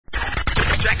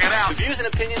Check it out. The views and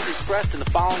opinions expressed in the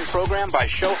following program by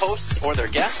show hosts or their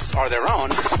guests are their own.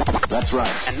 That's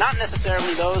right. And not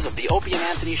necessarily those of the Opie and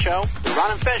Anthony Show, the Ron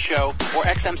and Fez Show, or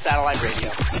XM Satellite Radio.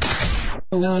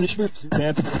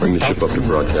 Bring the ship up to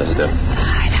broadcast depth.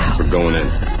 Hideout. We're going in.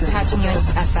 Patching you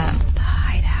into FM. The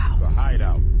Hideout. The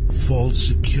Hideout. False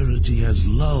security has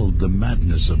lulled the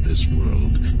madness of this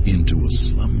world into a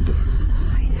slumber.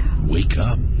 Wake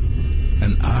up.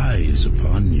 An eye is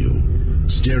upon you,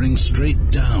 staring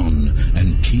straight down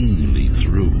and keenly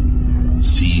through,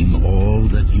 seeing all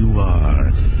that you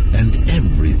are and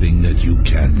everything that you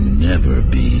can never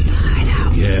be.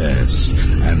 Yes,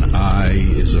 an eye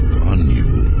is upon you,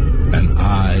 an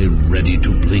eye ready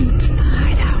to blink.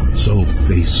 So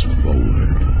face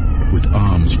forward, with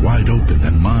arms wide open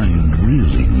and mind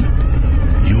reeling.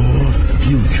 Your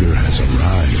future has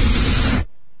arrived.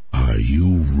 Are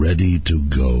you ready to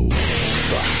go?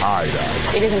 The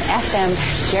Hideout. It is an FM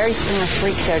Jerry Springer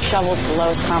freak show shoveled to the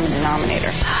lowest common denominator.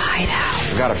 The Hideout.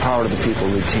 We've got a power to the people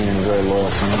routine and a very loyal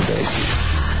fan base.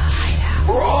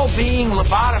 We're all being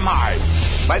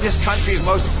lobotomized by this country's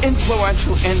most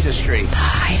influential industry. The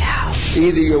Hideout.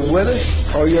 Either you're with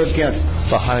us or you're against us.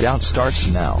 The Hideout starts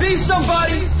now. Be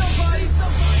somebody!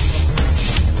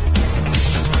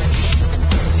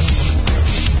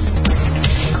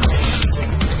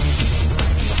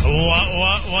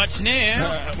 What's new?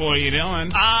 What are you doing?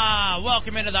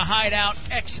 Welcome into the Hideout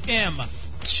XM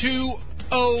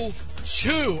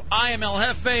 202. I am El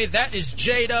Jefe, that is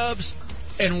J-Dubs,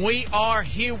 and we are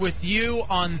here with you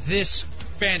on this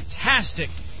fantastic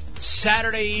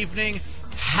Saturday evening.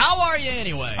 How are you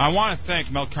anyway? I want to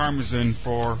thank Mel Karmazin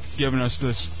for giving us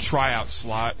this tryout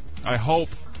slot. I hope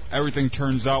everything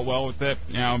turns out well with it,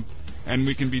 and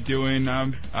we can be doing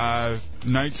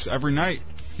nights every night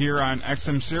here on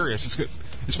XM Sirius.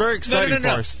 It's very exciting for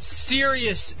us.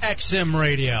 Sirius XM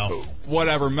Radio.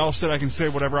 Whatever. Mel said I can say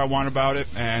whatever I want about it,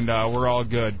 and we're all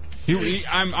good.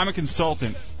 I'm a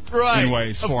consultant. Right.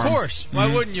 Anyways, of course.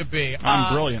 Why wouldn't you be?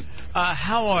 I'm brilliant.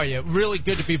 How are you? Really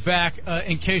good to be back.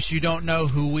 In case you don't know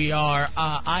who we are,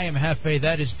 I am Jefe.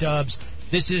 That is Dubs.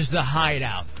 This is the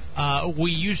Hideout. We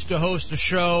used to host a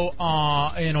show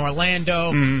in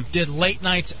Orlando, did late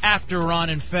nights after Ron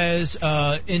and Fez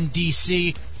in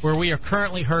D.C., where we are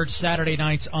currently heard Saturday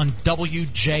nights on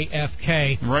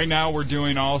WJFK. Right now we're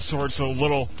doing all sorts of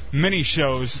little mini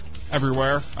shows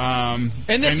everywhere. And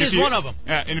this is one of them.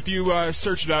 Yeah, and if you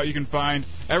search it out, you can find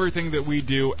everything that we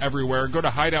do everywhere. Go to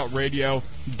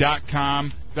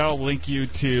hideoutradio.com. That'll link you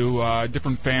to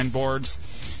different fan boards.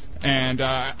 And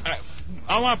I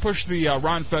want to push the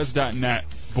ronfez.net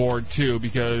board, too,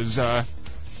 because, Ron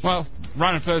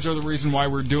and Fez are the reason why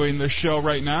we're doing this show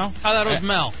right now. I thought it was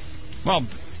Mel. Well,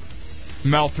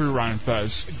 Mel through Ron and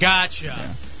Fez. Gotcha.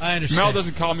 Yeah. I understand. Mel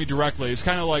doesn't call me directly. It's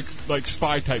kind of like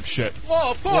spy type shit. Well,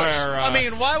 of course.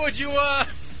 Where, why would you,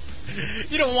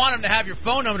 you don't want him to have your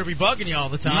phone number to be bugging you all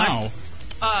the time. No.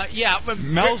 Yeah. But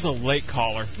Mel's a late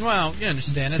caller. Well, you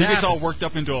understand. He gets all worked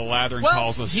up into a lather and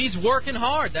calls us. He's working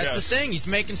hard. That's the thing. He's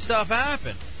making stuff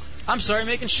happen. I'm sorry,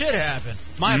 making shit happen.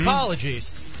 My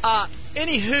apologies.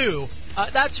 Anywho,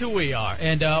 that's who we are.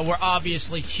 And we're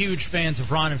obviously huge fans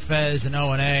of Ron and Fez and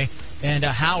O&A. And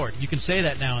Howard, you can say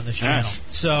that now on this channel. Yes.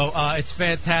 So it's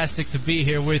fantastic to be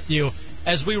here with you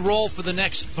as we roll for the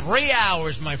next 3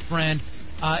 hours, my friend.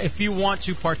 If you want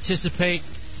to participate,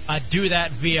 do that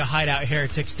via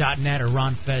hideoutheretics.net or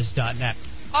ronfez.net.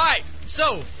 All right,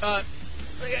 so I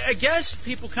guess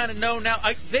people kind of know now.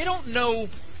 They don't know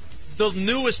the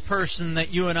newest person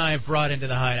that you and I have brought into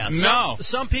the Hideout. No.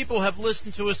 Some people have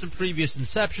listened to us in previous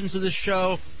inceptions of this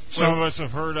show. Some of us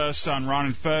have heard us on Ron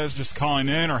and Fez just calling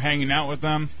in or hanging out with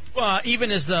them. Even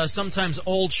as sometimes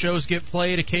old shows get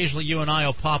played, occasionally you and I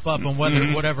will pop up on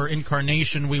whatever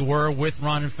incarnation we were with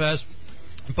Ron and Fez.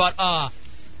 But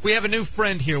we have a new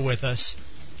friend here with us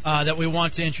that we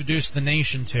want to introduce the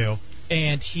nation to,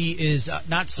 and he is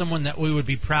not someone that we would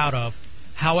be proud of.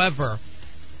 However,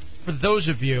 for those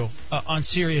of you on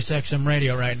Sirius XM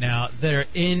Radio right now that are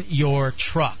in your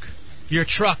truck, you're a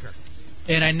trucker.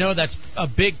 And I know that's a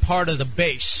big part of the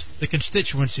base, the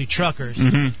constituency, truckers.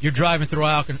 You're driving through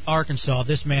Arkansas.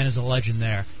 This man is a legend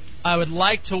there. I would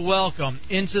like to welcome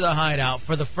into the Hideout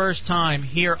for the first time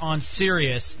here on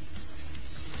Sirius,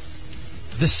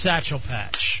 the Satchel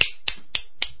Patch.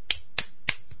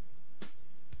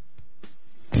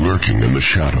 Lurking in the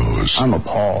shadows. I'm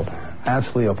appalled,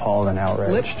 absolutely appalled and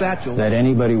outraged Satchel. that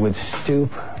anybody would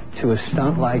stoop to a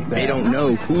stunt like that. They don't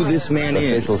know who this man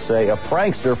is. Officials say a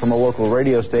prankster from a local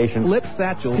radio station. Flip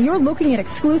Satchel. You're looking at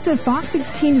exclusive Fox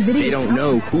 16 video. They don't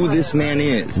know who this man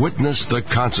is. Witness the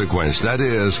consequence that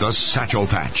is the Satchel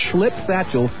Patch. Flip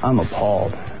Satchel. I'm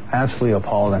appalled. Absolutely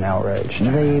appalled and outraged.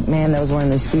 The man that was wearing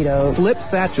the Speedo. Flip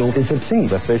Satchel is obscene.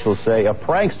 Officials say a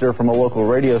prankster from a local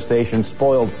radio station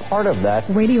spoiled part of that.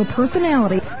 Radio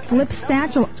personality, Flip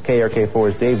Satchel.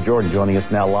 KRK4's Dave Jordan joining us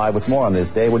now live with more on this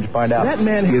day. What'd you find out? That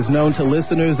man is known to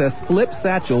listeners as Flip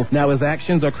Satchel. Now his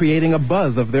actions are creating a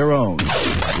buzz of their own.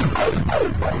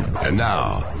 And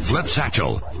now, Flip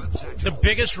Satchel. The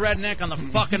biggest redneck on the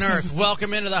fucking earth.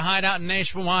 Welcome into the Hideout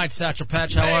nationwide, Satchel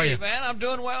Patch. How are you? Hey, man, I'm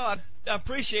doing well. I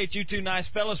appreciate you two nice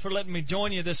fellas for letting me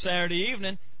join you this Saturday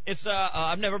evening. It's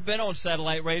I've never been on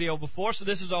satellite radio before, so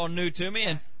this is all new to me,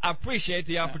 and I appreciate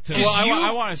the opportunity. Well,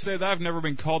 I want to say that I've never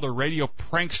been called a radio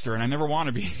prankster, and I never want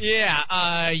to be.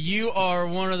 Yeah, you are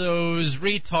one of those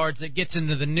retards that gets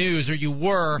into the news, or you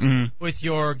were, with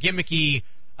your gimmicky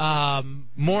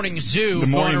morning zoo. The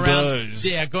morning going around, buzz.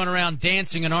 Yeah, going around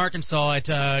dancing in Arkansas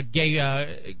at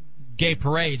gay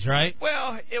parades, right?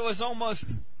 Well, it was almost...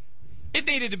 It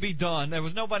needed to be done. There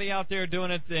was nobody out there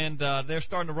doing it, and they're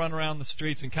starting to run around the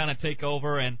streets and kind of take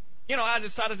over. And, you know, I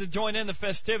decided to join in the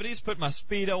festivities, put my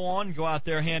Speedo on, go out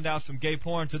there, hand out some gay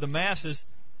porn to the masses.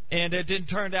 And it didn't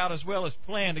turn out as well as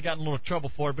planned. I got in a little trouble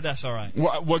for it, but that's all right.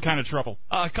 What kind of trouble?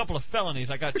 A couple of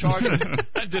felonies. I got charged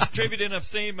with distributing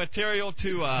obscene material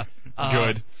to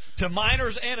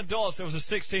minors and adults. There was a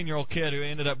 16-year-old kid who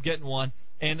ended up getting one.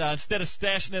 And instead of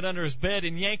stashing it under his bed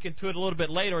and yanking to it a little bit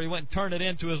later, he went and turned it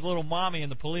in to his little mommy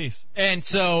and the police. And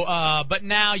so, but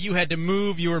now you had to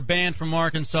move. You were banned from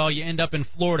Arkansas. You end up in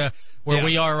Florida, where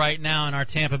we are right now in our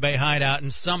Tampa Bay hideout,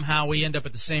 and somehow we end up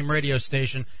at the same radio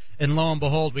station. And lo and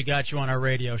behold, we got you on our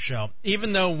radio show.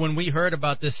 Even though when we heard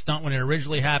about this stunt when it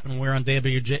originally happened, we were on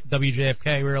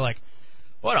WJFK, we were like,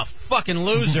 what a fucking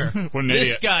loser.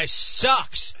 This guy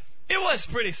sucks. It was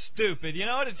pretty stupid, you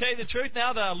know, to tell you the truth.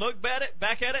 Now that I look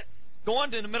back at it,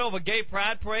 going to the middle of a gay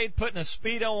pride parade, putting a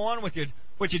Speedo on with your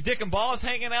dick and balls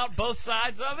hanging out both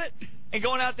sides of it, and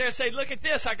going out there and say, look at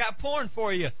this, I got porn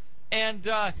for you. And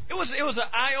it was an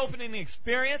eye-opening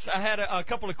experience. I had a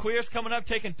couple of queers coming up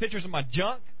taking pictures of my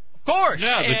junk. Of course.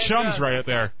 Yeah, the chum's right up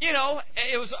there. You know,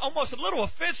 it was almost a little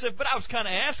offensive, but I was kind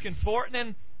of asking for it. And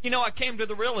then, you know, I came to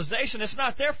the realization it's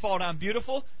not their fault I'm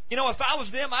beautiful. You know, if I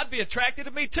was them, I'd be attracted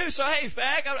to me, too. So, hey,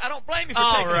 fag, I don't blame you for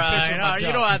taking a picture of my junk.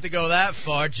 You don't have to go that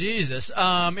far. Jesus.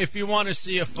 If you want to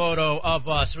see a photo of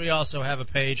us, we also have a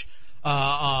page.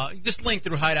 Just link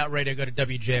through Hideout Radio, go to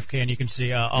WJFK, and you can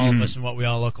see all of us and what we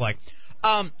all look like.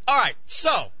 All right,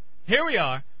 so here we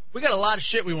are. We got a lot of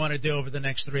shit we want to do over the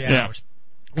next 3 hours.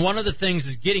 One of the things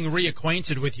is getting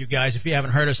reacquainted with you guys, if you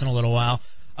haven't heard us in a little while.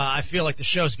 I feel like the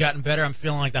show's gotten better. I'm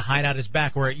feeling like the Hideout is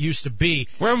back where it used to be.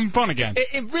 We're having fun again.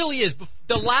 It really is.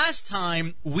 The last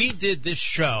time we did this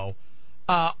show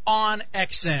on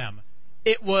XM,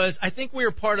 it was, I think we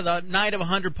were part of the Night of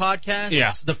 100 podcast.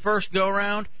 Yeah. The first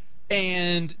go-round.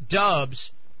 And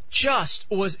Dubs just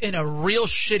was in a real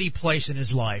shitty place in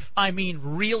his life. I mean,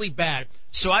 really bad.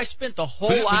 So I spent the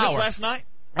whole hour. Was this last night?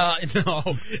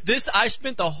 No. I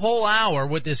spent the whole hour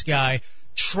with this guy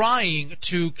trying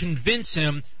to convince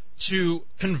him to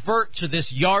convert to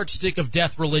this yardstick of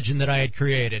death religion that I had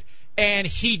created. And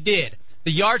he did.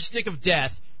 The yardstick of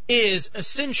death is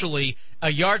essentially a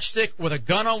yardstick with a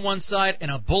gun on one side and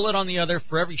a bullet on the other.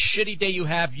 For every shitty day you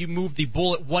have, you move the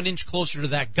bullet 1 inch closer to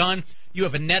that gun. You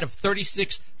have a net of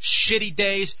 36 shitty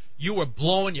days. You are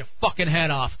blowing your fucking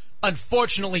head off.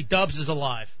 Unfortunately, Dubs is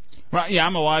alive. Well, yeah,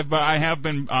 I'm alive, but I have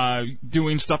been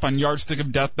doing stuff on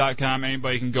yardstickofdeath.com.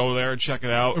 Anybody can go there and check it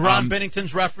out. Ron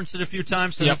Bennington's referenced it a few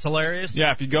times, so that's hilarious.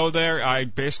 Yeah, if you go there, I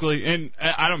basically, and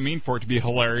I don't mean for it to be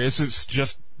hilarious, it's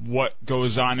just what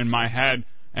goes on in my head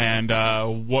and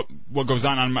what goes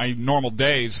on my normal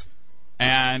days.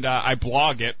 And I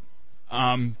blog it,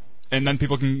 and then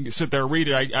people can sit there and read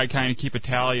it. I kind of keep a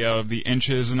tally of the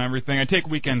inches and everything. I take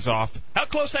weekends off. How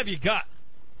close have you got?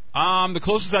 The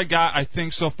closest I got, I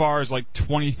think, so far is like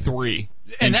 23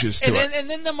 inches to it. And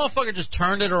then the motherfucker just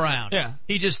turned it around. Yeah.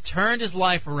 He just turned his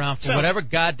life around for whatever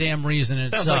goddamn reason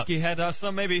it sounds sucked. like he had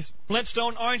some maybe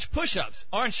Flintstone orange push-ups.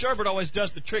 Orange sherbet always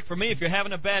does the trick for me. If you're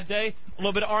having a bad day, a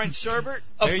little bit of orange sherbet.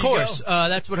 Of course,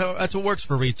 that's what works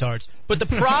for retards. But the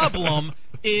problem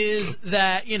is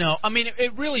that, you know, I mean,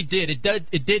 it really did.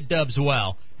 It did Dubs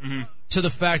well to the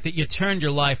fact that you turned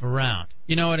your life around.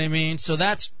 You know what I mean? So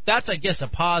that's I guess a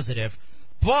positive.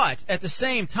 But at the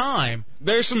same time,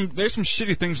 there's some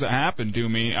shitty things that happened to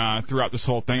me throughout this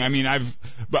whole thing. I mean,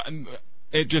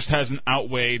 it just hasn't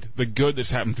outweighed the good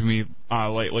that's happened to me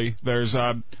lately. There's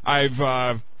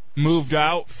I've moved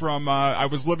out from I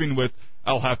was living with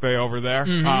El Jefe over there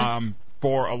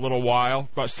for a little while,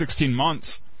 about 16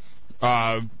 months,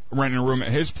 renting a room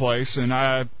at his place,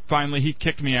 and finally he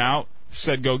kicked me out,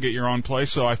 said go get your own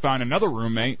place, so I found another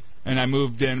roommate, and I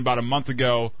moved in about a month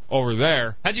ago over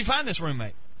there. How'd you find this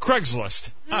roommate? Craigslist,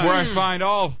 where I find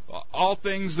all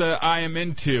things that I am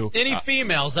into. Any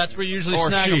females, that's where you usually or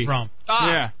snag she. them from.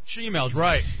 Yeah. Females,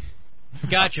 right.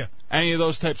 Gotcha. Any of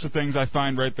those types of things I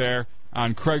find right there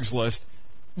on Craigslist,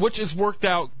 which has worked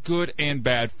out good and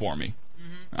bad for me.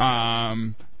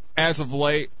 As of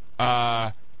late,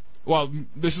 well,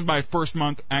 this is my first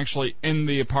month actually in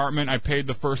the apartment. I paid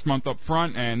the first month up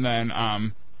front, and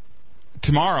then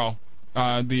tomorrow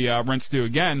the rent's due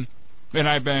again. And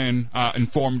I've been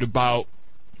informed about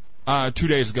 2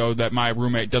 days ago that my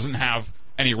roommate doesn't have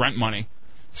any rent money.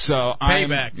 So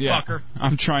Payback, fucker.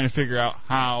 I'm trying to figure out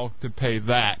how to pay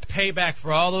that. Payback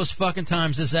for all those fucking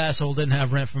times this asshole didn't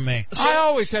have rent for me. I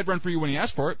always had rent for you when he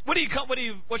asked for it.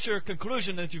 What's your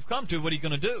conclusion that you've come to? What are you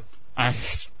going to do? I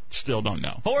still don't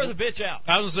know. Whore the bitch out.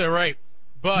 I was going to say, right,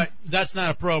 but that's not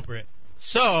appropriate.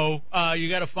 So, you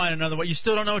got to find another way. You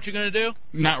still don't know what you're going to do?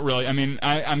 Not really. I mean,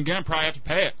 I'm going to probably have to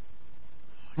pay it.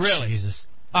 Really? Jesus.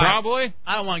 Probably. Right.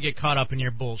 I don't want to get caught up in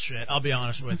your bullshit. I'll be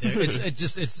honest with you.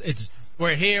 It's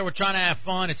we're here. We're trying to have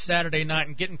fun. It's Saturday night,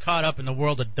 and getting caught up in the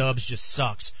world of dubs just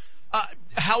sucks.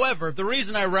 However, the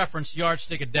reason I referenced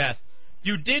Yardstick of Death,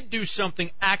 you did do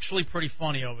something actually pretty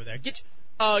funny over there.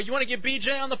 You want to get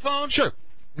BJ on the phone? Sure.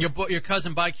 Your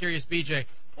cousin, Bi-Curious BJ.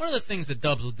 One of the things that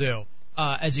Dubs will do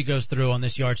as he goes through on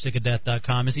this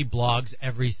yardstickofdeath.com is he blogs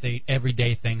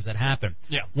everyday things that happen.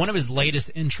 Yeah. One of his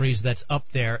latest entries that's up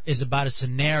there is about a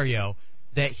scenario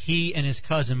that he and his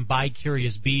cousin,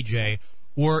 Bi-Curious BJ,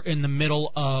 were in the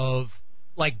middle of,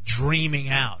 like, dreaming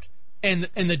out. And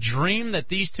the dream that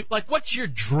these two... Like, what's your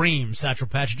dream, Satchel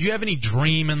Patch? Do you have any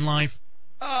dream in life?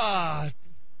 Not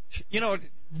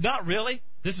really.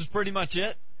 This is pretty much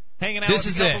it. Hanging out This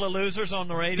with is a couple it. of losers on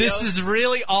the radio. This is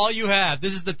really all you have.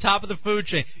 This is the top of the food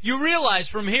chain. You realize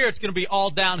from here it's going to be all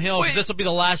downhill because this will be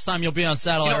the last time you'll be on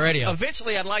satellite radio.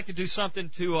 Eventually, I'd like to do something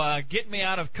to get me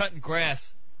out of cutting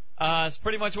grass. It's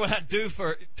pretty much what I do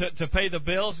to pay the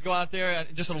bills. Go out there,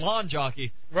 just a lawn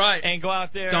jockey, right? And go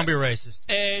out there. Don't be racist.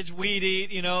 Edge, weed eat,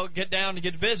 get down and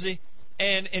get busy,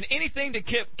 and anything to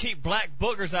keep black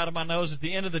boogers out of my nose at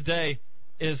the end of the day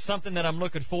is something that I'm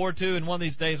looking forward to. And one of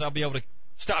these days, I'll be able to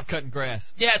stop cutting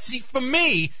grass. Yeah, see, for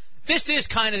me, this is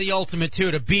kind of the ultimate, too,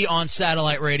 to be on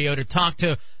satellite radio, to talk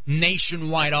to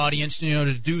nationwide audience,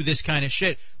 to do this kind of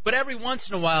shit. But every once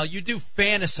in a while, you do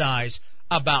fantasize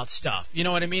about stuff. You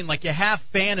know what I mean? Like, you have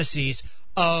fantasies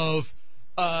of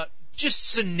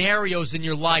just scenarios in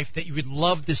your life that you would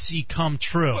love to see come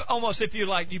true. Well, almost if you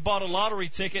bought a lottery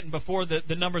ticket and before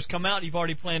the numbers come out, you've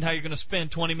already planned how you're going to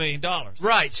spend $20 million.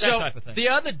 Right. That type of thing. The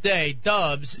other day,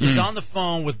 Dubs is on the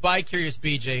phone with Bi-Curious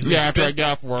BJ. Yeah, after I get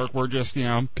off work, we're just,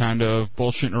 kind of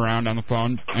bullshitting around on the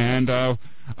phone. And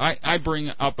I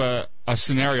bring up a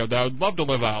scenario that I would love to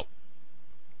live out.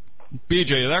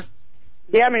 BJ, you there?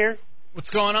 Yeah, I'm here. What's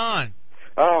going on?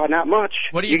 Oh, not much.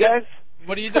 What are you guys?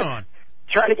 What are you doing?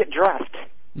 Trying to get dressed.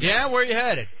 Yeah, where are you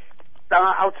headed?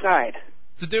 Outside.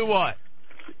 To do what?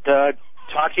 To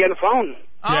talk to you on the phone.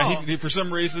 Yeah, he for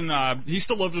some reason, he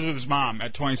still lives with his mom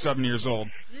at 27 years old.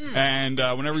 And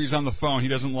whenever he's on the phone, he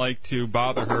doesn't like to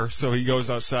bother her, so he goes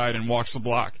outside and walks the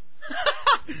block.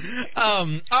 All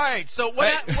right, so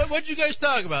what'd you guys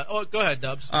talk about? Oh, go ahead,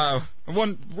 Dubs.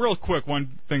 One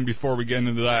thing before we get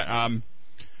into that.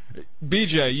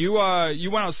 BJ, you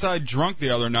went outside drunk the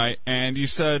other night, and you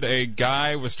said a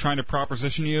guy was trying to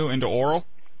proposition you into oral?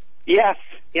 Yes,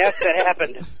 that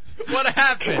happened. What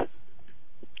happened?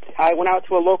 I went out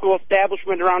to a local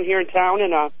establishment around here in town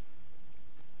and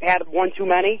had one too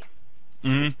many.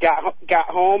 Mm-hmm. Got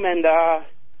home and I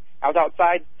was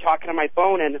outside talking on my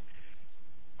phone, and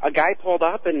a guy pulled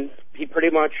up and he pretty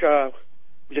much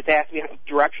just asked me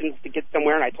directions to get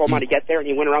somewhere, and I told him how to get there, and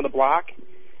he went around the block.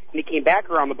 And he came back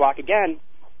around the block again,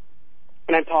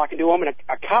 and I'm talking to him, and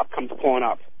a cop comes pulling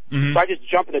up. Mm-hmm. So I just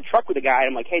jump in the truck with the guy, and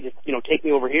I'm like, hey, just take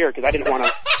me over here, because I didn't want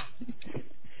to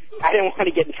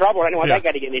get in trouble. I didn't want that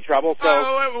guy to get in any trouble. So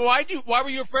why were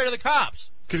you afraid of the cops?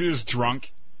 Because he was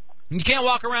drunk. You can't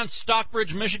walk around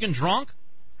Stockbridge, Michigan drunk?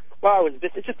 Well,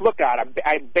 it just look out.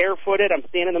 I'm barefooted. I'm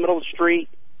standing in the middle of the street.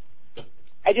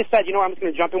 I just said, I'm just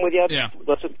going to jump in with you. Yeah.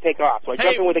 Let's just take off. So I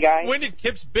jump in with the guy. When did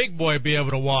Kip's big boy be able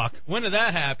to walk? When did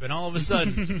that happen? All of a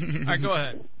sudden. All right, go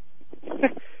ahead.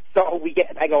 So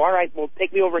I go, all right, well,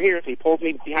 take me over here. So he pulls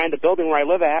me behind the building where I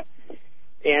live at.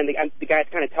 And the guy's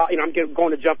kind of talking. I'm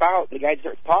going to jump out, and the guy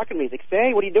starts talking to me. He's like,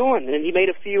 "Say, what are you doing?" And then he made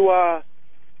a few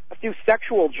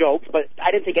sexual jokes, but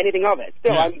I didn't think anything of it.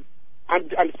 Still,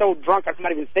 I'm so drunk, I'm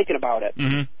not even thinking about it.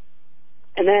 Mm-hmm.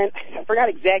 And then I forgot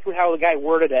exactly how the guy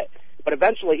worded it, but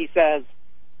eventually he says,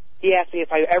 he asked me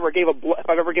if I've ever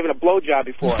given a blowjob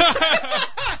before.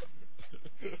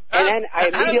 And then I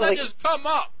immediately... How does that just come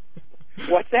up?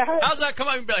 What's that? How's that come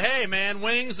up and be like, hey, man,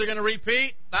 wings, they're going to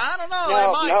repeat? I don't know, No, they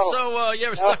might. no. So you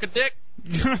ever suck a dick?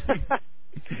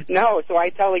 No, so I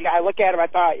tell the guy, I look at him, I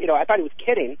thought he was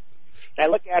kidding. And I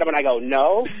look at him and I go,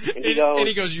 no. And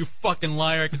he goes, you fucking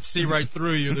liar, I can see right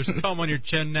through you. There's cum on your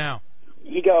chin now.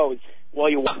 He goes, well,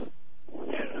 you...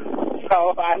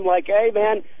 So I'm like, hey,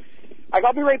 man,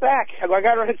 I'll be right back. I go, I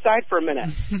got to run inside for a minute.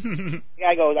 The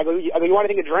guy goes, you want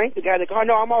anything to drink? The guy's like, oh,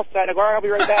 no, I'm all set. I go, all right, I'll be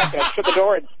right back. And I shut the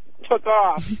door and took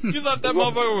off. You left that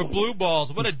motherfucker with blue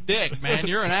balls. What a dick, man.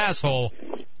 You're an asshole.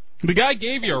 The guy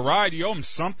gave you a ride. You owe him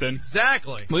something.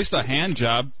 Exactly. At least a hand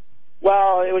job.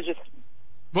 Well, it was just...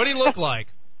 What did he look like?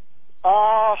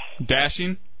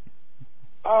 Dashing?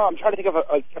 Oh, I'm trying to think of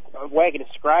a way I can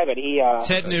describe it.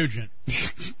 Ted Nugent.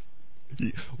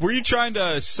 Were you trying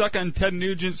to suck on Ted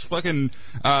Nugent's fucking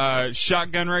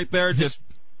shotgun right there? Just,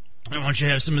 I want you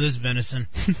to have some of this venison.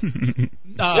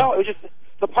 No, it was just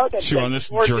the part that... Chew on this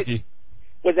jerky.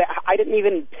 Was that I didn't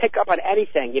even pick up on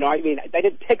anything. You know, I mean, I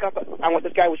didn't pick up on what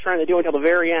this guy was trying to do until the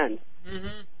very end. Mm-hmm.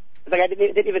 It's like I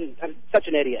didn't even... I'm such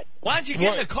an idiot. Why didn't you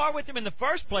get in the car with him in the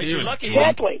first place? You're lucky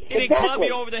Exactly. he didn't club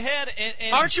you over the head.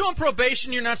 And Aren't you on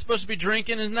probation? You're not supposed to be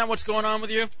drinking? Isn't that what's going on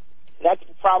with you? That's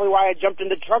probably why I jumped in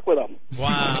the truck with him.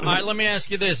 Wow. All right, let me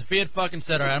ask you this. If he had fucking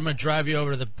said, all right, I'm going to drive you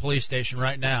over to the police station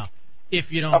right now.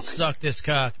 If you don't suck this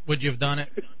cock, would you have done it?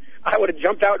 I would have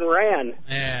jumped out and ran.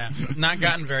 Yeah, not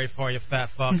gotten very far, you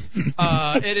fat fuck.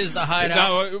 It is the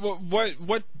Hideout. Now,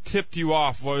 what tipped you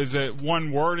off? Was it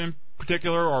one word in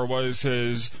particular, or was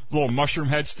his little mushroom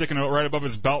head sticking out right above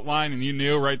his belt line, and you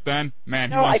knew right then,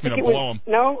 man, he wants me to blow him?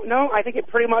 No, I think it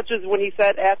pretty much is when he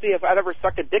asked me if I'd ever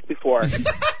sucked a dick before.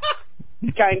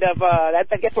 Kind of, I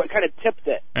guess what kind of tipped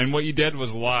it. And what you did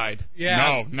was lied. Yeah,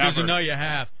 no, never. Because you know you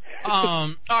have.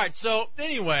 All right, so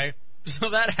anyway, so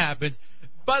that happens.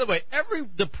 By the way, every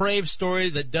depraved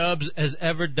story that Dubs has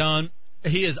ever done,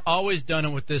 he has always done it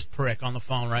with this prick on the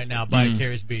phone right now,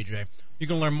 Vicarious BJ. You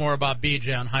can learn more about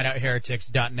BJ on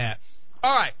hideoutheretics.net.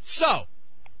 All right, so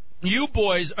you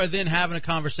boys are then having a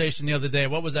conversation the other day.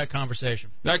 What was that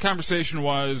conversation? That conversation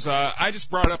was, I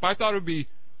just brought it up. I thought it would be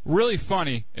really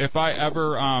funny if I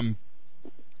ever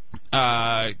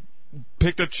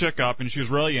picked a chick up and she was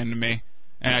really into me.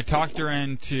 And I talked her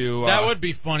into... that would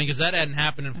be funny, because that hadn't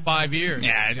happened in 5 years.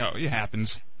 Yeah, I know. It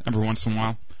happens every once in a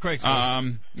while.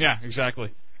 Craigslist. Yeah,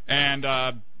 exactly. And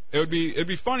it'd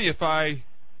be funny if I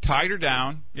tied her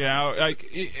down, you know,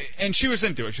 and she was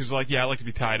into it. She was like, yeah, I like to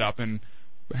be tied up and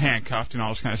handcuffed and all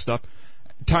this kind of stuff.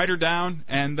 Tied her down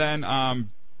and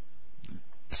then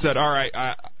said, all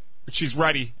right, she's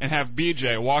ready, and have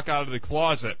BJ walk out of the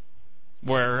closet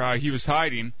where he was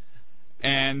hiding.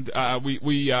 And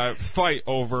we fight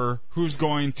over who's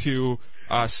going to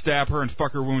stab her and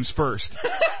fuck her wounds first.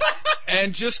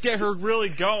 And just get her really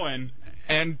going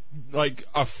and, like,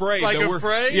 afraid. Like, that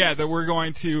afraid? Yeah, that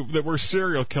we're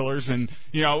serial killers and,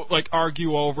 you know, like,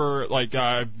 argue over, like,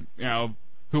 you know,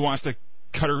 who wants to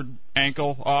cut her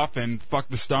ankle off and fuck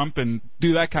the stump and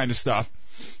do that kind of stuff.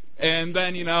 And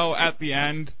then, you know, at the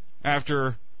end,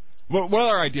 after... What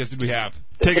other ideas did we have?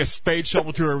 Take a spade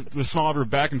shovel to the small of her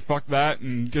back and fuck that,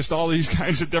 and just all these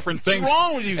kinds of different things. What's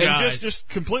wrong with you guys? And just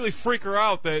completely freak her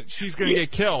out that she's going to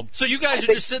get killed. So you guys are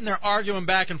just sitting there arguing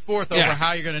back and forth over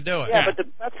how you're going to do it. Yeah, but the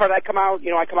best part, I come out,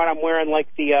 I'm wearing like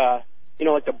the,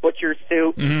 like the butcher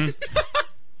suit. Mm-hmm.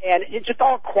 And it just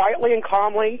all quietly and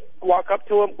calmly walk up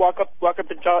to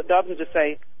Dubs and just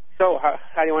say, so, how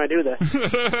do you want to do this?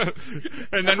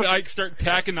 And then I start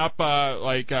tacking up,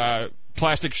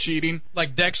 plastic sheeting.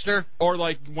 Like Dexter? Or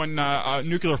like when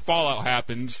nuclear fallout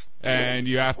happens and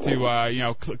you have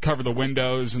to, cover the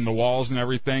windows and the walls and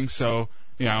everything so,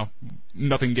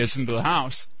 nothing gets into the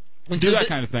house. And do so that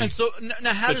kind of thing. And so,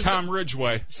 now how does Tom Ridge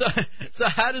way. So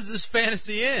how does this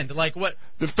fantasy end? Like what?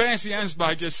 The fantasy ends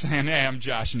by just saying, hey, I'm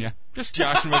joshing you. Just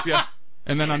joshing with you.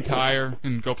 And then untie her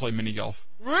and go play mini golf.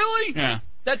 Really? Yeah.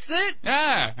 That's it?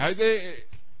 Yeah.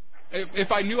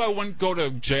 If I knew I wouldn't go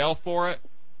to jail for it,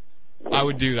 I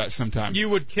would do that sometime. You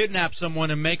would kidnap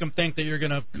someone and make them think that you're going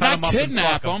to cut them Not up kidnap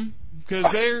and fuck them,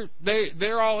 because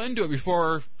they're all into it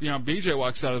before BJ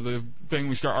walks out of the thing.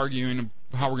 We start arguing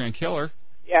how we're going to kill her.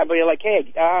 Yeah, but you're like,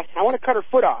 hey, I want to cut her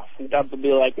foot off. And Dubs would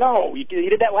be like, no, you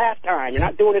did that last time. You're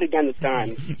not doing it again this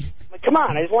time. Like, come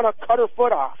on, I just want to cut her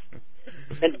foot off.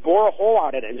 and bore a hole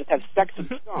out in it and just have sex with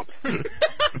the stump.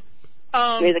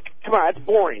 And he's like, come on, that's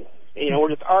boring. You know, we're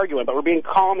just arguing, but we're being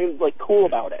calm and, like, cool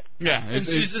about it. Yeah. And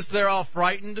she's just there all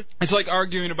frightened? It's like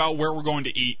arguing about where we're going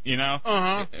to eat, you know?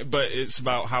 Uh-huh. But it's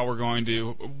about how we're going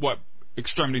to, what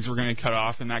extremities we're going to cut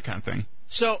off and that kind of thing.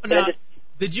 So, now,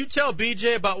 did you tell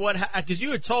BJ about what, because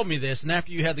you had told me this, and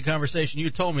after you had the conversation, you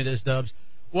told me this, Dubs,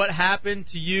 what happened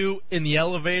to you in the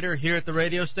elevator here at the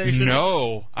radio station?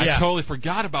 No, I totally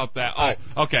forgot about that.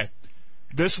 Oh, okay.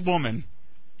 This woman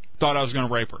thought I was going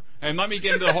to rape her. And let me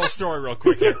get into the whole story real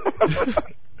quick here.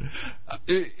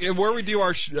 Where we do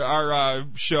our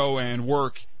show and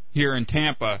work here in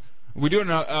Tampa, we do it in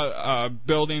a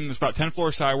building that's about 10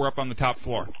 floors high. We're up on the top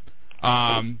floor.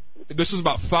 This was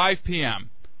about 5 p.m.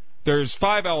 There's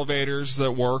 5 elevators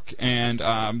that work, and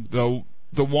the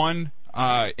one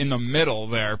in the middle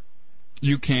there,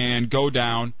 you can go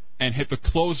down and hit the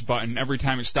close button every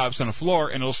time it stops on a floor,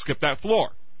 and it'll skip that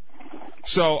floor.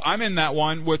 So I'm in that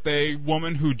one with a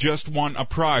woman who just won a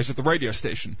prize at the radio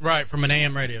station. Right, from an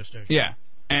AM radio station. Yeah.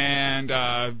 And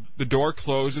the door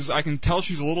closes. I can tell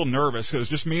she's a little nervous because it's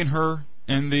just me and her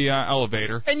in the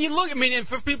elevator. And you look, I mean, and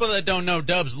for people that don't know,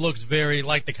 Dubs looks very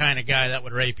like the kind of guy that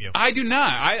would rape you. I do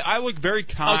not. I look very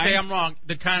kind. Okay, I'm wrong.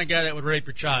 The kind of guy that would rape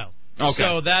your child. Okay.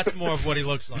 So that's more of what he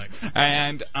looks like.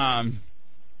 And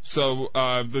so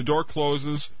the door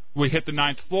closes. We hit the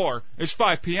 9th floor. It's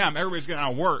 5 p.m. Everybody's getting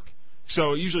out of work.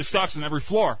 So it usually stops on every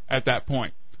floor at that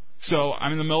point. So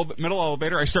I'm in the middle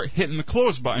elevator. I start hitting the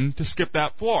close button to skip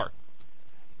that floor.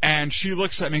 And she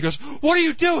looks at me and goes, "What are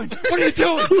you doing? What are you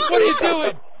doing? What are you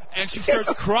doing?" And she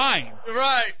starts crying.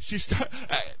 Right.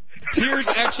 Tears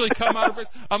actually come out of her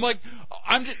face. I'm like,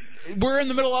 we're in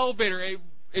the middle elevator.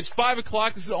 It's 5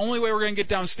 o'clock. This is the only way we're going to get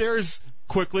downstairs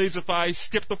quickly is if I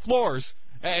skip the floors.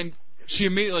 And she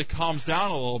immediately calms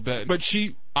down a little bit. But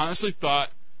she honestly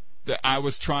thought that I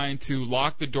was trying to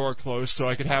lock the door closed so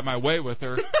I could have my way with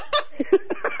her.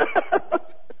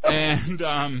 And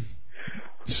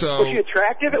so was she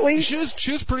attractive at least?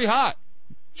 She was pretty hot.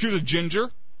 She was a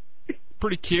ginger,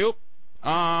 pretty cute.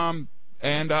 So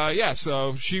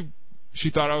she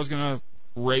thought I was gonna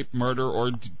rape, murder,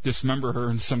 or dismember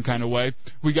her in some kind of way.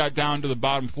 We got down to the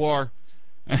bottom floor,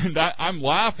 and I'm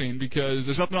laughing because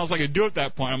there's nothing else I could do at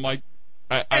that point. I'm like,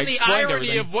 I and the explained irony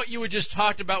everything. of what you had just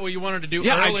talked about, what you wanted to do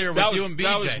earlier with you and BJ.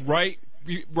 That was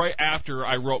right after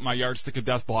I wrote my Yardstick of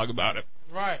Death blog about it.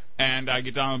 Right. And I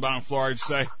get down on the bottom floor, I'd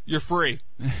say, "You're free,"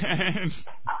 and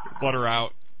let her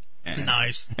out. And,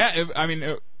 nice. Yeah,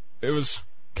 it was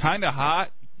kind of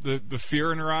hot. The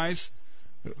fear in her eyes.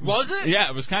 Was it? Yeah,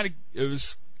 it was kind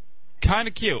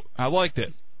of cute. I liked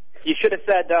it. You should have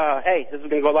said, "Hey, this is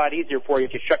going to go a lot easier for you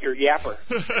if you shut your yapper."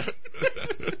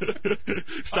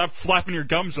 Stop flapping your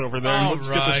gums over there and let's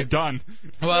get this done.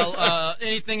 Well,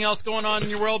 anything else going on in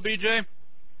your world, BJ?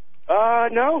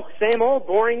 No. Same old,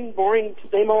 boring,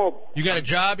 same old. You got a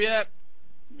job yet?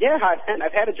 Yeah,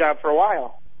 I've had a job for a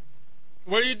while.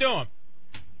 What are you doing?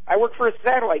 I work for a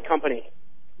satellite company.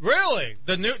 Really?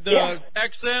 The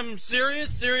XM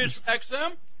Sirius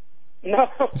XM? No,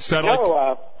 satellite?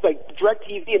 No, like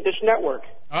DirecTV and Dish Network.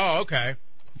 Oh, okay.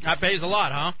 That pays a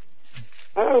lot, huh?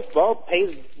 Well, it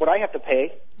pays what I have to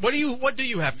pay. What do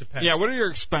you have to pay? Yeah, what are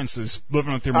your expenses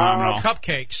living with your mom and all?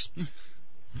 Cupcakes.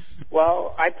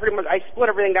 Well, I split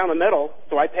everything down the middle,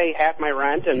 so I pay half my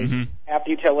rent and half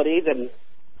the utilities, and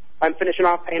I'm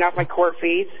paying off my court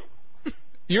fees.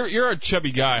 You're a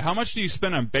chubby guy. How much do you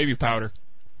spend on baby powder?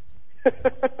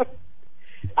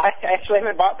 I actually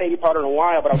haven't bought baby powder in a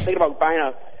while, but I was thinking about buying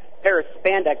a pair of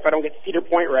spandex if I don't get Cedar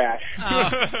Point rash.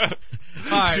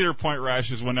 Cedar Point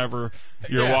rash is whenever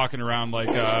you're walking around like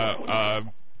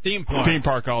theme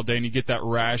park all day and you get that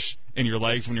rash in your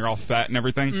legs when you're all fat and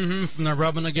everything. Mm-hmm, from the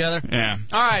rubbing together. Yeah.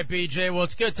 All right, BJ. Well,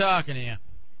 it's good talking to you.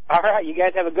 All right, you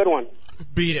guys have a good one.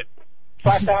 Beat it.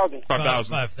 5,000.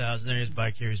 5,000. 5,000. There's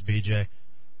bike. Here's BJ.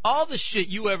 All the shit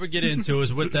you ever get into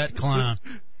is with that clown.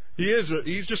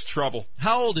 He's just trouble.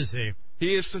 How old is he?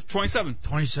 He is 27.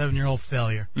 27-year-old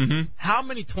failure. Mm-hmm. How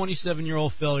many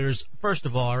 27-year-old failures, first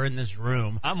of all, are in this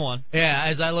room? I'm one. Yeah,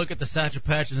 as I look at the Satchel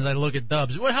Patch and as I look at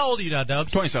Dubs. How old are you now,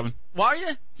 Dubs? 27. Why are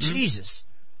you? Jesus.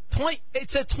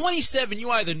 It's at 27, you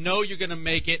either know you're going to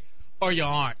make it or you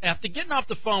aren't. After getting off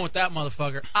the phone with that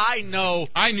motherfucker, I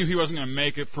knew he wasn't going to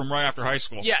make it from right after high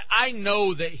school. Yeah, I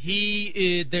know that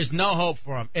there's no hope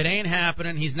for him. It ain't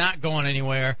happening. He's not going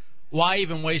anywhere. Why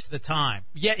even waste the time?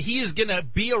 Yet he is going to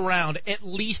be around at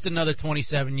least another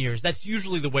 27 years. That's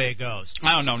usually the way it goes.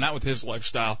 I don't know, not with his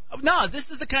lifestyle. No,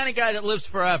 this is the kind of guy that lives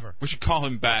forever. We should call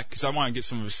him back because I want to get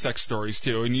some of his sex stories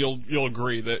too, and you'll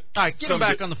agree that. All right, get him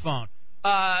back on the phone.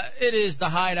 It is the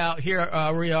Hideout here.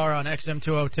 We are on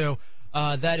XM202.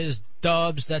 That is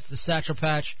Dubs. That's the Satchel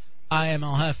Patch. I am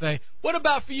El Jefe. What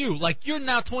about for you? Like, you're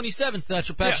now 27,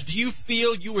 Satchel Patch. Yeah. Do you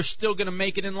feel you were still going to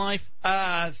make it in life?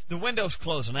 The window's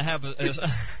closing. I have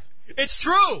It's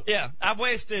true. Yeah, I've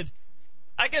wasted...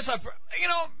 I guess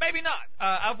maybe not.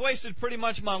 I've wasted pretty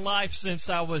much my life since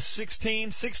I was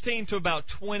 16 to about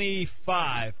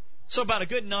 25. So about a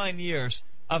good 9 years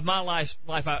of my life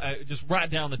just right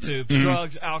down the tubes.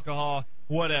 Drugs, alcohol,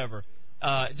 whatever.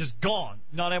 Just gone.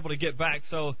 Not able to get back.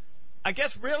 So I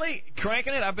guess really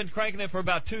cranking it. I've been cranking it for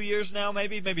about 2 years now,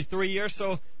 maybe 3 years.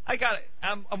 So I got it.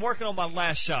 I'm working on my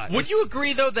last shot. Would you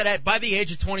agree though that by the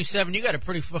age of 27, you got a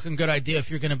pretty fucking good idea if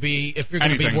you're going to be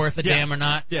worth a damn or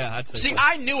not? Yeah, I'd say. See, so.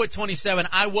 I knew at 27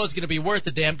 I was going to be worth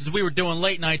a damn because we were doing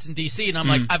late nights in D.C. and I'm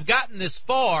like, I've gotten this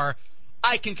far,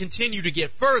 I can continue to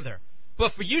get further.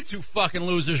 But for you two fucking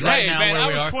losers right now, man, where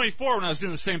we I are, was 24 when I was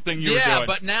doing the same thing you were doing. yeah,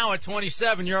 but now at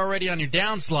 27, you're already on your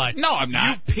downslide. No, I'm not.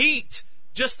 You peaked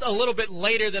just a little bit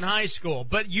later than high school,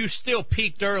 but you still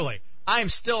peaked early. I am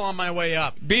still on my way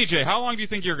up. BJ, how long do you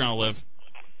think you're going to live?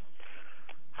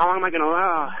 How long am I going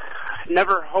to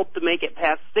never hope to make it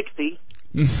past 60.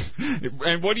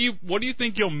 And what do you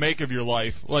think you'll make of your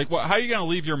life? Like, how are you going to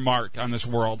leave your mark on this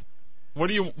world? What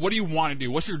do you want to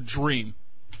do? What's your dream?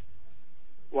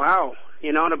 Wow,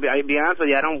 to be honest with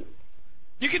you, I don't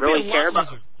You could really be a care lot about.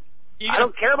 lizard. I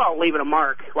don't care about leaving a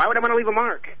mark. Why would I want to leave a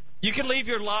mark? You could leave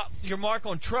your mark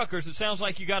on truckers. It sounds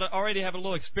like you got to already have a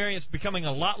little experience becoming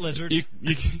a lot lizard. You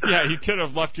could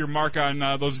have left your mark on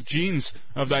those jeans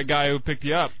of that guy who picked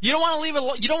you up. You don't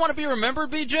want to you don't want to be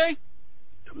remembered, BJ?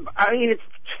 I mean,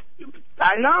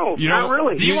 I know, not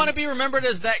really. Do you want to be remembered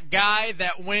as that guy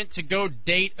that went to go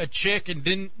date a chick and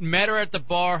didn't met her at the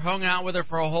bar, hung out with her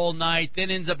for a whole night, then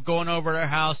ends up going over to her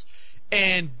house,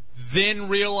 and then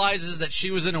realizes that she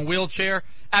was in a wheelchair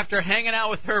after hanging out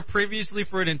with her previously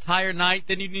for an entire night?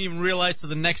 Then you didn't even realize till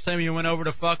the next time you went over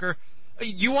to fuck her. Do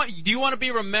you want to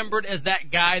be remembered as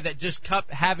that guy that just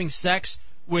kept having sex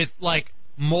with like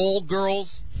mole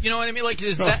girls? You know what I mean? Like,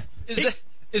 is that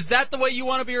the way you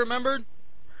want to be remembered?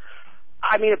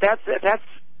 I mean, if that's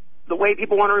the way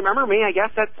people want to remember me, I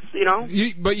guess that's,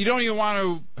 But you don't even want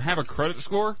to have a credit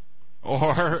score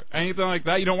or anything like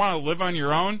that? You don't want to live on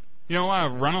your own? You don't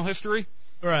want a rental history?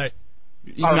 Right.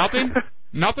 Nothing?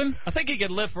 Nothing? I think he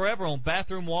could live forever on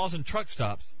bathroom walls and truck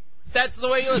stops. That's the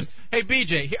way he lives. Hey,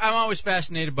 BJ, I'm always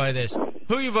fascinated by this.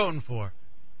 Who are you voting for?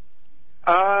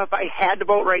 If I had to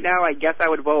vote right now, I guess I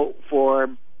would vote for...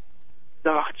 Oh,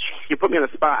 jeez, you put me on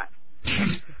the spot.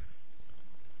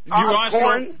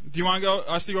 Do you want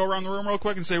us to go around the room real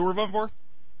quick and say who we're voting for?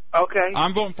 Okay.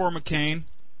 I'm voting for McCain.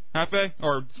 Hefe?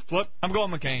 Or Flip? I'm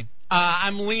going McCain.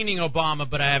 I'm leaning Obama,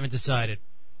 but I haven't decided.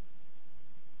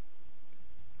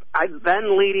 I've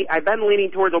been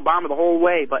leaning towards Obama the whole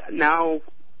way, but now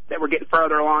that we're getting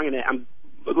further along in it, I'm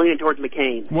leaning towards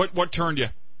McCain. What turned you?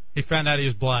 He found out he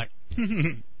was black.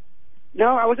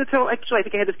 No, I was actually, I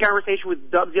think I had this conversation with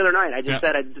Dubs the other night. I just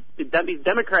said, these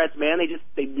Democrats, man,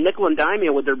 they nickel and dime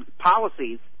you with their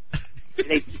policies.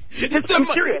 I'm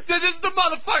serious. This is the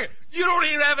motherfucker. You don't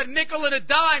even have a nickel and a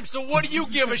dime, so what do you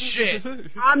give a shit?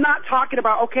 I'm not talking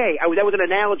about, that was an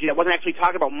analogy. That wasn't actually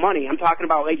talking about money. I'm talking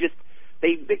about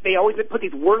they always put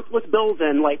these worthless bills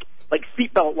in, like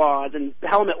seatbelt laws and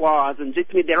helmet laws, and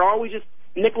they're always just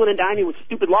nickel and diming with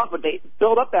stupid laws, but they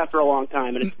build up after a long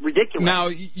time, and it's ridiculous. Now,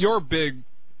 your big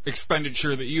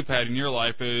expenditure that you've had in your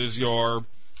life is your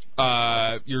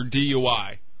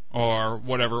DUI or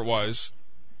whatever it was.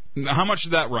 How much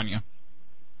did that run you?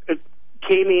 It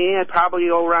came in probably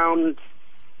around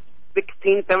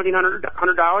 $1,700.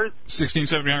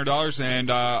 $1,700, and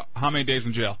how many days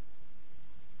in jail?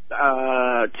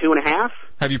 2.5.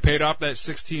 Have you paid off that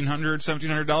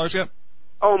 $1,700 yet?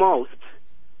 Almost.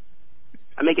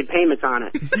 I'm making payments on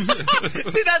it.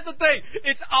 See, that's the thing.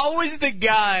 It's always the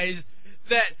guys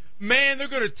that, man, they're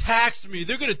going to tax me.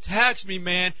 They're going to tax me,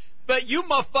 man. But you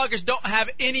motherfuckers don't have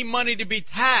any money to be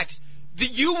taxed.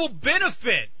 You will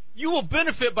benefit. You will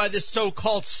benefit by this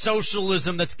so-called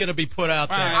socialism that's going to be put out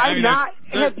there. It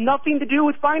has nothing to do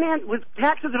with with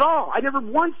taxes at all. I never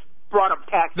once brought up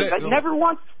taxes. I never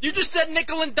once. You just said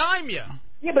nickel and dime you.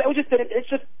 Yeah, but it's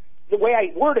just the way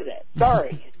I worded it.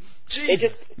 Sorry.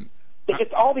 Jesus. It's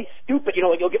just all these stupid,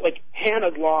 you'll get like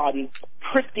Hannah's Law and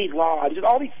Christie's Law, and just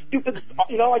all these stupid,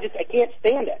 I can't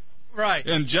stand it. Right.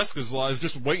 And Jessica's Law is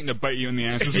just waiting to bite you in the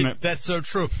ass, isn't it? That's so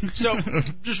true. So,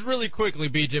 just really quickly,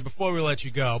 BJ, before we let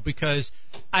you go, because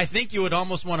I think you would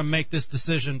almost want to make this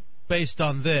decision based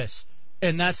on this,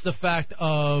 and that's the fact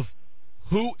of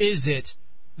who is it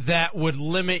that would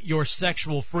limit your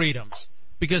sexual freedoms?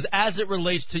 Because as it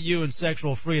relates to you and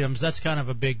sexual freedoms, that's kind of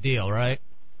a big deal, right?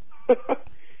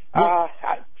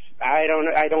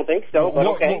 I don't think so, but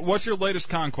okay. What's your latest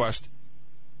conquest?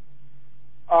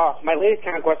 My latest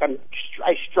conquest,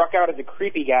 I struck out as a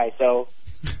creepy guy, so...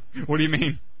 What do you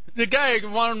mean? The guy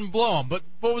wanted to blow him, but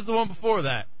what was the one before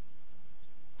that?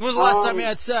 When was the last time you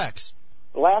had sex?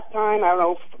 Last time, I don't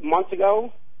know, months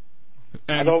ago.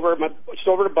 And I was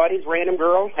over to Buddy's, random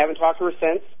girl. Haven't talked to her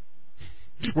since.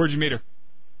 Where'd you meet her?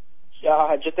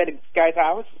 Just at a guy's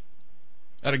house.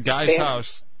 At a guy's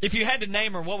house. If you had to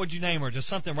name her, what would you name her? Just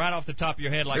something right off the top of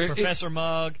your head, like Professor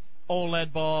Mugg,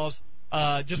 OLED balls.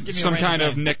 Just give me some a kind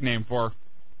of name. nickname for her.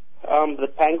 The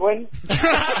Penguin.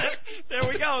 There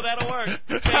we go. That'll work.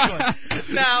 Penguin.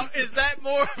 Now, is that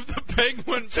more of the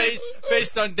Penguin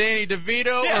based on Danny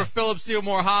DeVito or Philip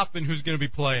Seymour Hoffman, who's going to be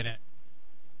playing it?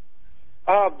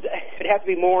 It has to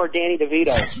be more Danny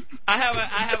DeVito. I have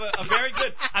a very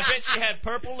good. I bet she had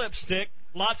purple lipstick,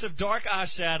 lots of dark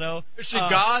eyeshadow. Is she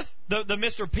goth? The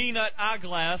Mr. Peanut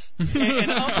eyeglass and an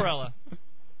umbrella.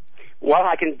 Well,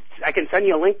 I can send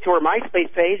you a link to her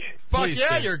MySpace page. Fuck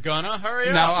yeah, you're gonna. Hurry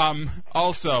up. Now,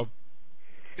 also,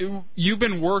 you've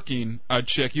been working a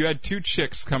chick. You had 2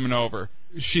 chicks coming over.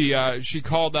 She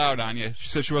called out on you. She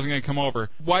said she wasn't going to come over.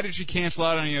 Why did she cancel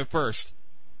out on you at first?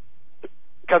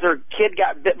 Because her kid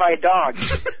got bit by a dog.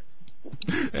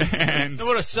 And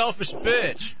what a selfish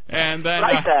bitch. And then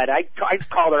I said, I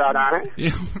called her out on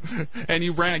it. And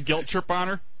you ran a guilt trip on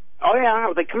her? Oh yeah, I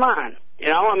was like, come on,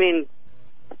 I mean,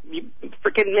 you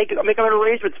freaking make other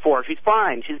arrangements for her. She's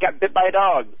fine. She's got bit by a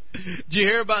dog. Did you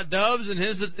hear about Dubs and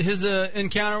his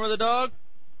encounter with a dog?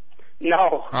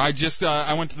 No. I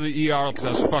went to the ER because I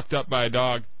was fucked up by a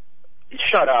dog.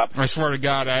 Shut up. I swear to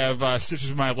God, I have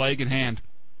stitches in my leg and hand.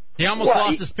 He almost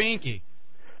lost his pinky.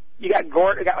 You got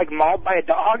mauled by a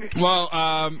dog?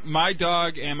 Well, my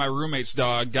dog and my roommate's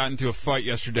dog got into a fight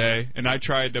yesterday, and I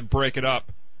tried to break it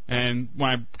up. And when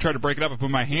I tried to break it up, I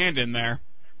put my hand in there,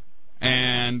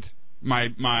 and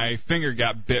my finger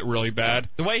got bit really bad.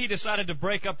 The way he decided to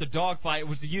break up the dog fight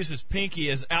was to use his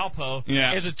pinky as Alpo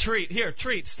as a treat. Here,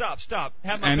 treat, stop.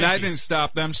 Have my and pinky. that didn't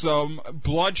stop them, so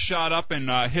blood shot up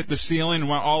and hit the ceiling and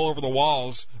went all over the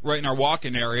walls right in our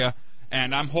walk-in area.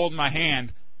 And I'm holding my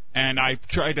hand, and I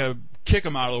tried to kick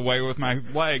them out of the way with my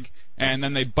leg, and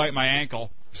then they bite my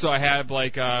ankle. So I have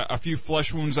like a few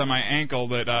flesh wounds on my ankle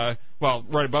that,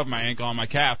 right above my ankle on my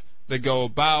calf, that go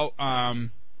about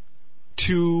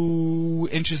 2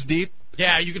 inches deep.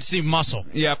 Yeah, you can see muscle.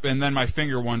 Yep, and then my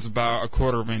finger one's about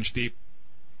 1/4 inch deep.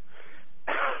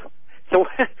 So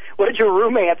what did your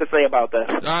roommate have to say about this?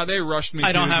 They rushed me.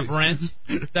 I don't have rent.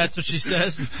 That's what she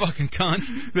says. Fucking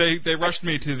cunt. They rushed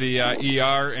me to the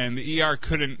ER, and the ER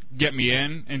couldn't get me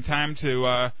in time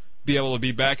to be able to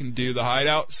be back and do the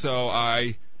hideout. So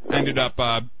I ended up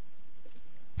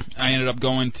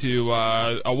going to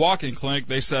a walk-in clinic.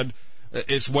 They said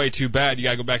it's way too bad. You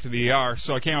gotta go back to the ER.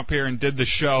 So I came up here and did the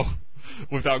show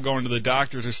without going to the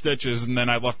doctors or stitches, and then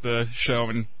I left the show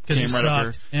and came right up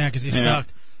here. Yeah, because he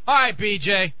sucked. All right,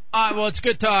 BJ. All right, well, it's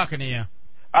good talking to you.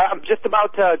 I'm just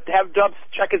about to have Dubs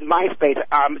check his MySpace.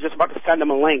 I'm just about to send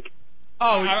him a link.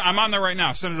 Oh, I'm on there right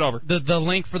now. Send it over. The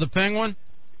link for the Penguin?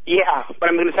 Yeah, but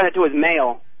I'm going to send it to his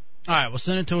mail. All right, we'll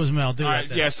send it to his mail. All right,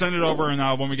 yeah, send it over,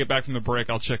 and when we get back from the break,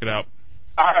 I'll check it out.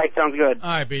 All right, sounds good. All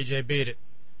right, BJ, beat it.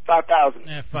 5,000.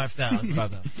 Yeah, 5,000.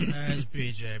 There's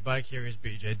BJ. Bike here is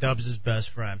BJ. Dubs' his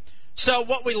best friend. So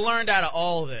what we learned out of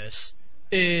all this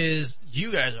is you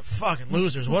guys are fucking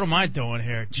losers. What am I doing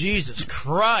here? Jesus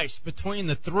Christ. Between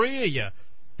the 3 of you.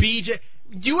 BJ,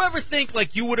 do you ever think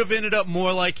like you would have ended up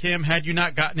more like him had you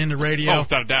not gotten into radio? Oh,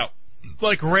 without a doubt.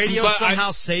 Like radio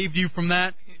somehow saved you from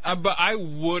that? But I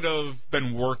would have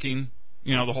been working,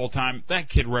 the whole time. That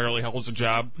kid rarely holds a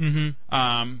job.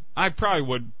 Mm-hmm. I probably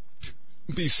would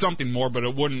be something more, but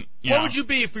it wouldn't, What would you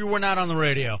be if you were not on the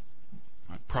radio?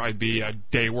 I'd probably be a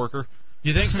day worker.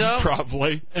 You think so?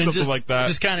 Probably. And something like that.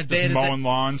 Just kind of day-to-day. Mowing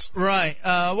lawns. Right.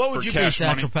 What would you be,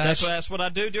 Satchel Patch? That's what I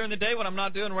do during the day when I'm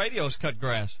not doing radio is cut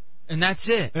grass. And that's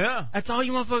it? Yeah. That's all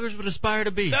you motherfuckers would aspire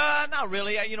to be? Not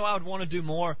really. I would want to do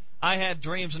more. I had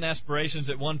dreams and aspirations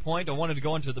at one point. I wanted to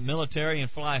go into the military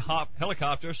and fly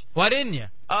helicopters. Why didn't you?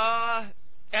 I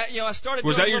started.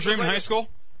 Was that your dream in high school?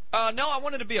 No, I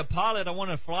wanted to be a pilot. I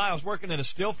wanted to fly. I was working at a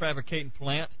steel fabricating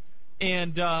plant,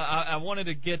 and I wanted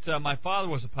to get. My father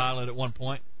was a pilot at one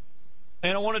point,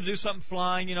 and I wanted to do something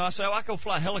flying. I said, I could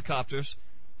fly helicopters,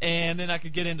 and then I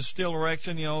could get into steel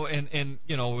erection. And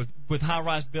with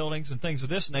high-rise buildings and things of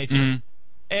this nature. Mm-hmm.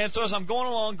 And so as I'm going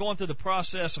along, going through the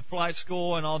process of flight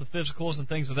school and all the physicals and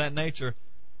things of that nature,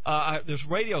 this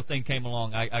radio thing came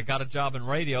along. I got a job in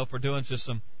radio for doing just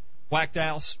some whacked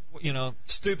out,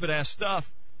 stupid ass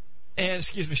stuff, and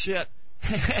excuse me, shit,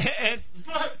 and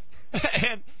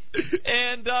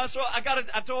so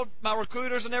I told my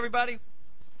recruiters and everybody,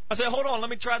 I said, hold on, let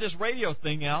me try this radio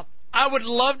thing out. I would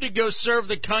love to go serve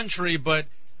the country, but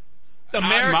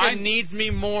America needs me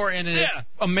more in an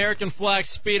American flag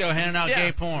Speedo handing out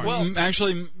gay porn. Well,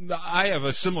 actually, I have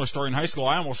a similar story in high school.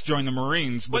 I almost joined the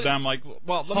Marines, but then I'm like,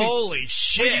 well, holy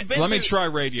shit. Let me try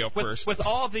radio first. With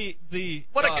all the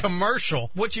what a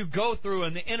commercial. What you go through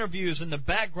and the interviews and the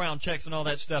background checks and all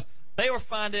that stuff, they were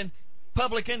finding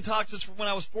public intoxicants from when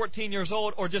I was 14 years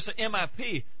old or just an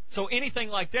MIP. So anything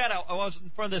like that, I was in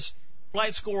front of this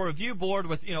flight school review board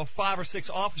with 5 or 6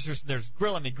 officers. There's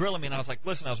grilling me, and I was like,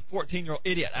 listen, I was a 14-year-old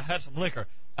idiot. I had some liquor.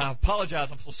 I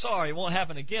apologize. I'm so sorry. It won't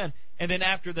happen again. And then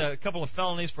after the couple of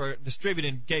felonies for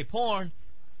distributing gay porn,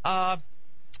 all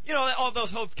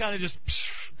those hopes kind of just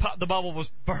popped. The bubble was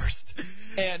burst,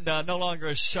 and no longer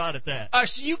a shot at that.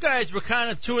 So you guys were kind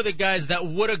of two of the guys that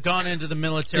would have gone into the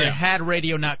military had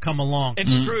radio not come along. And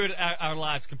screwed our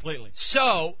lives completely.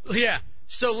 So, yeah.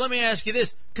 So let me ask you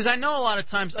this, because I know a lot of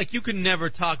times, like, you can never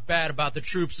talk bad about the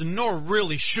troops, and nor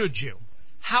really should you.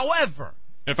 However...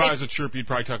 If I was a troop, you'd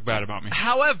probably talk bad about me.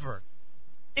 However,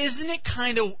 isn't it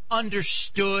kind of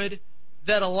understood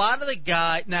that a lot of the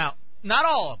guys... Now, not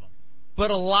all of them,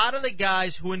 but a lot of the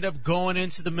guys who end up going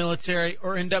into the military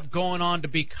or end up going on to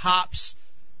be cops,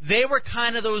 they were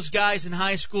kind of those guys in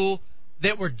high school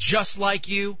that were just like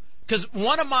you. Because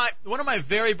one of my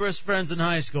very best friends in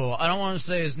high school, I don't want to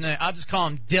say his name, I'll just call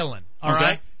him Dylan, all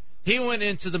right? He went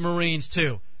into the Marines,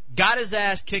 too. Got his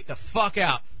ass kicked the fuck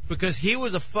out because he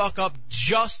was a fuck-up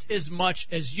just as much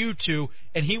as you two,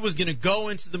 and he was going to go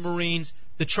into the Marines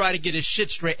to try to get his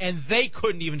shit straight, and they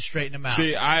couldn't even straighten him out.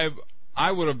 See, I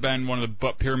would have been one of the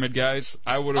butt pyramid guys.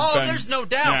 I would have been... there's no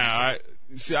doubt.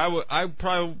 Yeah, I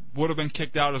probably would have been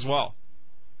kicked out as well.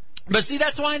 But see,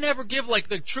 that's why I never give, like,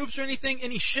 the troops or anything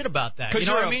any shit about that. You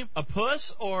know what I mean? A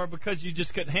puss, or because you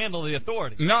just couldn't handle the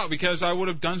authority? No, because I would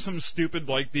have done something stupid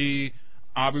like the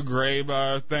Abu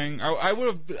Ghraib thing. I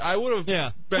would have.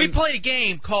 Yeah. We played a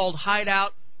game called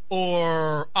Hideout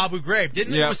or Abu Ghraib,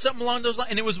 didn't it? Yeah. It was something along those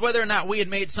lines, and it was whether or not we had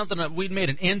made something that we'd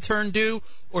made an intern do,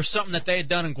 or something that they had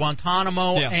done in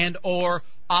Guantanamo and or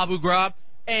Abu Ghraib.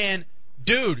 And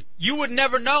dude, you would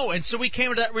never know. And so we came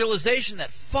to that realization that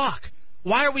fuck.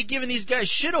 Why are we giving these guys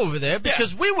shit over there?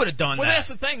 Because we would have done that. Well, that's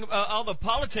the thing. All the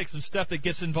politics and stuff that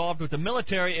gets involved with the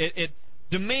military, it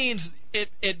demeans,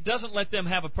 it doesn't let them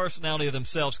have a personality of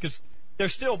themselves because they're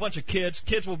still a bunch of kids.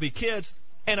 Kids will be kids.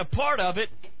 And a part of it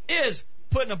is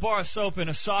putting a bar of soap in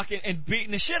a socket and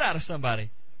beating the shit out of somebody.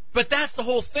 But that's the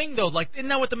whole thing, though. Like, isn't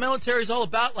that what the military is all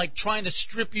about? Like, trying to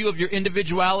strip you of your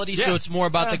individuality so it's more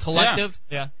about the collective?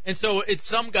 Yeah. And so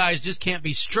some guys just can't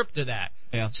be stripped of that.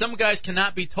 Yeah. Some guys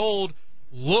cannot be told,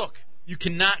 look, you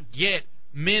cannot get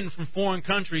men from foreign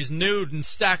countries nude and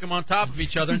stack them on top of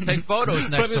each other and take photos next to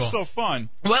them. But it's so fun.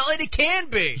 Well, it can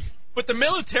be. But the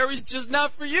military's just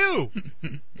not for you.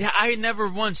 Yeah, I never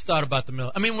once thought about the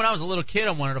military. I mean, when I was a little kid,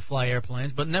 I wanted to fly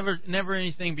airplanes, but never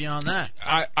anything beyond that.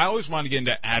 I always wanted to get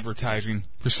into advertising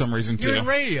for some reason, too. You're in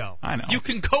radio. I know. You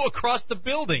can go across the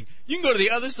building. You can go to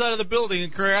the other side of the building,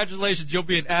 and congratulations, you'll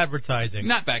be in advertising.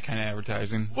 Not that kind of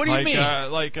advertising. What do you mean?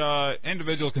 Like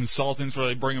individual consultants where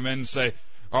they bring them in and say,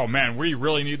 oh, man, we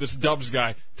really need this Dubs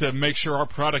guy to make sure our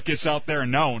product gets out there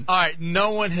and known. All right,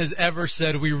 no one has ever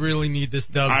said we really need this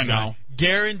Dubs guy. I know.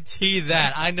 Guarantee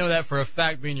that. I know that for a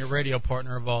fact, being your radio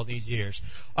partner of all these years.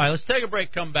 All right, let's take a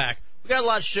break, come back. We got a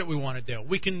lot of shit we want to do.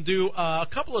 We can do a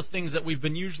couple of things that we've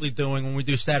been usually doing when we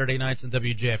do Saturday nights in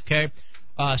WJFK.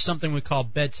 Something we call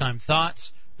Bedtime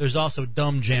Thoughts. There's also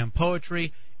Dumb Jam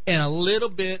Poetry, and a little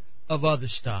bit of other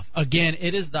stuff. Again,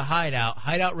 it is the Hideout,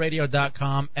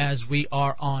 hideoutradio.com, as we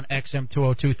are on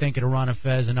XM202. Thank you to Ron and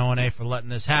Fez and O&A for letting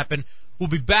this happen. We'll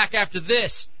be back after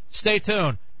this. Stay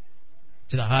tuned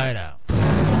to the Hideout. The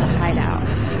Hideout.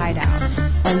 Hideout.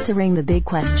 Answering the big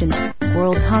questions.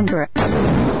 World hunger.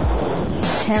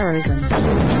 Terrorism.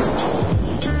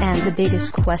 And the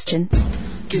biggest question.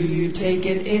 Do you take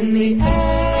it in the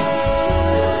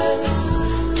ass?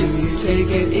 Do you take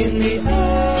it in the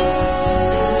ass?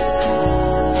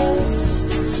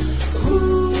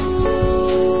 Ooh,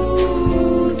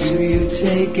 do you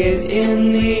take it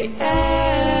in the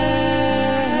ass?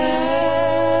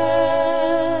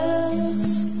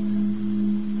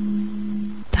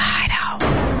 The Hideout.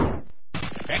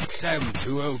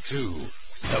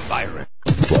 XM202, the virus.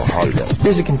 The Hideout.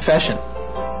 Here's a confession.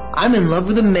 I'm in love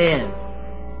with a man.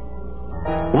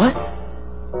 What?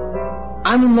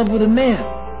 I'm in love with a man.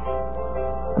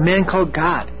 A man called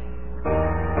God.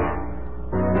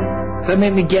 Does that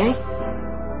make me gay?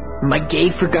 Am I gay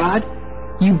for God?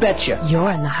 You betcha. You're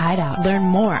in the Hideout. Learn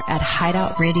more at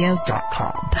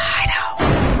hideoutradio.com. The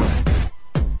Hideout.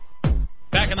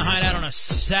 Back in the Hideout on a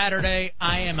Saturday.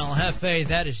 I am El Jefe.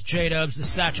 That is J-Dubs. The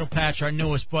Satchel Patch, our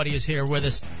newest buddy, is here with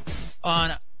us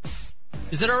on...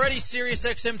 Is it already Sirius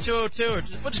XM 202? Or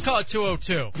we'll just call it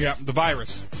 202. Yeah, the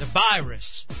virus. The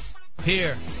virus.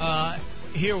 Here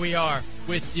we are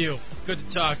with you. Good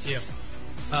to talk to you.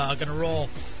 Gonna roll.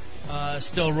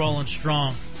 Still rolling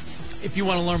strong. If you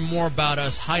want to learn more about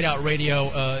us, Hideout Radio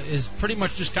is pretty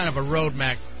much just kind of a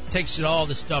roadmap. Takes you to all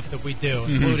the stuff that we do,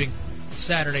 including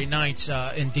Saturday nights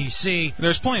in D.C.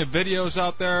 There's plenty of videos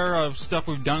out there of stuff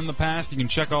we've done in the past. You can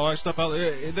check all that stuff out.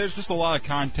 There's just a lot of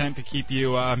content to keep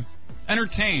you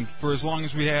entertained for as long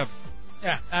as we have.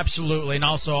 Yeah, absolutely. And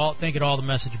also, think at all the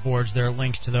message boards. There are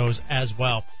links to those as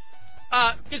well.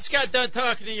 Just got done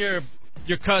talking to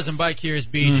your cousin, Bike Here's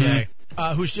BJ,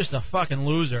 who's just a fucking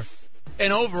loser.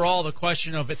 And overall, the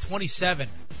question of at 27,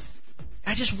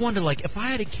 I just wonder, like, if I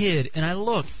had a kid and I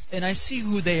look and I see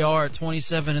who they are at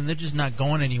 27 and they're just not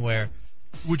going anywhere,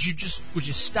 would you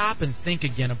stop and think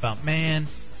again about, man,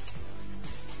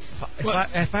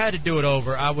 if I had to do it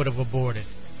over, I would have aborted.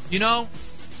 You know?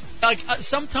 Like,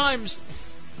 sometimes,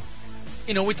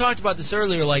 you know, we talked about this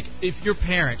earlier, like, if your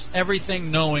parents,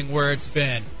 everything knowing where it's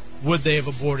been, would they have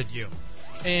aborted you?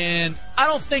 And I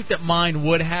don't think that mine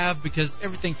would have, because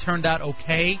everything turned out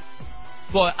okay.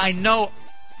 But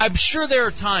I'm sure there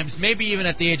are times, maybe even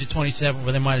at the age of 27,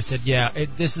 where they might have said, yeah,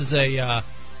 this is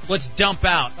let's dump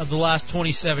out of the last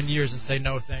 27 years and say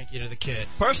no thank you to the kid.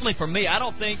 Personally, for me, I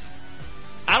don't think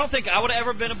I would have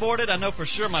ever been aborted. I know for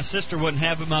sure my sister wouldn't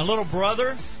have, but my little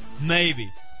brother,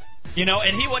 maybe. You know,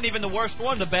 and he wasn't even the worst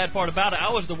one. The bad part about it,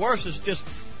 I was the worst. It's just,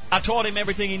 I taught him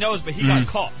everything he knows, but he got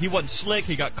caught. He wasn't slick.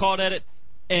 He got caught at it.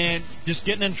 And just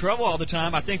getting in trouble all the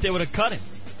time, I think they would have cut him.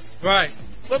 Right.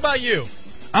 What about you?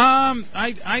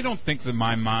 I don't think that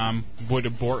my mom would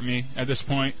abort me at this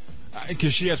point,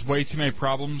 because she has way too many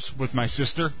problems with my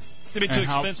sister. It'd be too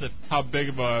expensive. How big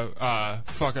of a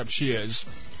fuck up she is.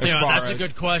 That's a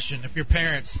good question. If your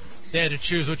parents, they had to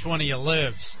choose which one of you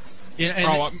lives.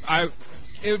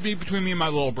 It would be between me and my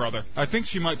little brother. I think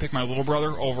she might pick my little brother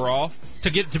overall.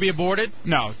 To be aborted?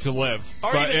 No, to live.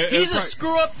 He's a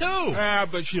screw-up, too. Yeah,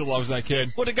 but she loves that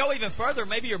kid. Well, to go even further,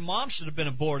 maybe your mom should have been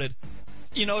aborted.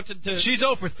 You know, she's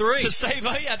 0 for 3. To save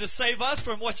us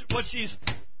from what she's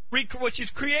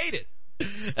created.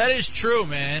 That is true,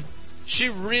 man. She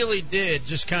really did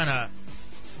just kind of...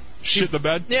 Shit the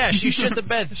bed? Yeah, she shit the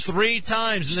bed 3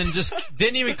 times and then just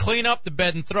didn't even clean up the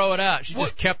bed and throw it out. She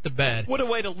just kept the bed. What a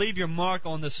way to leave your mark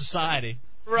on the society.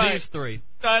 Right. These 3.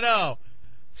 I know.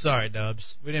 Sorry,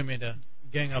 Dubs. We didn't mean to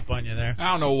gang up on you there.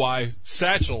 I don't know why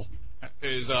Satchel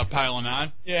is piling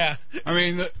on. Yeah. I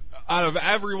mean, out of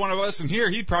every one of us in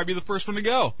here, he'd probably be the first one to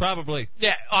go. Probably.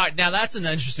 Yeah. All right. Now, that's an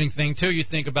interesting thing, too. You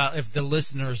think about if the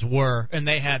listeners were, and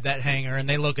they had that hanger, and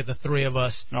they look at the 3 of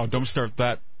us. No, don't start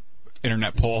that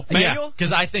internet poll. Yeah,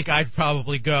 because I think I'd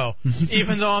probably go.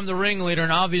 Even though I'm the ringleader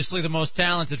and obviously the most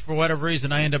talented, for whatever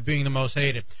reason, I end up being the most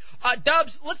hated.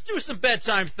 Dubs, let's do some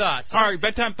bedtime thoughts. All right,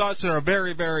 bedtime thoughts are a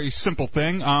very, very simple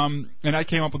thing. And I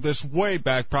came up with this way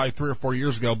back, probably 3 or 4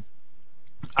 years ago.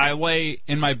 I lay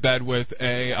in my bed with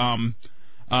a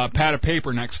pad of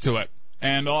paper next to it.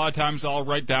 And a lot of times I'll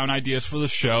write down ideas for the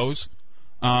shows.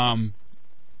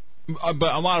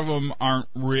 But a lot of them aren't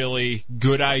really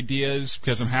good ideas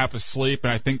because I'm half asleep,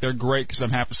 and I think they're great because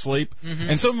I'm half asleep.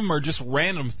 And some of them are just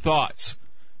random thoughts.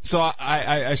 So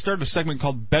I started a segment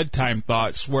called Bedtime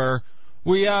Thoughts, where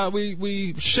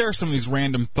we share some of these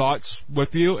random thoughts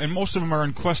with you, and most of them are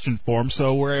in question form,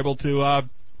 so we're able to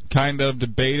kind of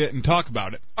debate it and talk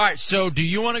about it. All right, so do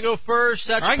you want to go first?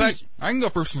 I can go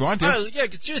first if you want to. All right, yeah,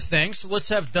 it's your thing, so let's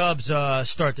have Dubs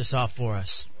start this off for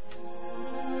us.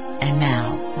 And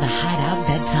now, the Hideout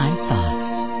Bedtime Thoughts.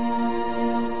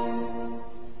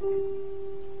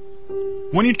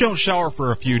 When you don't shower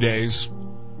for a few days,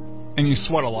 and you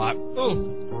sweat a lot,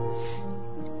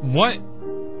 what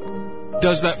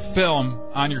does that film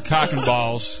on your cock and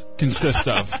balls consist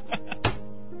of?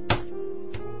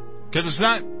 Because it's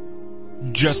not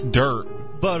just dirt.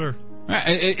 Butter.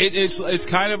 It's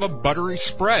kind of a buttery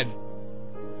spread.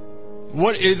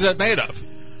 What is that made of?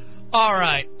 All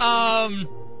right.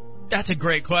 That's a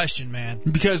great question, man.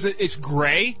 Because it's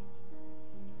gray.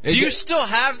 Do you still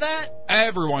have that?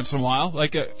 Every once in a while.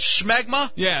 Like a schmegma?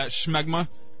 Yeah, schmegma.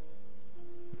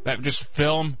 that just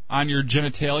film on your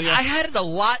genitalia? I had it a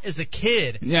lot as a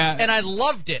kid. Yeah. And I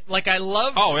loved it. Like, I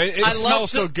loved... Oh, it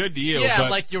smells so good to you. Yeah,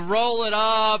 but like you roll it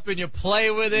up and you play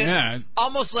with it. Yeah.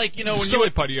 Almost like, you know,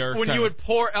 when you would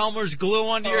pour Elmer's glue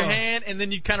onto your hand and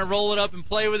then you kind of roll it up and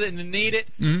play with it and then knead it.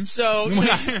 Mm-hmm. So...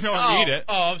 I don't need it.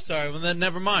 Oh, I'm sorry. Well, then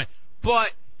never mind.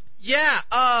 But, yeah,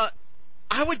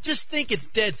 I would just think it's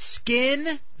dead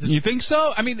skin. You think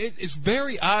so? I mean, it's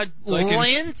very odd. Like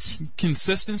lint.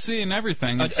 Consistency and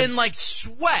everything. And like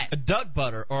sweat. A duck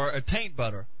butter or a taint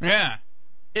butter. Yeah.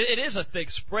 It is a thick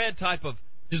spread type of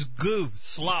just goo,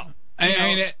 slop.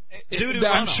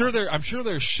 I'm sure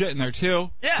there's shit in there too.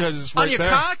 Yeah. Because it's right on your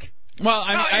there. cock? Well,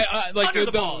 I like under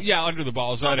the balls. Yeah, under the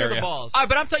balls. That under area. the balls.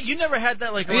 But I'm telling you, never had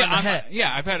that like around the head. Yeah,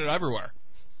 I've had it everywhere.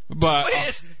 But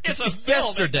it's a film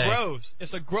yesterday. that grows.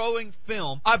 It's a growing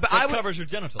film that covers your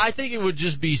genitals. I think it would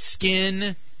just be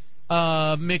skin,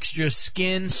 mixture of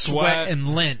skin, sweat,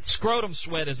 and lint. Scrotum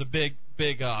sweat is a big,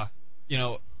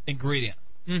 ingredient.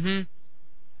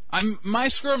 Mm-hmm. My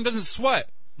scrotum doesn't sweat.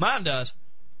 Mine does.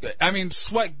 I mean,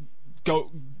 sweat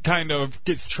kind of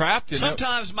gets trapped in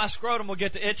Sometimes my scrotum will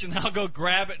get to itch, and I'll go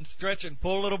grab it and stretch it and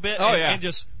pull a little bit. And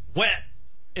just wet.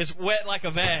 It's wet like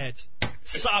a vag.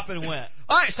 Sopping wet.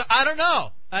 All right, so I don't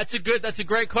know. That's a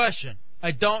great question. I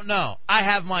don't know. I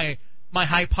have my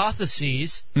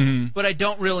hypotheses, but I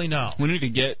don't really know. We need to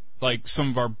get like some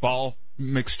of our ball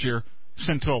mixture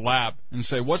sent to a lab and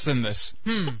say, what's in this?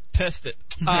 Test it.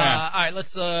 Yeah. All right,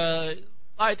 let's. All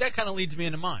right, that kind of leads me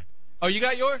into mine. Oh, you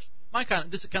got yours?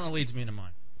 This kind of leads me into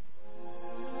mine.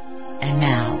 And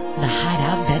now, the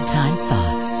Hideout Bedtime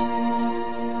Thoughts.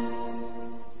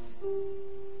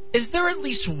 Is there at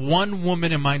least one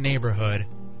woman in my neighborhood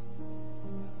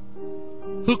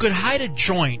who could hide a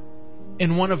joint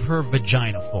in one of her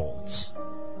vagina folds?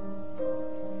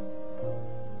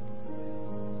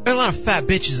 There are a lot of fat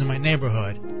bitches in my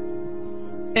neighborhood.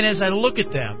 And as I look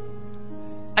at them,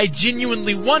 I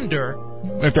genuinely wonder...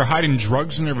 if they're hiding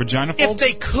drugs in their vagina folds? If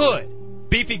they could.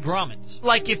 Beefy grommets.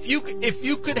 Like, if you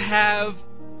could have...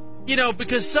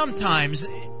 because sometimes,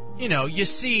 you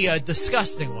see a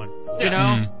disgusting one,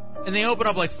 and they open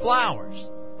up like flowers.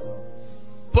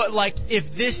 But, like,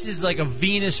 if this is like a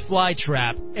Venus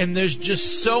flytrap, and there's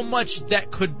just so much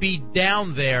that could be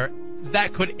down there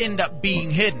that could end up being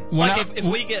hidden. If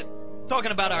we get talking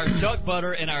about our duck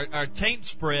butter and our taint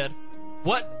spread,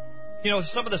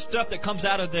 some of the stuff that comes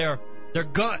out of their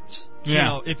guts,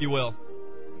 if you will.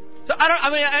 So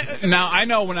Now, I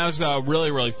know when I was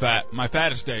really, really fat, my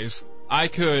fattest days, I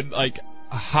could, like,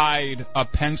 hide a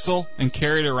pencil and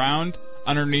carry it around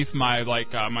underneath my,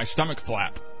 my stomach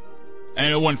flap.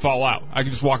 And it wouldn't fall out. I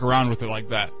could just walk around with it like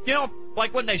that.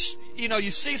 Like when they,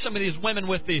 you see some of these women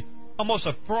with almost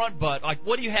a front butt. Like,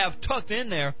 what do you have tucked in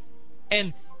there?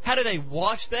 And how do they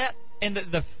wash that? And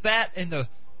the fat and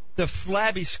the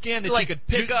flabby skin that you could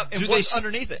pick up and what's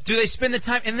underneath it. Do they spend the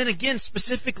time? And then again,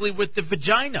 specifically with the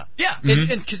vagina. Yeah.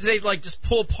 And could they, just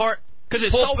pull apart... because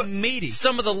it's so meaty.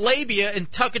 Some of the labia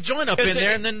and tuck a joint up in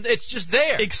there, and then it's just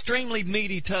there. Extremely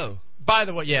meaty toe. By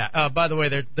the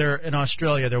way, they're in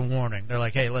Australia. They're warning. They're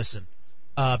like, hey, listen,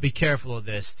 be careful of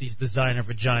this. These designer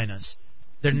vaginas,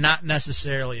 they're not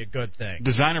necessarily a good thing.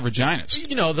 Designer vaginas.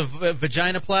 The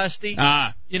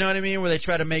vaginoplasty. You know what I mean? Where they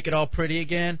try to make it all pretty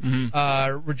again.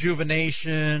 Mm-hmm.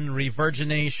 Rejuvenation,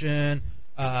 revirgination,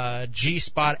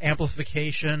 G-spot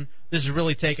amplification. This is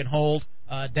really taking hold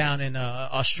down in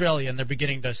Australia, and they're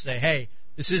beginning to say, hey,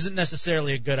 this isn't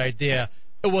necessarily a good idea.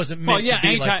 It wasn't meant to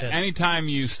be like this. Anytime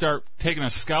you start taking a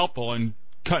scalpel and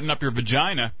cutting up your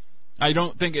vagina, I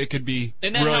don't think it could be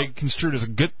really construed as a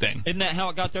good thing. Isn't that how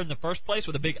it got there in the first place,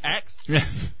 with a big axe? Yeah.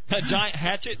 A giant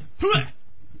hatchet?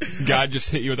 God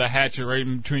just hit you with a hatchet right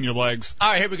in between your legs.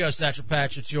 All right, here we go, Satchel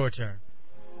Patch. It's your turn.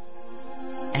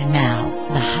 And now,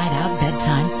 the Hideout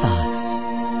Bedtime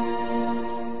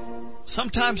Thoughts.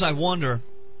 Sometimes I wonder,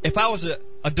 if I was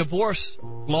a divorce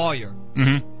lawyer,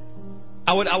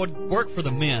 I would work for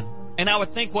the men, and I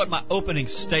would think what my opening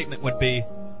statement would be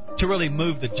to really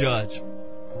move the judge.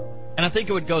 And I think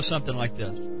it would go something like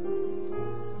this.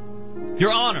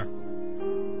 Your Honor,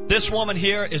 this woman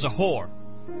here is a whore.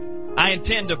 I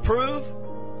intend to prove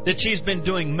that she's been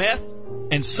doing meth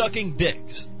and sucking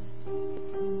dicks.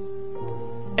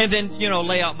 And then,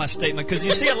 lay out my statement, because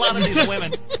you see a lot of these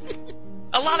women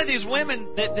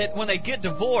that when they get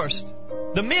divorced,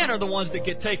 the men are the ones that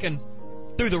get taken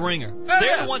through the ringer.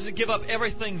 They're the ones that give up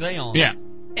everything they own. Yeah.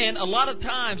 And a lot of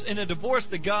times in a divorce,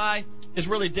 the guy is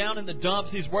really down in the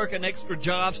dumps. He's working extra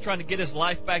jobs trying to get his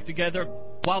life back together,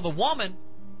 while the woman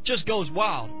just goes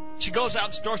wild. She goes out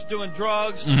and starts doing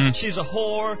drugs. Mhm. She's a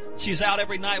whore. She's out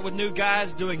every night with new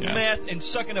guys doing meth and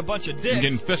sucking a bunch of dicks. And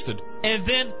getting fisted. And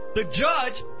then the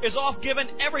judge is off giving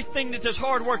everything that this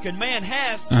hard-working man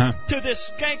has to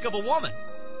this skank of a woman.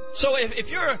 So if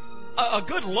you're a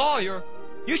good lawyer,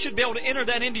 you should be able to enter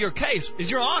that into your case. As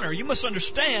Your Honor, you must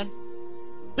understand,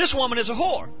 this woman is a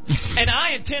whore. And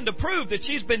I intend to prove that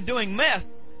she's been doing meth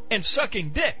and sucking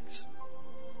dicks.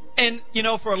 And,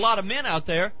 for a lot of men out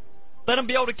there, let them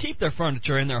be able to keep their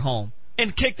furniture in their home.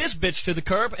 And kick this bitch to the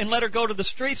curb and let her go to the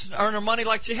streets and earn her money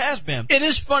like she has been. It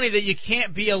is funny that you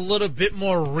can't be a little bit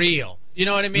more real. You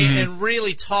know what I mean? And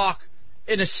really talk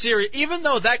in a serious... Even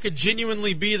though that could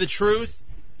genuinely be the truth,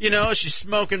 she's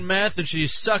smoking meth and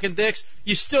she's sucking dicks,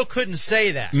 you still couldn't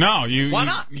say that. No, Why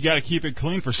not? You got to keep it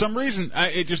clean. For some reason,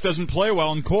 it just doesn't play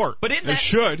well in court. But it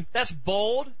should. That's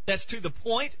bold. That's to the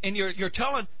point. And you're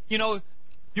telling,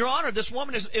 Your Honor, this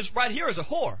woman is right here as a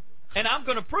whore. And I'm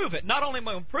going to prove it. Not only am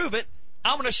I going to prove it,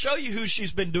 I'm going to show you who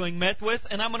she's been doing meth with,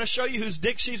 and I'm going to show you whose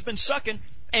dick she's been sucking.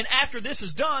 And after this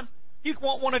is done, you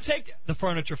won't want to take the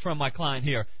furniture from my client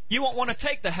here. You won't want to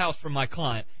take the house from my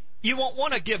client. You won't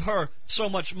want to give her so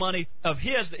much money of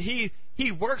his that he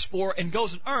works for and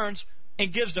goes and earns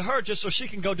and gives to her just so she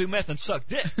can go do meth and suck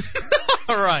dick.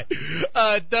 All right.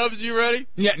 Dubs, you ready?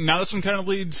 Yeah, now this one kind of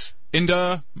leads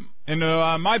into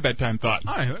my bedtime thought.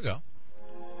 All right, here we go.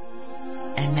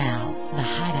 And now, the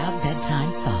Hideout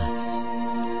Bedtime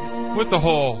Thoughts. With the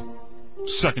whole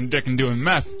sucking dick and doing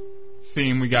meth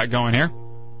theme we got going here,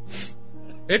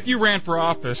 if you ran for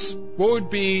office, what would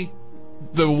be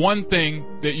the one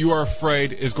thing that you are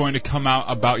afraid is going to come out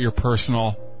about your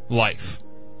personal life?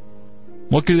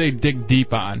 What could they dig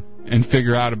deep on and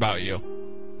figure out about you?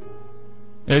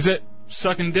 Is it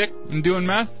sucking dick and doing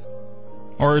meth?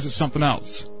 Or is it something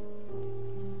else?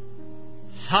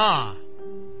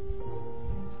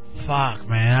 Fuck,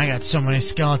 man. I got so many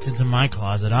skeletons in my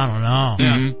closet. I don't know.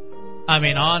 Yeah. I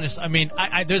mean, honest. I mean,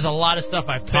 there's a lot of stuff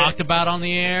I've talked about on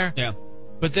the air. Yeah.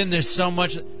 But then there's so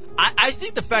much. I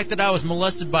think the fact that I was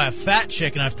molested by a fat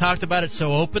chick and I've talked about it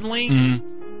so openly,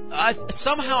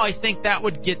 somehow I think that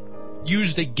would get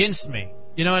used against me.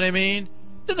 You know what I mean?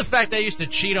 Then the fact that I used to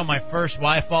cheat on my first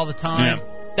wife all the time. Yeah.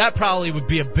 That probably would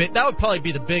be that would probably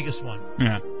be the biggest one.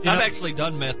 Yeah. I've actually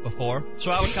done meth before,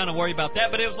 so I was kind of worried about that,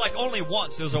 but it was like only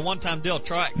once. It was a one-time deal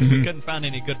try. We couldn't find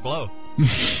any good blow.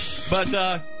 But,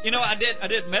 I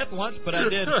did meth once, but I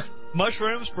did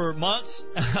mushrooms for months.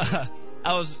 I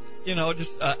was,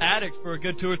 just addict for a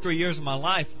good 2 or 3 years of my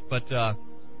life, but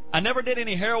I never did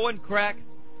any heroin, crack,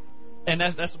 and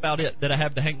that's about it that I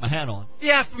have to hang my hat on.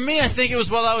 Yeah, for me, I think it was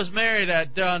while I was married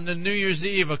on the New Year's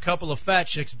Eve, a couple of fat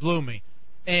chicks blew me.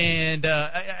 And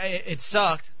it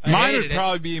sucked. Mine would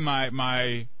probably be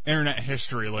my internet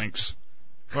history links,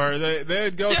 where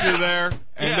they'd go through there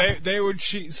and they would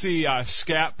see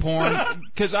scat porn,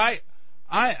 because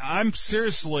I'm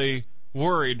seriously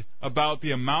worried about the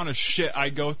amount of shit I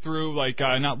go through, like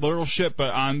not literal shit,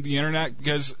 but on the internet,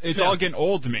 because it's all getting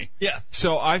old to me. Yeah.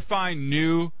 So I find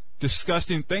new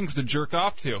disgusting things to jerk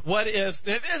off to.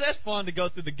 That's fun to go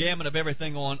through the gamut of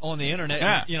everything on the internet.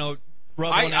 Yeah. And,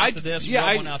 rub one out to this,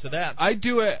 rub one out to that. I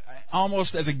do it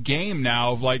almost as a game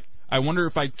now of like, I wonder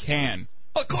if I can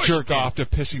jerk off to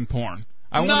pissing porn.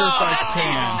 I wonder if I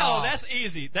can. No, that's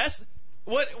easy. That's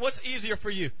what's easier for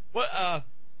you.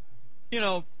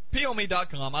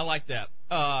 POMe.com, I like that.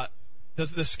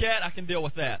 The scat, I can deal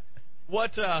with that.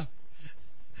 What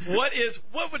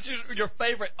would your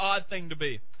favorite odd thing to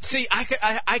be? See,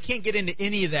 I can't get into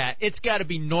any of that. It's got to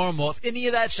be normal. If any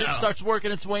of that shit starts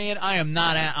working its way in, I'm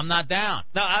not down.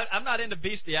 No, I'm not into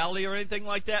bestiality or anything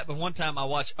like that. But one time I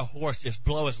watched a horse just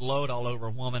blow his load all over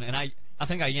a woman, and I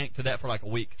think I yanked to that for like a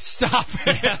week. Stop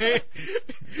it.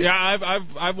 Yeah,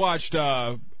 I've watched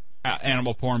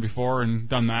animal porn before and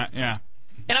done that. Yeah.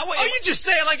 And you just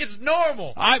say it like it's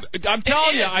normal. I'm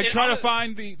telling you, I try to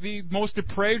find the most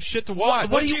depraved shit to watch.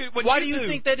 Why do you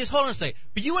think that is? Hold on a second.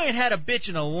 But you ain't had a bitch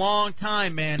in a long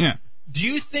time, man. Yeah. Do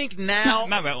you think now...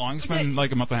 Not that long. It's been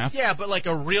like a month and a half. Yeah, but like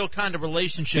a real kind of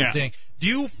relationship thing. Do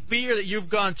you fear that you've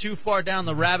gone too far down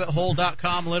the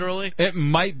rabbithole.com, literally? It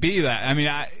might be that. I mean,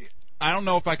 I don't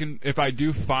know if I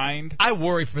do find... I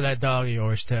worry for that dog of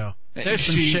yours, too. There's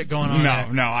some shit going on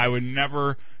there. No, I would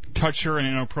never touch her in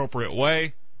an inappropriate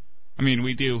way. I mean,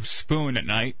 we do spoon at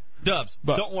night. Dubs,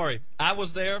 don't worry. I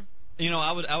was there.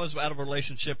 I was out of a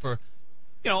relationship for,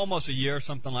 almost a year or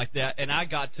something like that. And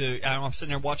I'm sitting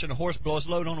there watching a horse blow his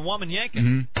load on a woman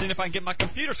yanking, seeing if I can get my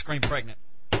computer screen pregnant.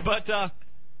 But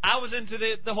I was into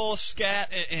the whole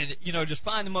scat and just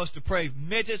find the most depraved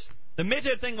midgets. The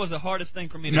midget thing was the hardest thing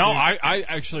for me to do. No, I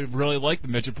actually really like the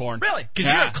midget porn. Really?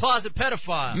 Because you're a closet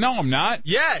pedophile. No, I'm not.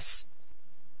 Yes.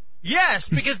 Yes,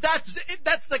 because that's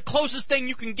the closest thing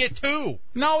you can get to.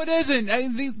 No, it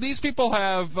isn't. These people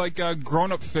have like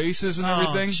grown-up faces and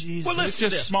everything. Jesus. Well, it's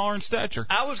just smaller in stature.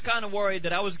 I was kind of worried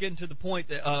that I was getting to the point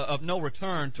that, of no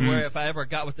return, to where if I ever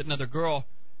got with another girl,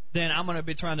 then I'm going to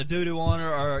be trying to doo-doo on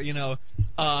her, or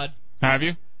Have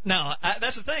you? No,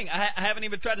 that's the thing. I haven't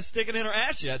even tried to stick it in her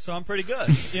ass yet, so I'm pretty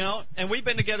good. And we've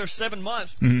been together 7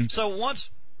 months. So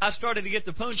once I started to get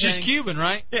the poontang. She's Cuban,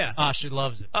 right? Yeah. Ah, she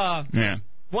loves it. Yeah.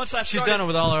 Once I She's done it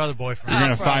with all her other boyfriends. You're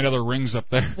going to find other rings up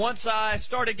there. Once I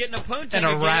started getting a poontang and a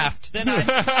again, raft. Then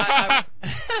I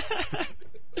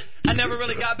never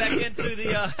really got back into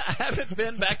the. I haven't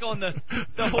been back on the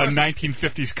horse. A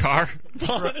 1950s car.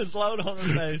 Pulling his load on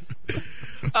her face.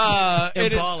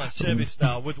 Impala, Chevy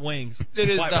style, with wings. It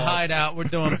is White the balls. Hideout. We're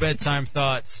doing bedtime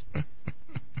thoughts. All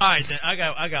right, then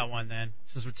I got one then,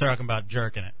 since we're talking about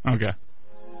jerking it. Okay.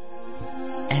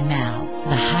 And now,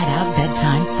 the Hideout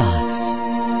Bedtime Thoughts.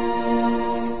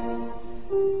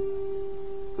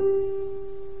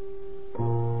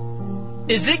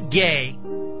 Is it gay?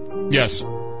 Yes.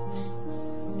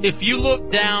 If you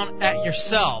look down at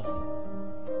yourself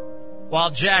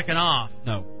while jacking off,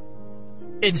 No.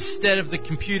 instead of the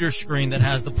computer screen that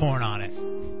has the porn on it.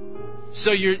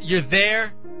 So you're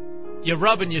there, you're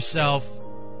rubbing yourself,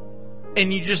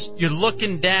 and you're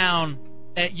looking down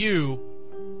at you,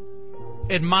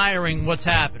 admiring what's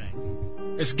happening.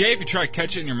 It's gay if you try to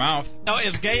catch it in your mouth. No,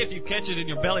 it's gay if you catch it in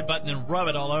your belly button and rub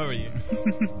it all over you.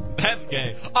 That's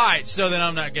gay. All right, so then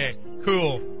I'm not gay.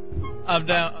 Cool. I'm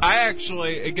down.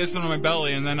 It gets into my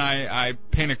belly, and then I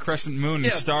paint a crescent moon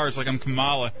and stars like I'm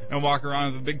Kamala and walk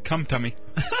around with a big cum tummy.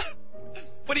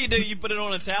 What do? You put it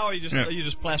on a towel, or you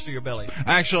just plaster your belly?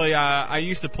 Actually, I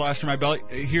used to plaster my belly.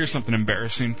 Here's something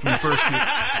embarrassing from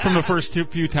the first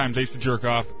few times I used to jerk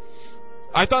off.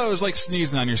 I thought it was like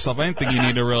sneezing on yourself. I didn't think you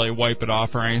need to really wipe it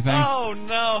off or anything. Oh,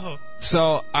 no.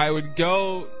 So I would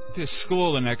go to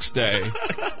school the next day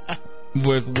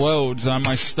with loads on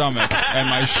my stomach and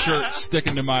my shirt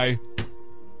sticking to my...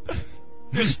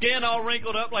 Your skin all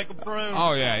wrinkled up like a prune.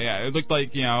 Oh, yeah. It looked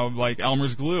like, like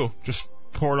Elmer's glue. Just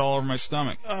poured all over my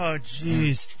stomach. Oh,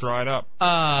 jeez. Dried up.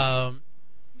 Yeah,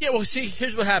 well, see,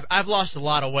 here's what happened. I've lost a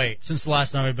lot of weight since the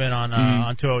last time we've been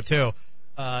on 202.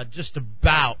 Just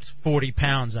about 40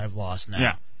 pounds I've lost now.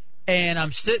 Yeah. And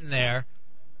I'm sitting there,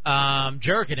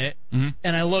 jerking it, and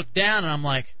I look down and I'm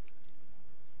like,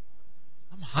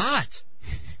 I'm hot.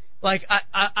 Like,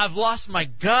 I've lost my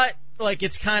gut. Like,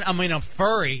 it's I'm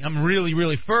furry. I'm really,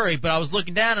 really furry. But I was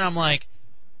looking down and I'm like,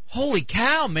 holy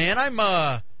cow, man, I'm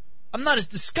not as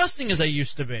disgusting as I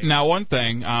used to be. Now, one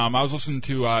thing, I was listening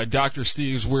to Dr.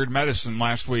 Steve's Weird Medicine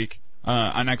last week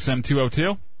on XM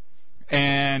 202,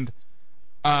 and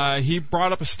he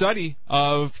brought up a study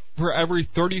of for every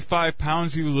 35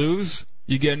 pounds you lose,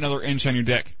 you get another inch on your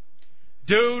dick.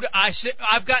 Dude,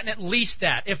 I've gotten at least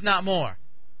that, if not more.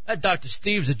 That Dr.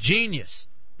 Steve's a genius.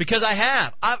 Because I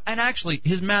have. And actually,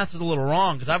 his math is a little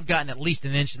wrong, because I've gotten at least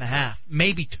an inch and a half,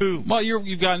 maybe 2. Well,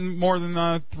 you've gotten more than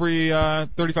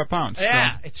 35 pounds.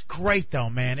 Yeah, so. It's great, though,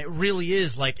 man. It really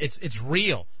is. Like, it's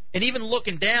real. And even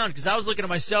looking down, because I was looking at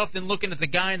myself, then looking at the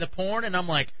guy in the porn, and I'm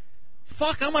like,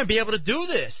 fuck, I might be able to do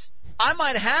this. I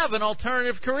might have an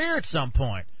alternative career at some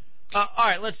point. All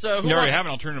right, let's... you already have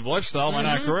an alternative lifestyle. Why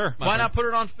not a career? Why not put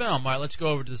it on film? All right, let's go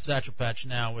over to the Satchel Patch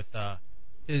now with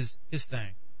his thing.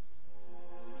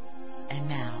 And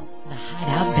now, the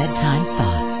Hideout Bedtime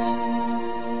Thoughts.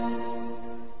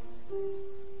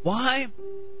 Why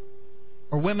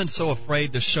are women so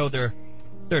afraid to show their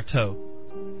toe,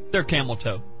 their camel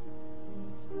toe?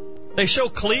 They show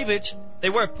cleavage. They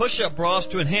wear push-up bras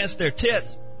to enhance their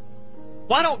tits.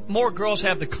 Why don't more girls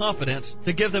have the confidence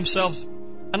to give themselves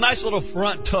a nice little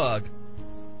front tug?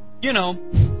 You know,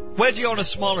 wedgie on a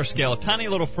smaller scale, a tiny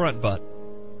little front butt.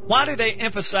 Why do they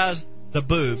emphasize the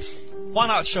boobs? Why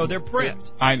not show their print?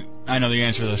 I know the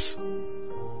answer to this.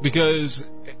 Because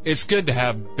it's good to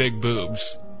have big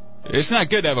boobs. It's not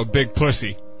good to have a big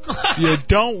pussy. You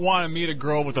don't want to meet a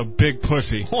girl with a big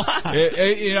pussy.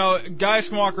 Why? Guys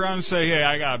can walk around and say, hey,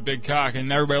 I got a big cock,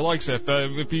 and everybody likes it.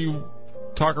 If you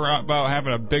talk around about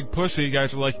having a big pussy,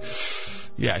 guys are like,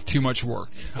 yeah, too much work.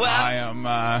 Well, I'm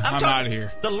out of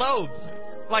here. The lobes.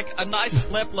 Like a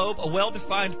nice left lobe, a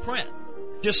well-defined print.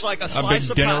 Just like a slice big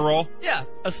of dinner pie. roll? Yeah,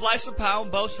 a slice of pie on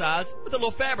both sides with a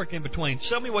little fabric in between.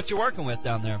 Show me what you're working with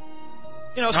down there.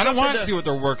 I don't want to see what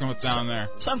they're working with down there.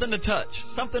 Something to touch,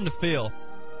 something to feel.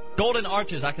 Golden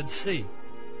arches I can see.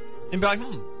 And be like,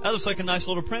 that looks like a nice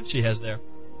little print she has there.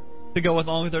 To go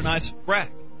along with her nice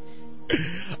rack.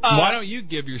 Why don't you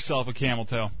give yourself a camel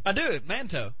toe? I do, man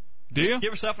toe. Do you?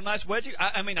 Give yourself a nice wedgie.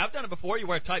 I mean, I've done it before. You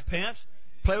wear tight pants,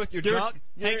 play with your junk,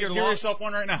 hang your give log. yourself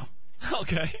one right now.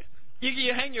 Okay.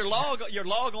 You hang your log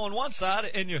on one side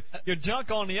and your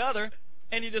junk on the other,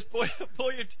 and you just pull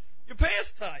your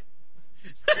pants tight.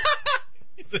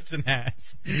 You're such an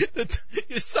ass.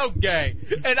 You're so gay.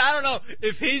 And I don't know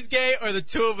if he's gay or the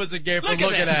two of us are gay for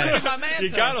looking at it. Look at my man You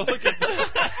toe. gotta look at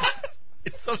that.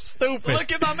 It's so stupid.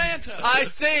 Look at my man toe. I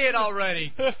see it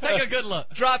already. Take a good look.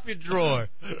 Drop your drawer.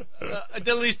 At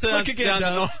least Look again,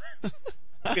 Dubs.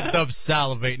 Look at Dubs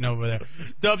salivating over there.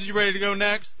 Dubs, you ready to go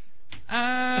next?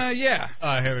 Yeah. All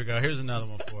right, here we go. Here's another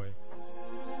one for you.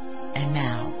 And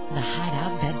now, the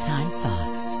Hideout Bedtime Thoughts.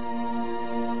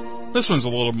 This one's a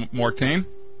little more tame.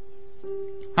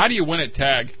 How do you win at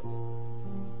tag?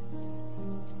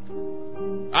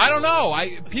 I don't know.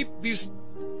 These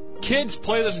kids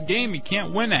play this game you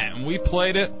can't win at, and we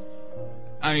played it.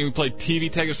 I mean, we played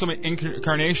TV tag. There's so many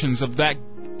incarnations of that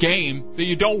game that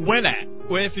you don't win at.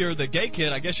 Well, if you're the gay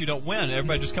kid, I guess you don't win.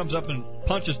 Everybody just comes up and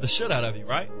punches the shit out of you,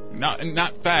 right? Not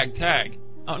fag tag.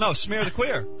 Oh no, smear the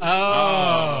queer.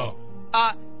 Oh.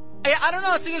 I don't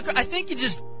know. It's a good. I think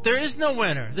there is no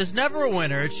winner. There's never a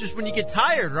winner. It's just when you get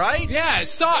tired, right? Yeah, it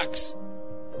sucks.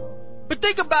 But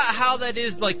think about how that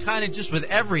is, like, kind of just with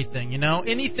everything, you know?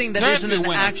 Anything that There isn't has to be an a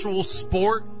winner. actual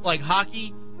sport, like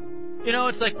hockey, you know,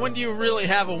 it's like, when do you really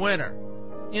have a winner?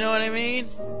 You know what I mean?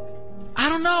 I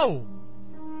don't know.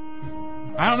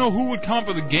 I don't know who would come up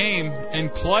with a game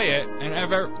and play it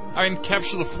and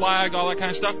capture the flag, all that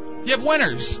kind of stuff. You have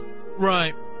winners.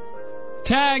 Right.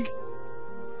 Tag.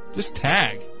 Just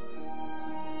tag.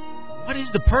 What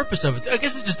is the purpose of it? I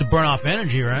guess it's just to burn off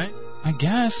energy, right? I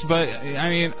guess, but, I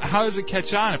mean, how does it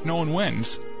catch on if no one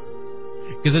wins?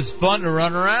 Because it's fun to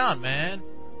run around, man.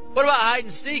 What about hide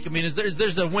and seek? I mean,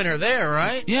 there's a winner there,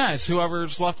 right? Yeah, it's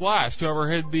whoever's left last, whoever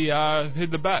hid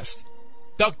the best.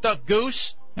 Duck, duck,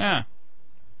 goose? Yeah.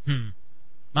 I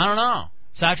don't know.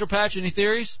 Satchel Patch, any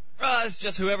theories? It's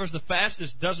just whoever's the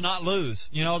fastest does not lose.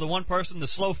 You know, the one person, the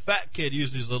slow fat kid,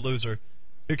 usually is the loser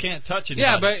who can't touch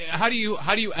anybody. Yeah, but how do you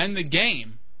end the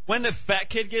game? When the fat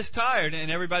kid gets tired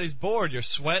and everybody's bored, you're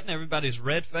sweating, everybody's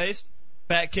red-faced,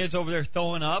 fat kid's over there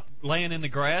throwing up, laying in the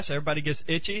grass, everybody gets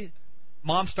itchy,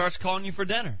 mom starts calling you for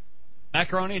dinner.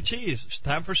 Macaroni and cheese. It's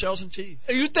time for shells and cheese.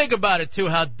 You think about it, too,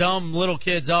 how dumb little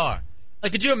kids are.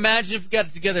 Like, could you imagine if we got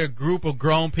together a group of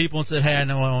grown people and said, hey, I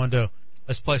know what I want to do.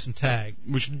 Let's play some tag.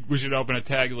 We should open a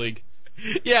tag league.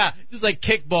 Yeah, just like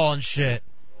kickball and shit.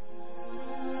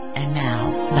 And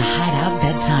now, the Hideout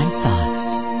Bedtime Thoughts.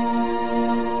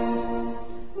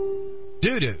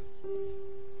 Doo-doo.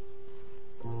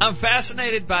 I'm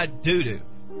fascinated by doo-doo.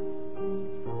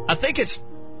 I think it's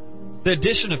the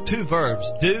addition of two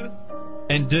verbs, do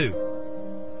and do.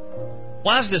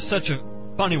 Why is this such a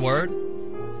funny word?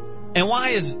 And why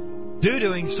is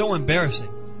doo-dooing so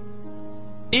embarrassing?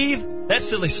 Eve, that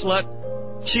silly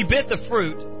slut, she bit the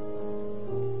fruit,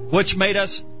 which made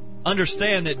us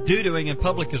understand that doo-dooing in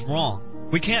public is wrong.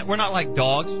 We're not like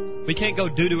dogs. We can't go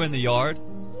doo-doo in the yard.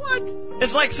 What?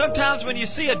 It's like sometimes when you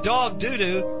see a dog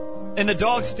doo-doo and the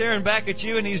dog's staring back at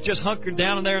you and he's just hunkered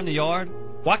down in there in the yard.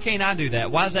 Why can't I do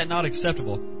that? Why is that not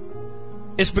acceptable?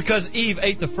 It's because Eve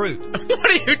ate the fruit. What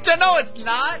are you? No, it's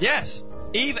not. Yes.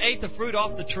 Eve ate the fruit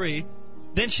off the tree.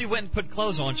 Then she went and put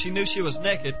clothes on. She knew she was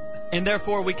naked, and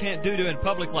therefore we can't doo-doo in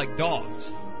public like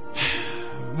dogs.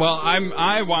 Well,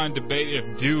 I want to debate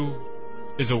if do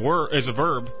is a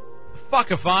verb.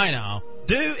 Fuck if I know.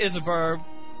 Do is a verb,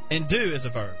 and do is a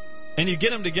verb. And you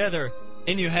get them together,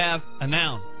 and you have a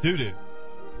noun, doo-doo.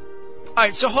 All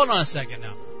right, so hold on a second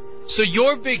now. So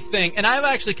your big thing, and I've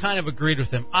actually kind of agreed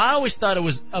with him, I always thought it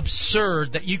was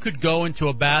absurd that you could go into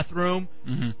a bathroom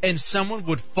and someone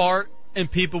would fart and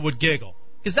people would giggle.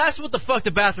 Because that's what the fuck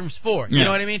the bathroom's for. You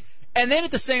know what I mean? And then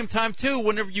at the same time, too,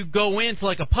 whenever you go into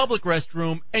like a public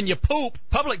restroom and you poop.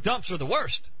 Public dumps are the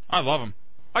worst. I love them.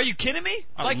 Are you kidding me?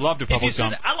 I love to public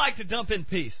dump. I like to dump in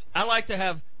peace. I like to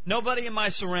have nobody in my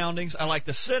surroundings. I like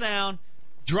to sit down,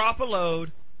 drop a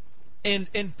load, in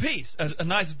peace. A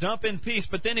nice dump in peace.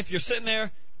 But then if you're sitting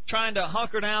there trying to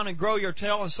hunker down and grow your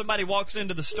tail and somebody walks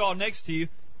into the stall next to you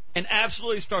and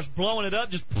absolutely starts blowing it up,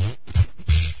 just,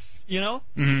 you know?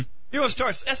 Mm-hmm. You're going to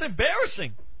start, that's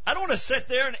embarrassing. I don't want to sit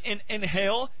there and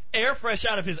inhale air fresh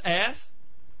out of his ass.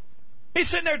 He's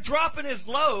sitting there dropping his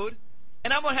load,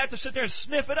 and I'm going to have to sit there and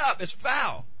sniff it up. It's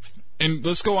foul. And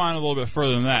let's go on a little bit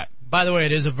further than that. By the way,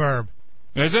 it is a verb.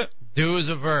 Is it? Do is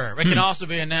a verb. It can also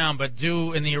be a noun, but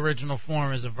do in the original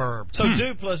form is a verb. So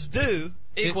do plus do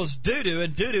equals doo-doo,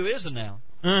 and doo-doo is a noun.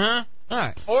 Uh-huh. All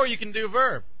right. Or you can do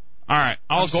verb. All right.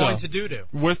 Also, I'm going to doo-doo.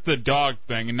 With the dog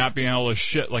thing and not being able to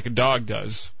shit like a dog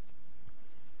does,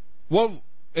 what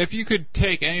if you could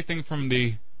take anything from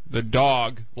the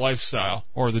dog lifestyle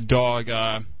or the dog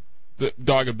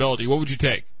ability? What would you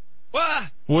take?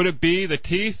 What? Would it be the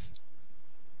teeth?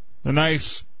 The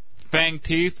nice fang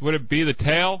teeth? Would it be the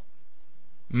tail?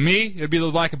 Me? It'd be the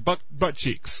lack of butt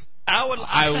cheeks.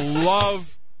 I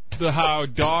love how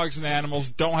dogs and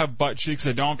animals don't have butt cheeks.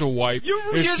 They don't have to wipe. You're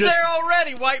there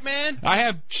already, white man. I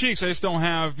have cheeks. I just don't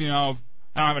have, I don't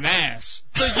have an ass.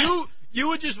 So you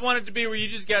would just want it to be where you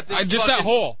just got this just that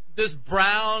hole. This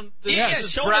brown, this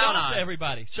showing brown it off eye. to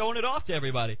everybody. Showing it off to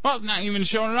everybody. Well, not even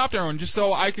showing it off to everyone, just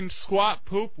so I can squat,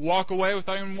 poop, walk away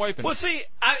without even wiping. Well, see,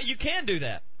 you can do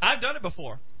that. I've done it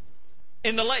before.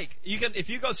 In the lake, you can. If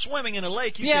you go swimming in a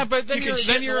lake, you can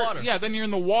shit in the water. Yeah, then you're in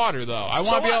the water though. I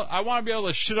want to be able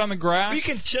to shit on the grass. You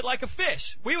can shit like a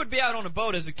fish. We would be out on a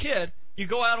boat as a kid. You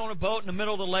go out on a boat in the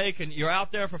middle of the lake, and you're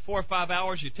out there for 4 or 5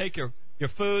 hours. You take your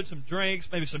food, some drinks,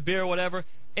 maybe some beer, whatever.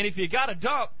 And if you got a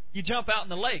dump, you jump out in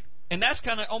the lake. And that's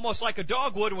kind of almost like a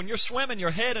dog would when you're swimming.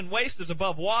 Your head and waist is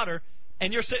above water,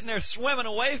 and you're sitting there swimming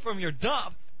away from your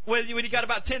dump. When you got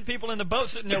about 10 people in the boat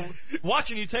sitting there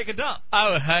watching you take a dump.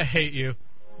 I hate you.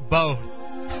 Both.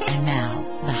 And now,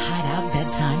 the Hideout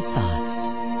Bedtime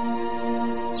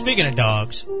Thoughts. Speaking of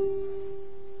dogs,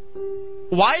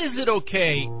 why is it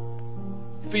okay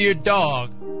for your dog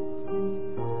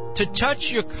to touch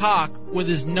your cock with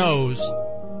his nose?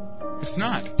 It's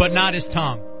not. But not his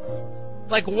tongue.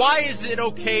 Like, why is it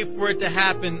okay for it to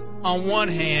happen on one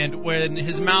hand when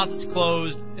his mouth is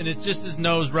closed and it's just his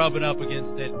nose rubbing up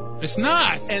against it? It's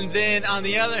not. And then on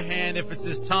the other hand, if it's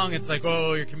his tongue, it's like,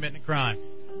 oh, you're committing a crime.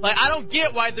 Like, I don't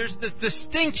get why there's this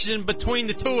distinction between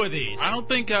the two of these. I don't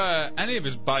think any of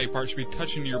his body parts should be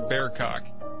touching your bear cock.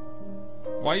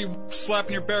 Why are you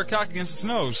slapping your bear cock against its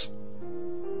nose?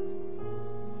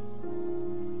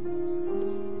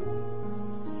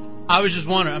 I was just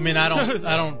wondering. I mean,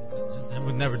 I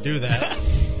would never do that.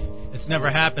 It's never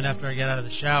happened after I get out of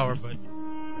the shower, but...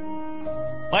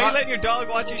 Why are you letting your dog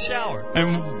watch you shower?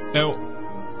 And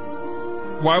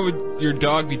why would your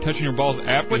dog be touching your balls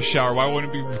after the shower? Why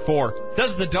wouldn't it be before?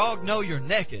 Does the dog know you're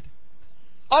naked?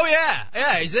 Oh, yeah.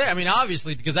 Yeah, he's there. I mean,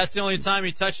 obviously, because that's the only time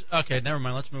he touched... Okay, never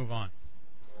mind. Let's move on.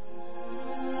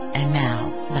 And now,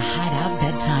 the Hideout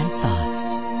Bedtime Thoughts.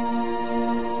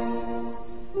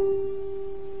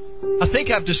 I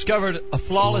think I've discovered a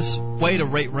flawless way to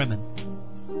rate women.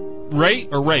 Rate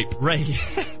or rape? Rate.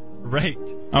 Rate.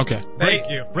 Okay. Thank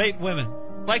you. Rate women.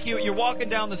 Like you're walking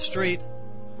down the street,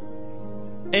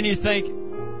 and you think,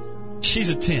 she's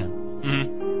a 10.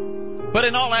 Mm-hmm. But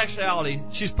in all actuality,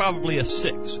 she's probably a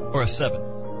 6 or a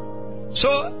 7.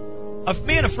 So,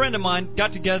 me and a friend of mine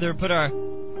got together and put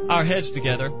our heads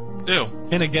together. Ew.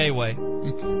 In a gay way.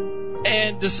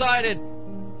 And decided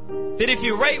that if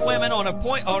you rate women on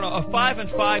a 5 and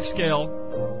 5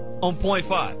 scale on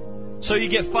 0.5. So you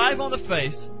get 5 on the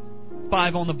face,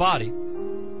 5 on the body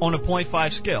on a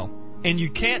 0.5 scale. And you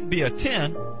can't be a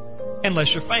 10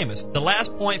 unless you're famous. The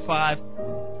last 0.5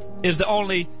 is the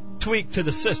only tweak to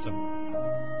the system.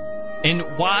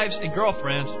 And wives and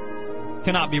girlfriends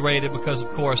cannot be rated because,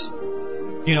 of course,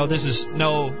 this is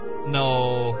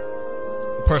no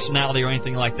personality or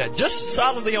anything like that. Just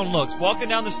solidly on looks. Walking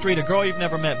down the street, a girl you've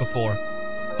never met before.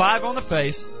 5 on the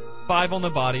face, 5 on the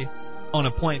body on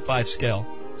a 0.5 scale.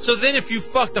 So then if you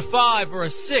fucked a 5 or a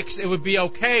 6, it would be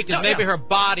okay because maybe her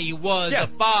body was a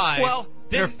 5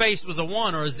 and her face was a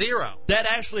 1 or a 0. That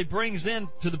actually brings in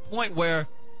to the point where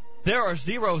there are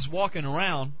zeros walking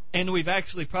around, and we've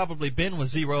actually probably been with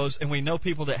zeros, and we know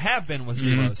people that have been with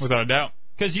zeros. Without a doubt.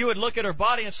 Because you would look at her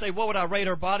body and say, what would I rate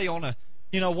her body on a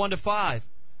 1 to 5?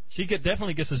 She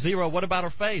definitely gets a 0. What about her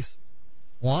face?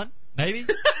 1? Maybe?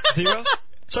 0?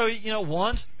 So,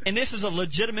 1s. And this is a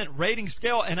legitimate rating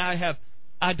scale, and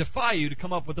I defy you to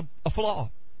come up with a flaw.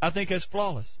 I think it's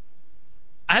flawless.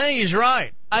 I think he's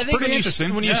right. I think pretty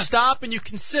interesting. When you stop and you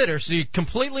consider, so you're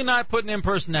completely not putting in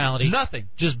personality. Nothing.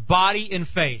 Just body and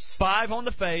face. 5 on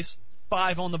the face,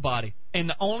 5 on the body. And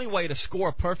the only way to score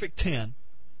a perfect 10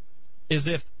 is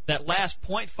if that last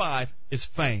 0.5 is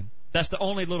fame. That's the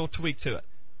only little tweak to it.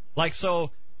 Like,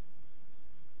 so,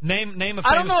 name a famous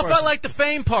I don't know person. if I like the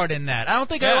fame part in that. I don't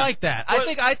think I like that.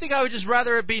 But, I think I would just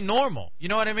rather it be normal. You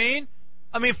know what I mean?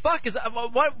 I mean, fuck,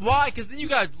 why? Because then you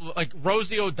got, like,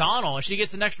 Rosie O'Donnell. If she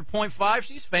gets an extra 0.5,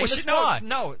 she's famous.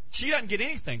 No, she doesn't get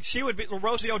anything. She would be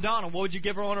Rosie O'Donnell. What would you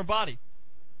give her on her body?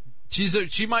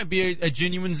 She might be a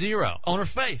genuine 0. On her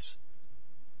face.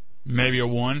 Maybe a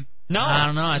 1? No, I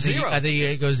don't know. I think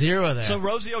it goes 0 there. So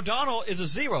Rosie O'Donnell is a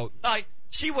 0. Like,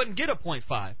 she wouldn't get a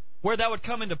 0.5. where that would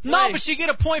come into play. No, but she get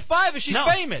a 0.5 if she's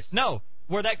famous. No,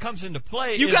 where that comes into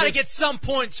play. You got to get some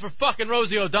points for fucking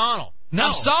Rosie O'Donnell. No,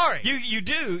 I'm sorry. You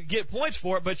do get points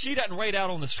for it, but she doesn't rate out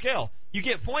on the scale. You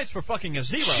get points for fucking a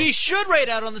 0. She should rate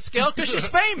out on the scale because she's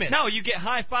famous. No, you get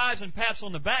high fives and pats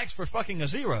on the backs for fucking a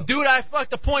 0. Dude, I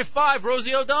fucked a 0.5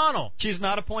 Rosie O'Donnell. She's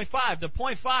not a 0.5. The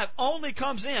 0.5 only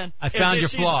comes in I found your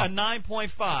she's flaw. a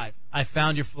 9.5. I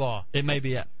found your flaw. It may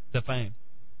be the fame.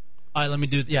 All right, let me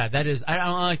do. Yeah, that is. I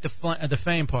don't like the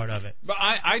fame part of it. But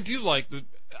I do like the.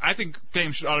 I think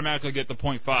fame should automatically get the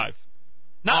 0.5.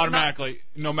 Automatically,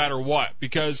 no matter what,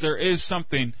 because there is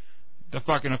something to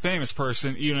fucking a famous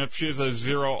person, even if she's a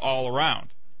 0 all around.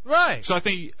 Right. So I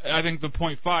think the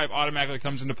 0.5 automatically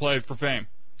comes into play for fame.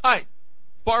 All right,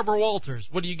 Barbara Walters.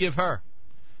 What do you give her?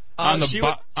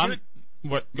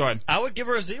 What? Go ahead. I would give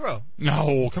her a 0.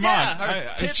 No, come on.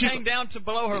 Her tits hang down to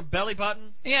below her belly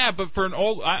button. Yeah, but for an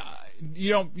old, you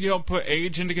don't put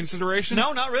age into consideration.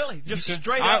 No, not really. Just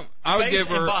straight up I would face give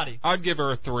her, and body. I'd give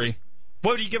her a 3.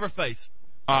 What would you give her face?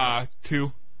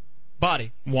 2.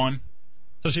 Body. 1.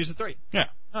 So she's a 3. Yeah.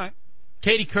 All right.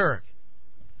 Katie Couric.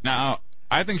 Now,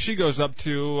 I think she goes up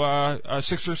to a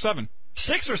 6 or 7.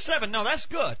 6 or 7? No, that's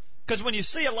good. Because when you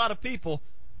see a lot of people,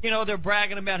 they're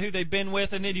bragging about who they've been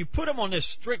with, and then you put them on this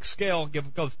strict scale,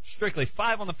 go strictly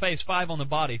 5 on the face, 5 on the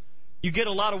body, you get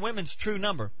a lot of women's true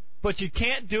number. But you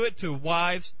can't do it to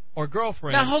wives or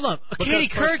girlfriends. Now, hold on. Katie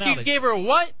Couric, you gave her a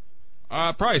what?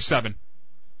 Probably 7.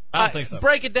 I don't think so.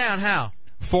 Break it down. How?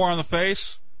 4 on the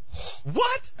face.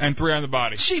 What? And 3 on the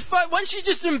body. Wasn't she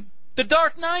just in The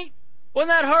Dark Knight? Wasn't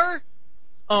that her?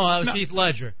 Oh, that was Heath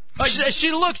Ledger.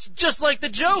 She looks just like the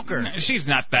Joker. No, she's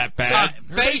not that bad.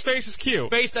 Her face is cute.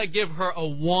 Face, I give her a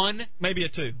 1. Maybe a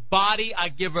 2. Body, I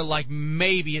give her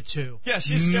maybe a 2. Yeah,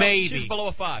 she's below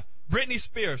a 5. Britney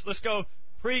Spears. Let's go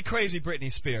pre-crazy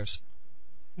Britney Spears.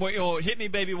 Well, hit me,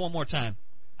 baby, one more time.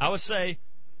 I would say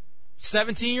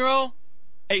 17-year-old?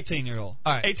 18-year-old.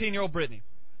 All right. 18-year-old Britney.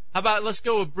 How about let's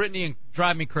go with Britney and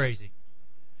Drive Me Crazy?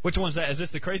 Which one's that? Is this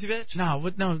the crazy bitch? No,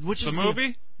 which is the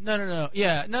movie? No.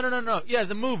 Yeah, no. Yeah,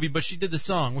 the movie, but she did the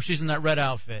song where she's in that red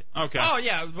outfit. Okay. Oh,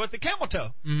 yeah, with the camel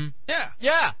toe. Mm-hmm.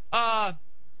 Yeah.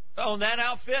 On that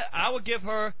outfit, I would give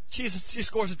her, she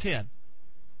scores a 10.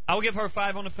 I would give her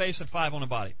 5 on the face and 5 on the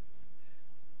body.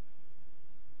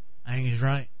 I think he's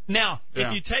right. Now,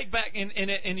 if you take back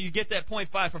and you get that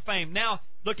 0.5 for fame, now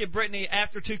look at Britney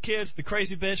after 2 kids, the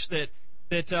crazy bitch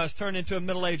that's turned into a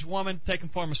middle-aged woman, taking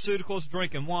pharmaceuticals,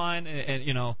 drinking wine,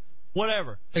 and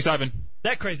whatever. 7.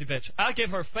 That crazy bitch. I'd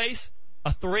give her face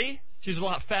a 3. She's a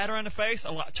lot fatter in the face,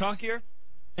 a lot chunkier.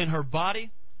 And her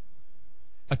body,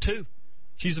 a 2.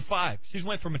 She's a 5. She's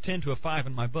went from a 10 to a 5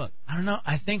 in my book. I don't know.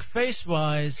 I think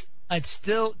face-wise, that's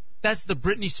the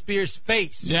Britney Spears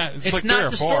face. Yeah, it's like not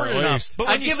distorted enough. But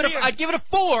I'd give it a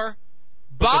 4.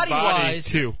 Body-wise,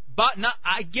 2. But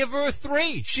I give her a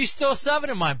 3. She's still a 7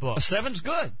 in my book. A 7's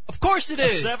good. Of course it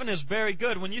is. A 7 is very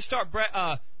good. When you start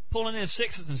pulling in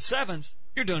 6s and 7s,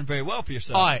 you're doing very well for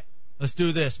yourself. All right, let's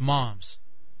do this. Moms.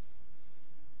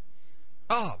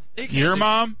 Oh, your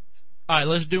mom? All right,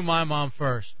 let's do my mom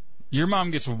first. Your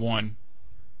mom gets a 1.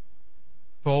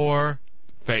 For?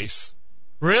 Face.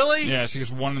 Really? Yeah, she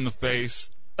gets 1 in the face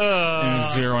and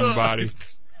a 0 in the body.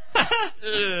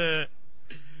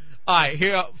 All right,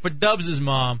 here for Dubs'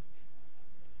 mom.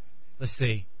 Let's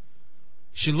see.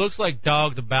 She looks like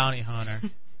Dog the Bounty Hunter,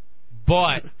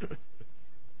 but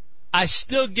I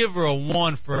still give her a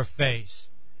 1 for her face.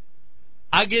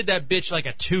 I give that bitch like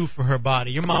a 2 for her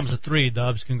body. Your mom's a 3,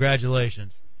 Dubs.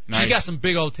 Congratulations. Nice. She got some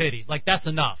big old titties. Like, that's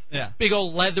enough. Yeah. Big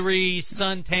old leathery,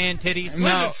 suntan titties.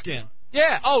 Lizard skin.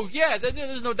 Yeah. Oh, yeah.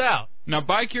 There's no doubt. Now,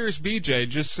 Bicurious BJ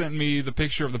just sent me the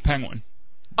picture of the penguin.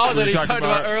 Oh, that he talked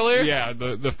about earlier? Yeah,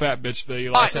 the fat bitch that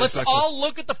you all right, let's all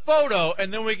look at the photo,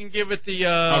 and then we can give it the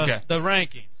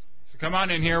rankings. So come on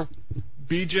in here.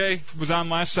 BJ was on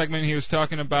last segment. He was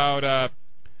talking about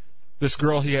this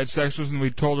girl he had sex with, and we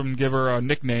told him to give her a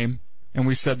nickname, and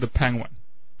we said the penguin.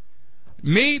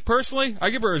 Me, personally, I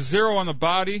give her a 0 on the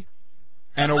body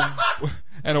and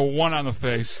a 1 on the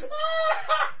face.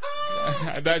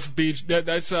 That's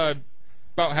that's about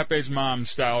Hefe's mom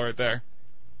style right there.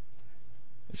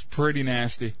 It's pretty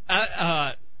nasty.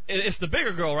 It's the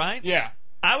bigger girl, right? Yeah.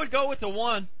 I would go with the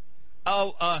 1.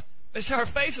 Her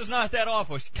face is not that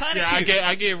awful. She's kind of cute.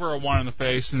 I gave her a 1 on the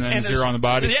face and then a 0 on the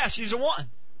body. Yeah, she's a 1.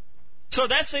 So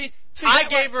that's I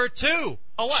gave her a 2.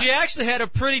 Oh, what? She actually had a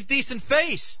pretty decent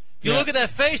face. You look at that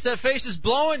face is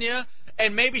blowing you,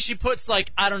 and maybe she puts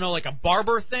like a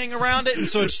barber thing around it, and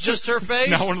so it's just her face.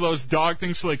 Not one of those dog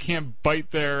things so they can't bite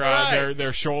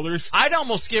their shoulders. I'd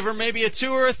almost give her maybe a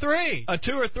 2 or a 3. A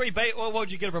 2 or 3. What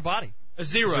would you give her body? A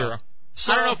zero.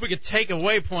 So, I don't know if we could take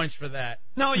away points for that.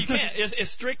 No, you can't. It's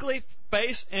strictly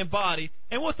face and body,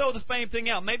 and we'll throw the fame thing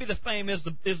out. Maybe the fame is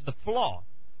the flaw,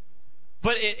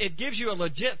 but it gives you a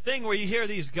legit thing where you hear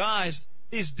these guys,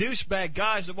 these douchebag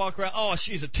guys that walk around. Oh,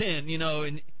 she's a 10,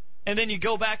 and then you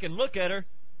go back and look at her.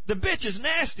 The bitch is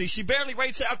nasty. She barely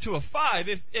rates out to a 5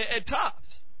 if at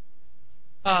tops.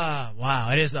 Wow,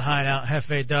 it is the Hideout.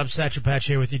 Hefe Dub, Satchel Patch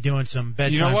here with you doing some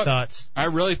bedtime thoughts. I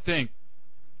really think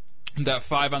that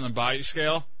 5 on the body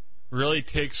scale really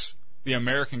takes the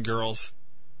American girls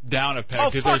down a peg.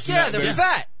 Oh, fuck yeah, they're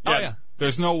fat. Yeah,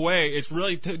 there's no way. It's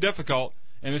really difficult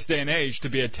in this day and age to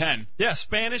be a 10. Yeah,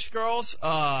 Spanish girls.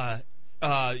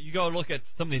 You go look at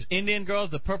some of these Indian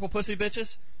girls, the purple pussy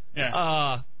bitches.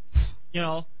 Yeah.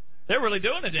 They're really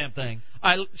doing the damn thing.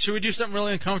 Should we do something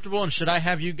really uncomfortable, and should I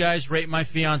have you guys rate my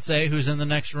fiancée who's in the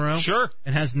next room? Sure.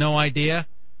 And has no idea?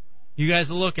 You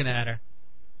guys are looking at her.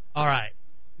 All right.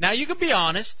 Now, you can be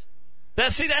honest. I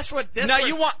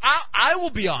will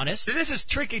be honest. This is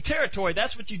tricky territory.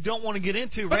 That's what you don't want to get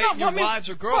into, rating your wives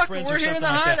or girlfriends we're or here in something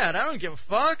the like Hideout. that. I don't give a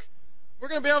fuck. We're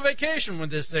going to be on vacation with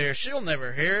this there. She'll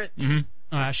never hear it.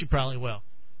 Mm-hmm. She probably will.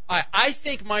 I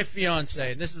think my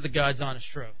fiancée, and this is the God's honest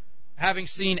truth, having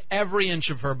seen every inch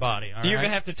of her body. You're going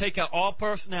to have to take out all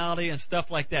personality and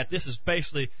stuff like that. This is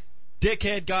basically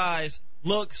dickhead guys,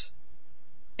 looks,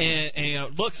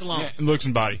 and looks alone. Yeah, looks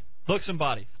and body. Looks and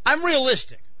body. I'm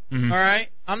realistic. Mm-hmm. All right?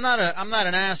 I'm not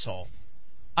an asshole.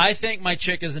 I think my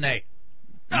chick is an 8.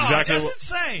 Exactly. That's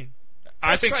insane.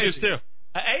 I think crazy. she is too.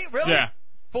 An 8, really? Yeah.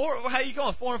 4? How you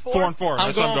going? 4 and 4? 4 and 4.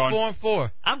 I'm going 4 and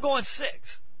 4. I'm going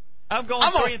 6. I'm going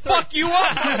I'm 3 and 3. gonna fuck you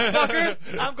up, motherfucker.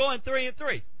 I'm going 3 and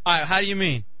 3. All right. How do you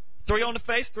mean? 3 on the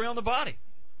face, 3 on the body.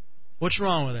 What's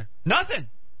wrong with her? Nothing.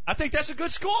 I think that's a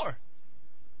good score.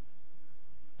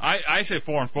 I say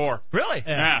 4 and 4. Really?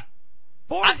 Yeah.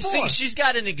 4 and 4. See, she's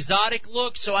got an exotic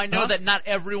look, so I know that not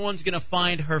everyone's gonna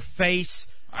find her face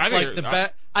I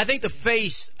think the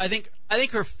face. I think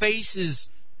her face is.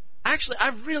 Actually, I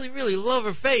really, really love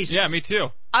her face. Yeah, me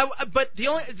too. But the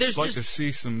only there's I'd like just to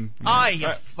see some. you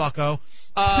fucko.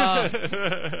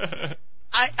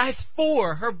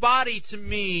 4. Her body to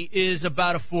me is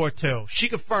about a 4.2. She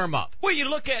could firm up. Well, you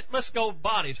look at, let's go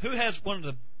bodies. Who has one of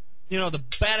the, the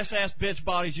baddest ass bitch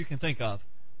bodies you can think of?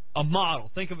 A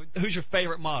model. Think of who's your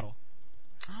favorite model.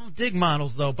 I don't dig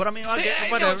models though, but I mean, I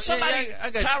get whatever.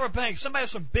 Tyra Banks. Somebody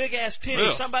with some big ass titties.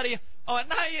 Ugh.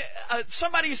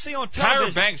 Somebody you see on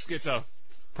television. Tyra Banks gets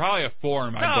probably a 4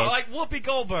 in my book. No, like Whoopi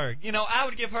Goldberg. I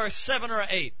would give her a 7 or an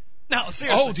 8. No,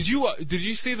 seriously. Oh, did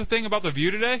you see the thing about The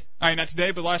View today? Not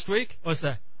today, but last week. What's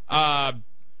that?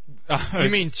 You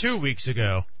mean 2 weeks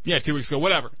ago? Yeah, 2 weeks ago.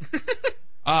 Whatever.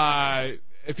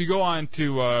 If you go on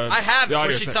to I have it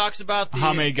where she talks about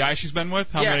how many guys she's been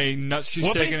with, how many nuts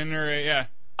she's taken in her. Yeah.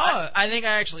 I think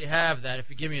I actually have that. If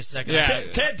you give me a second. Yeah.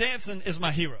 Ted Danson is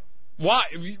my hero. Why?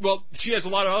 Well, she has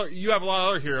you have a lot of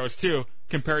other heroes too,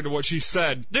 compared to what she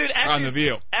said on The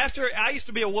View. After I used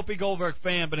to be a Whoopi Goldberg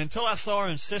fan, but until I saw her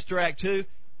in Sister Act 2,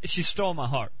 she stole my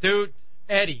heart. Dude,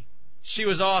 Eddie, she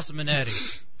was awesome in Eddie.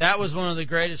 That was one of the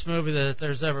greatest movies that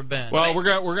there's ever been. Well, we're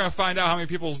gonna find out how many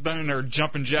people's been in her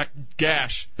jumping jack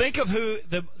gash. Think of who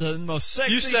the most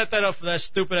sexy. You set that up for that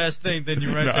stupid ass thing, didn't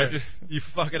you? Right there. You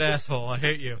fucking asshole. I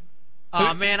hate you.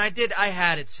 Oh man, I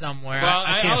had it somewhere. Well,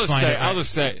 I can't find it. I'll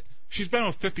just say she's been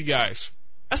with 50 guys.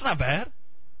 That's not bad.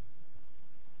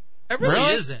 It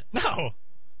really isn't. No.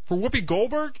 For Whoopi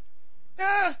Goldberg?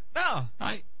 Yeah, no.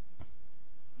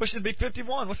 Wish it'd be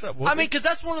 51. What's up, Whoopi? I mean, because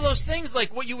that's one of those things,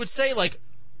 like, what you would say, like,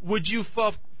 would you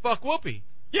fuck Whoopi?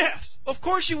 Yes. Of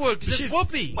course you would, because it's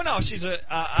Whoopi. Well, no, she's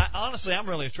honestly, I'm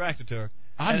really attracted to her.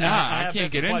 I'm not. I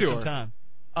can't get into her. Time.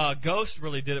 Ghost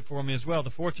really did it for me as well,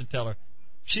 the fortune teller.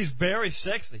 She's very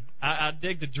sexy. I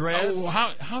dig the dress. Oh,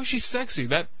 how is she sexy?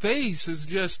 That face is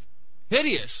just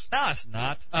hideous. No, it's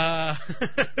not. Yeah,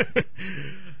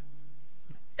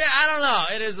 I don't know.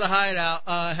 It is the Hideout.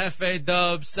 Hefe,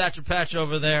 Dubs, Satchel Patch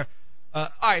over there. All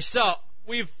right, so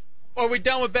are we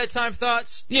done with bedtime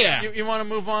thoughts? Yeah. You want to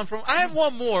move on from? I have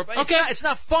one more, but okay. It's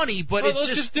not funny, but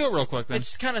let's just do it real quick then.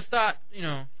 It's kind of thought,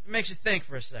 it makes you think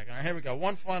for a second. All right, here we go.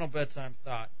 One final bedtime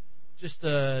thought, just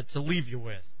to leave you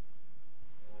with.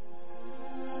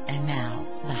 And now,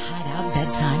 the Hideout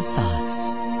Bedtime Thoughts.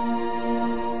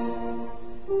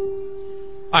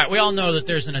 All right, we all know that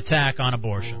there's an attack on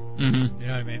abortion. Mm-hmm. You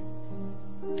know what I mean?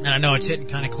 And I know it's hitting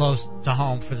kind of close to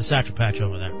home for the Satchel Patch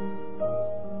over there.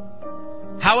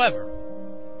 However,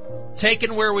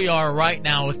 taken where we are right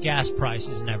now with gas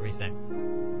prices and everything,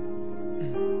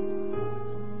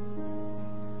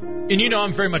 and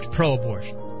I'm very much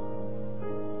pro-abortion.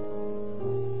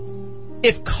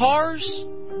 If cars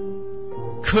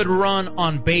could run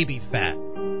on baby fat.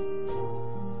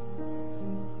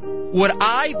 Would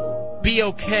I be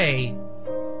okay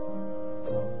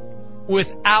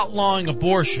with outlawing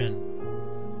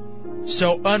abortion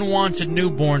so unwanted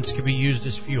newborns could be used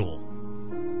as fuel?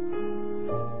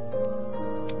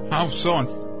 How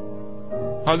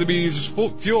so? How they be used as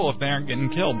fuel if they aren't getting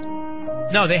killed?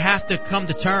 No, they have to come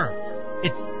to term.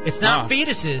 It's not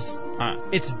fetuses.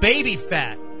 It's baby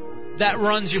fat that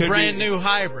runs your brand new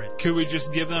hybrid. Could we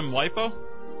just give them lipo?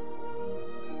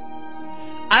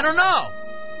 I don't know.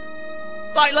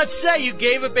 Like, let's say you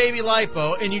gave a baby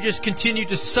lipo and you just continue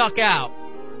to suck out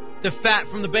the fat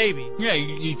from the baby. Yeah,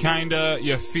 you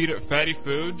feed it fatty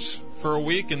foods for a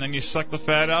week, and then you suck the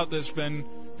fat out that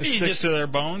sticks to their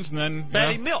bones, and then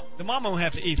fatty milk. The mama won't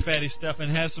have to eat fatty stuff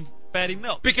and have some fatty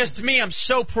milk. Because to me, I'm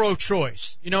so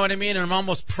pro-choice. You know what I mean? And I'm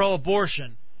almost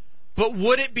pro-abortion. But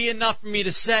would it be enough for me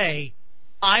to say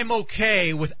I'm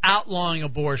okay with outlawing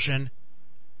abortion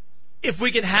if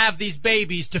we can have these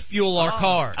babies to fuel our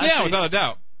cars? Yeah, without a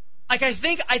doubt. Like, I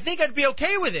think I'd be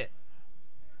okay with it.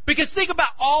 Because think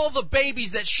about all the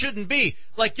babies that shouldn't be.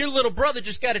 Like, your little brother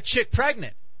just got a chick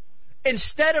pregnant.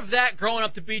 Instead of that growing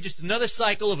up to be just another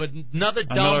cycle of another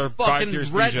dumb fucking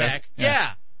redneck.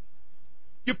 Yeah.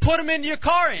 You put him into your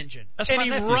car engine, and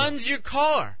he runs your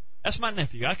car. That's my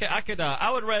nephew.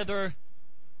 I would rather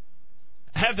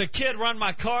have the kid run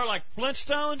my car like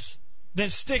Flintstones than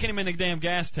sticking him in the damn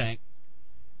gas tank.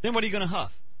 Then what are you going to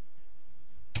huff?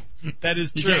 That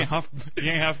is true. You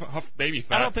can't huff baby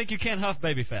fat. I don't think you can huff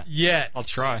baby fat. Yet. I'll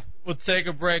try. We'll take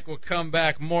a break. We'll come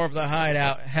back. More of the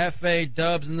Hideout. Hefe,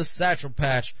 Dubs, and the Satchel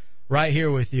Patch right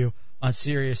here with you on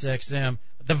Sirius XM.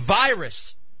 The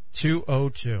Virus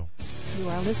 202. You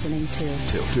are listening to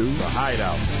The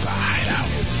Hideout. The Hideout.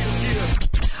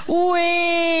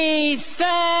 We thank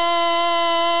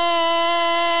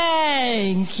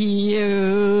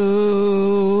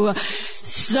you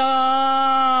so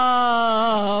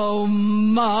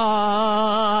much.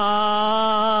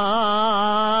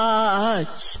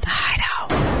 The Hideout.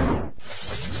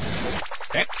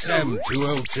 XM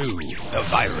 202. The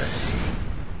Virus.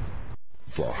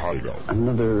 The Hideout.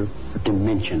 Another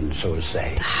dimension, so to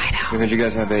say. The Hideout. Figured you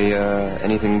guys have a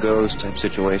anything goes type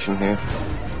situation here.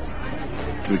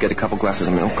 Can we get a couple glasses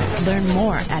of milk? Learn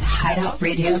more at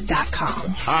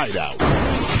hideoutradio.com. Hideout.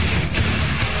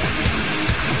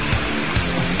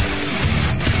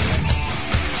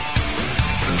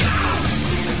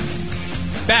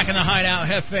 Back in the Hideout,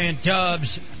 Hefe and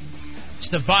Dubs. It's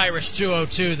the Virus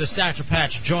 202, the Satchel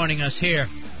Patch, joining us here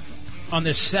on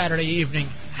this Saturday evening.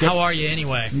 How are you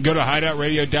anyway? Go to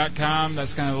hideoutradio.com.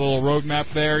 That's kind of a little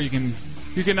roadmap there. You can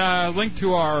link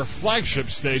to our flagship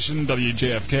station,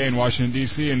 WJFK in Washington,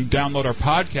 D.C., and download our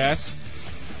podcasts.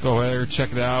 Go there,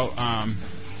 check it out.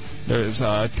 There's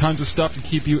tons of stuff to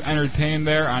keep you entertained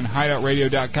there on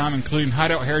hideoutradio.com, including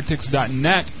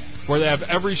hideoutheretics.net, where they have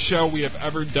every show we have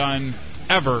ever done,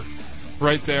 ever,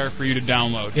 right there for you to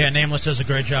download. Yeah, Nameless does a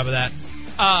great job of that.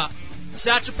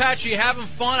 Satchel Patch, are you having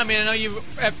fun? I mean, I know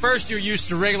at first you're used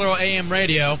to regular AM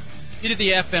radio. You did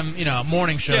the FM,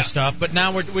 morning show stuff, but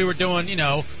now we were doing,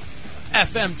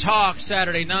 FM talk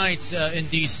Saturday nights in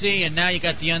D.C., and now you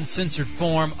got the uncensored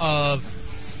form of,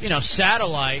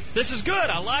 satellite. This is good.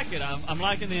 I like it. I'm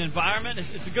liking the environment.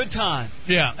 It's a good time.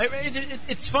 Yeah.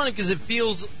 It's funny because it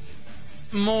feels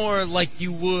more like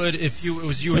you would if it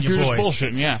was you and your boys. If you're just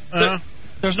bullshitting, yeah.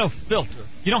 There's no filter.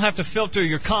 You don't have to filter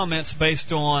your comments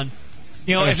based on...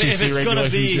 if it's going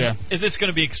to be, is this going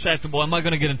to be acceptable? Am I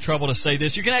going to get in trouble to say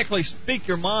this? You can actually speak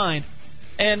your mind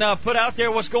and put out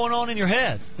there what's going on in your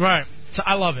head. Right. So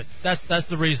I love it. That's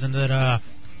the reason that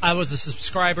I was a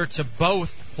subscriber to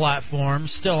both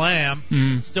platforms. Still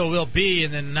am. Still will be.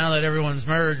 And then now that everyone's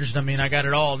merged, I got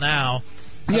it all now.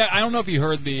 Yeah, I don't know if you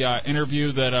heard the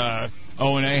interview that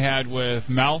O&A had with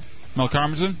Mel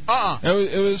Karmazin.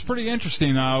 It was pretty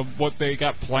interesting what they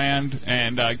got planned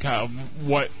and kind of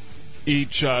what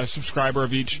each subscriber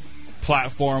of each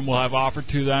platform will have offered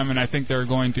to them, and I think they're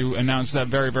going to announce that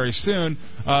very, very soon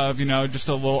of, just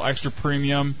a little extra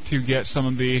premium to get some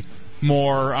of the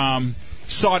more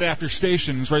sought-after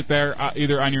stations right there,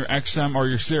 either on your XM or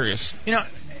your Sirius.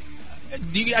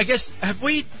 I guess, have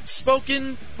we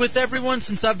spoken with everyone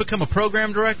since I've become a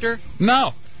program director?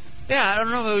 No. Yeah, I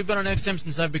don't know if we've been on XM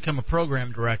since I've become a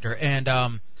program director, and,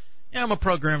 I'm a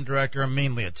program director. I'm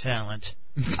mainly a talent.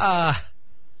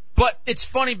 But it's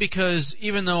funny because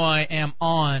even though I am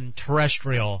on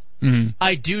terrestrial,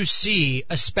 I do see,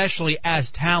 especially as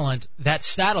talent, that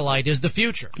satellite is the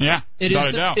future. Yeah, without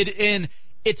a doubt. And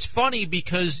it's funny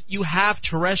because you have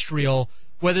terrestrial,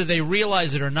 whether they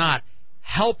realize it or not,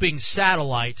 helping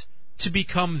satellite to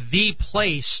become the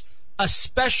place,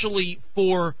 especially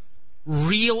for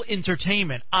real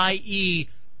entertainment, i.e.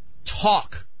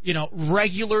 talk.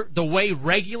 The way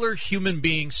regular human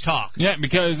beings talk. Yeah,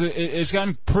 because it's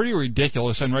gotten pretty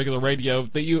ridiculous on regular radio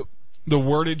that the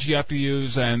wordage you have to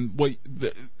use and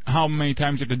how many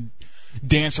times you have to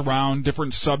dance around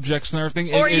different subjects and everything.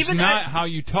 It's not how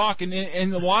you talk, and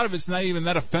a lot of it's not even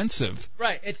that offensive.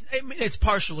 Right. It's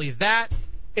partially that.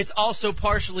 It's also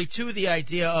partially to the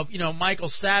idea of Michael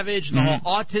Savage and the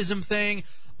whole autism thing.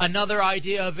 Another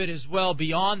idea of it as well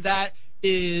beyond that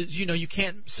is, you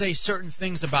can't say certain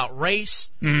things about race.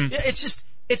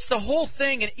 It's the whole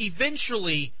thing, and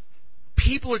eventually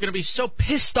people are going to be so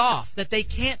pissed off that they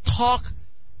can't talk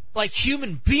like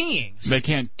human beings. They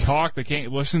can't talk. They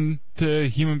can't listen to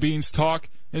human beings talk.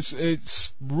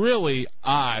 It's really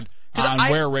odd on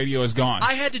where radio has gone.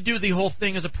 I had to do the whole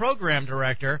thing as a program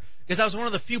director because I was one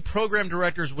of the few program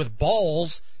directors with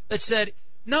balls that said,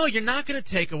 no, you're not going to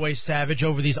take away Savage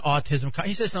over these autism.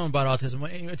 He said something about autism.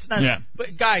 It's not. Yeah. But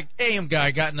AM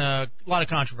guy got in a lot of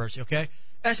controversy. Okay,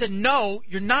 and I said, no,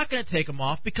 you're not going to take him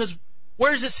off because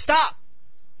where does it stop?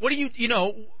 What do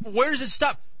where does it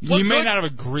stop? You may not have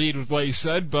agreed with what he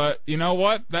said, but you know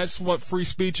what? That's what free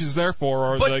speech is there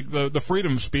for, or the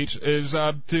freedom of speech is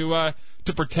to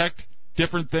protect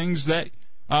different things that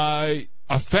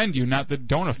offend you, not that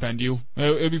don't offend you.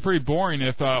 It would be pretty boring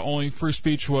if only free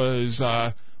speech was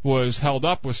held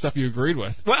up with stuff you agreed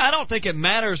with. Well, I don't think it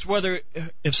matters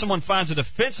if someone finds it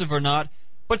offensive or not,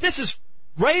 but this is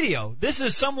radio. This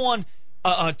is someone,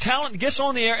 a talent gets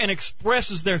on the air and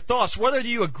expresses their thoughts. Whether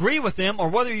you agree with them or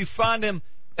whether you find them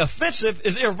offensive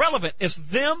is irrelevant. It's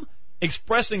them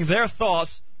expressing their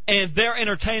thoughts, and they're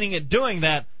entertaining at doing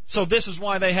that. So this is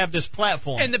why they have this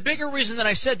platform. And the bigger reason that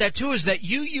I said that, too, is that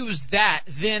you use that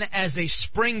then as a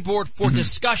springboard for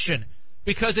discussion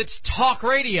because it's talk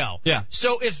radio. Yeah.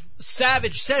 So if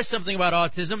Savage says something about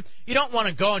autism, you don't want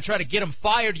to go and try to get him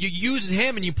fired. You use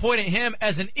him and you point at him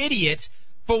as an idiot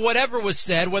for whatever was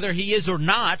said, whether he is or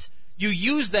not. You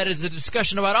use that as a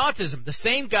discussion about autism. The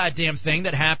same goddamn thing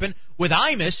that happened with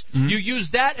Imus, you use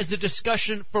that as a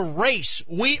discussion for race.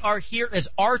 We are here as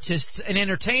artists and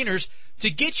entertainers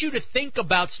to get you to think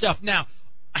about stuff. Now,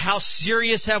 how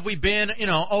serious have we been,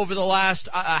 over the last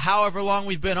however long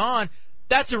we've been on?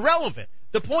 That's irrelevant.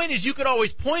 The point is you could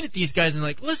always point at these guys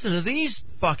and listen to these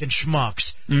fucking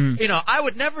schmucks. I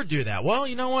would never do that. Well,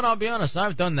 you know what? I'll be honest.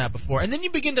 I've done that before. And then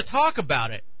you begin to talk about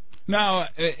it. No,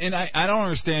 and I don't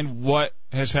understand what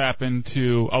has happened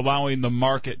to allowing the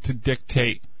market to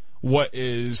dictate what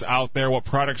is out there, what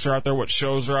products are out there, what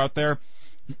shows are out there.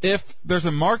 If there's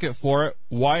a market for it,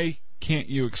 why can't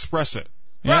you express it?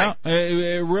 Right.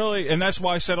 It really, and that's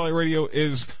why satellite radio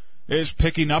is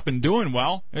picking up and doing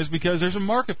well, is because there's a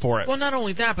market for it. Well, not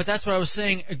only that, but that's what I was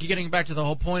saying, getting back to the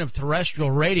whole point of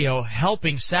terrestrial radio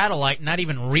helping satellite, not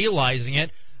even realizing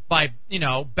it, by,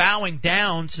 bowing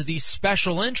down to these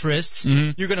special interests.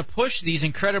 You're going to push these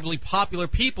incredibly popular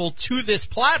people to this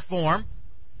platform,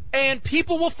 and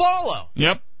people will follow.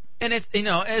 Yep. And it's,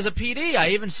 as a PD, I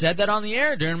even said that on the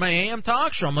air during my AM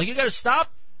talk show. I'm like, you got to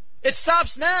stop. It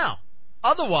stops now.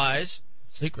 Otherwise,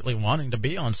 secretly wanting to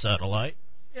be on satellite,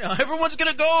 everyone's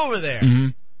going to go over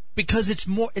there because it's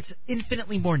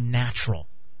infinitely more natural.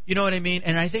 You know what I mean?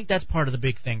 And I think that's part of the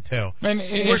big thing too. And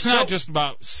it's not just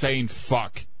about saying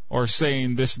fuck or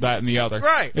saying this, that, and the other.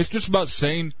 Right. It's just about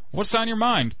saying what's on your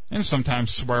mind. And sometimes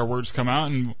swear words come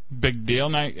out, and big deal.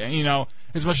 And I,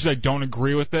 as much as I don't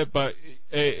agree with it, but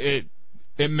it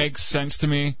makes sense to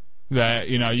me that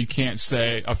you can't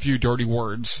say a few dirty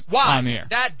words on the air.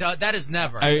 That is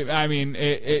never. I mean,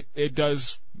 it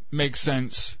does make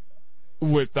sense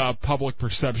with public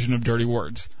perception of dirty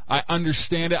words. I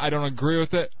understand it. I don't agree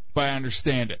with it, but I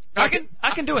understand it. I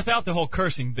can do without the whole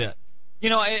cursing bit.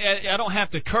 I don't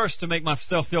have to curse to make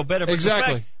myself feel better. But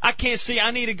exactly. In fact, I can't see. I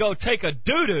need to go take a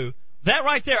doo-doo. That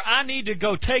right there, I need to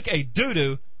go take a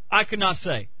doo-doo. I could not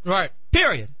say. Right.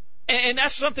 Period. And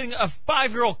that's something a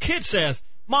 5-year-old kid says.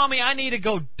 Mommy, I need to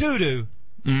go doo-doo.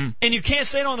 And you can't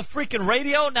say it on the freaking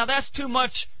radio? Now, that's too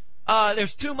much.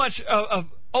 There's too much of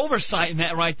oversight in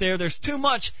that right there. There's too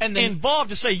much involved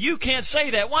to say you can't say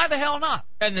that. Why the hell not?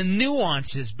 And the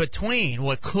nuances between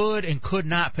what could and could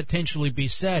not potentially be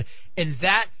said,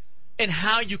 and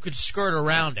how you could skirt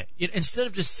around it, instead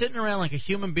of just sitting around like a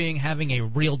human being having a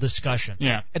real discussion.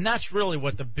 Yeah. And that's really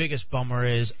what the biggest bummer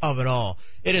is of it all.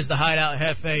 It is the Hideout,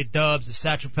 Hefe, Dubs, the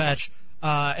Satchel Patch,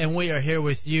 and we are here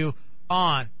with you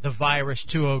on the Virus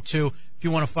 202. If you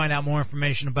want to find out more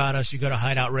information about us, you go to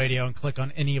Hideout Radio and click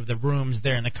on any of the rooms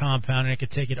there in the compound, and it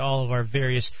could take you to all of our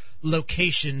various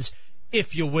locations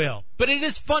if you will. But it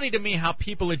is funny to me how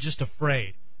people are just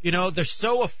afraid. You know, they're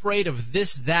so afraid of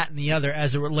this, that, and the other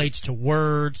as it relates to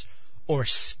words or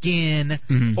skin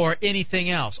or anything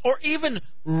else, or even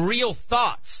real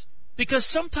thoughts. Because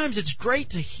sometimes it's great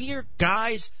to hear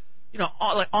guys, you know,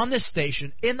 like on this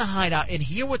station, in the Hideout, and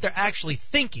hear what they're actually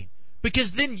thinking.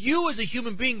 Because then you as a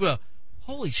human being go,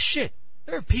 holy shit,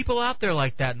 there are people out there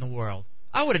like that in the world.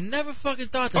 I would have never fucking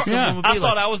thought that someone would be I like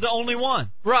thought I was the only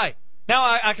one. Right.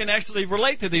 Now I can actually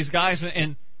relate to these guys,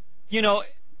 and you know,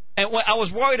 and I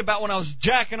was worried about when I was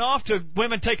jacking off to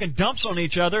women taking dumps on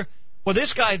each other. Well,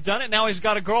 this guy's done it. Now he's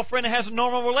got a girlfriend and has a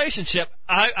normal relationship.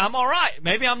 I'm all right.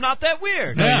 Maybe I'm not that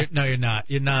weird. No, you're not.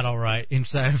 You're not all right. In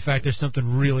fact, there's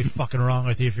something really fucking wrong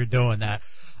with you if you're doing that.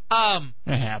 It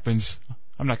happens.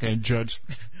 I'm not going to judge.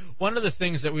 One of the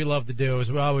things that we love to do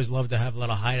is we always love to have a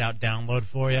little Hideout download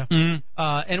for you.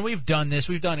 And we've done this.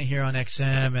 We've done it here on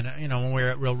XM and, you know, when we're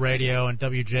at Real Radio and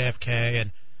WJFK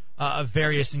and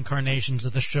various incarnations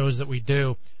of the shows that we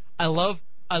do. I love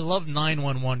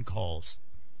 911 calls.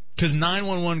 Because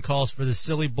 911 calls for the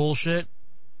silly bullshit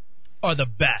are the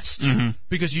best.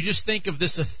 Because you just think of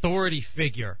this authority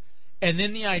figure, and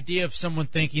then the idea of someone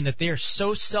thinking that they are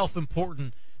so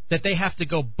self-important that they have to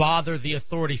go bother the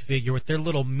authority figure with their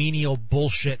little menial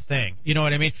bullshit thing. You know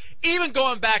what I mean? Even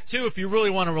going back to, if you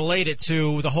really want to relate it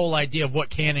to the whole idea of what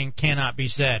can and cannot be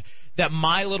said, that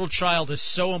my little child is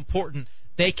so important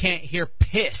they can't hear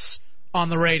piss on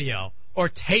the radio or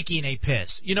taking a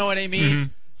piss. You know what I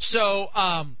mean? So,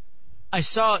 I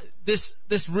saw this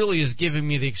really is giving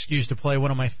me the excuse to play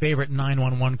one of my favorite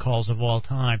 911 calls of all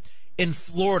time. In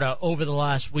Florida, over the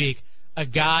last week, a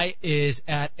guy is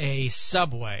at a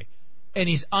Subway, and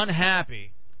he's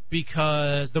unhappy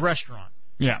because the restaurant.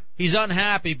 Yeah. He's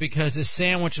unhappy because his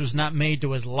sandwich was not made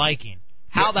to his liking.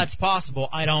 How that's possible,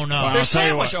 I don't know. They're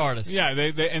sandwich artists. Yeah,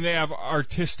 they have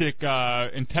artistic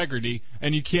integrity,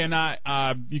 and you cannot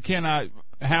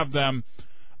have them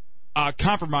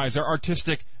compromise their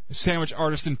artistic sandwich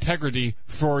artist integrity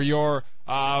for your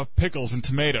pickles and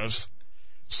tomatoes.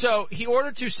 So he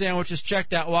ordered 2 sandwiches,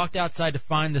 checked out, walked outside to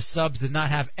find the subs did not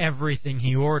have everything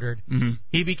he ordered.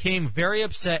 He became very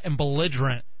upset and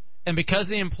belligerent, and because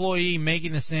the employee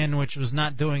making the sandwich was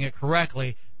not doing it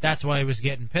correctly, that's why he was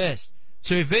getting pissed.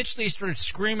 So eventually he started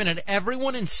screaming at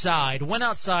everyone inside, went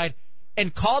outside,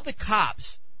 and called the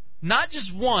cops, not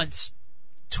just once,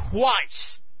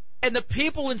 twice. And the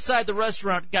people inside the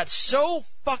restaurant got so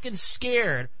fucking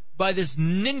scared by this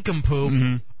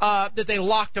nincompoop that they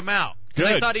locked him out.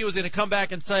 Because they thought he was going to come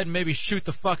back inside and maybe shoot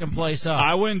the fucking place up.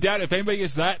 I wouldn't doubt it. If anybody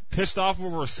gets that pissed off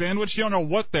over a sandwich, you don't know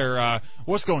what they're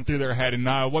what's going through their head and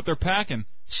what they're packing.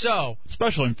 So,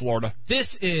 especially in Florida,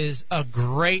 this is a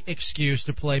great excuse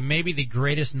to play maybe the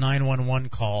greatest 911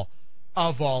 call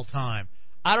of all time.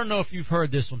 I don't know if you've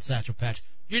heard this one, Satchel Patch.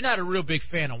 You're not a real big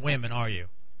fan of women, are you?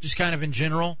 Just kind of in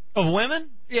general? Of women?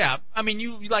 Yeah. I mean,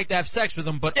 you like to have sex with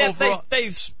them, but yeah, overall...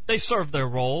 They serve their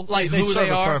role. Like they who serve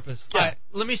they a are? Purpose. Yeah. Yeah. Right,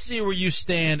 let me see where you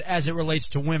stand as it relates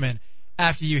to women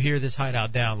after you hear this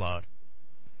Hideout download.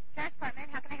 Jack Department,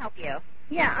 how can I help you?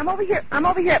 Yeah, I'm over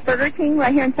here at Burger King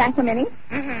right here in San Clemente.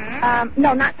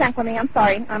 No, not San Clemente. I'm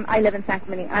sorry. I live in San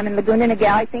Clemente. I'm in Laguna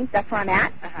Niguel, I think. That's where I'm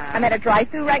at. I'm at a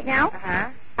drive-thru right now.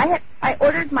 I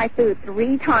ordered my food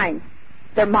 3 times.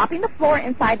 They're mopping the floor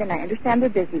inside, and I understand they're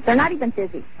busy. They're not even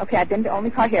busy. Okay, I've been the only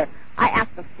car here. I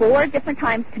asked them 4 different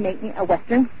times to make me a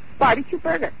Western barbecue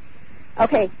burger.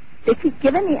 Okay, they keep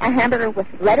giving me a hamburger with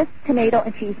lettuce, tomato,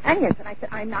 and cheese, onions. And I said,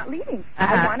 I'm not leaving.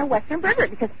 I want a Western burger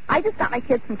because I just got my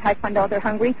kids from Taekwondo. They're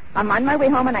hungry. I'm on my way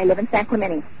home, and I live in San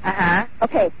Clemente.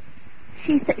 Okay,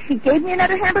 she gave me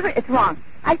another hamburger. It's wrong.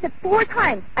 I said 4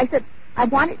 times. I said, I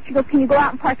want it. She goes, can you go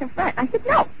out and park in front? I said,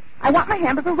 no. I want my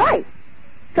hamburger right.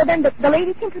 So then the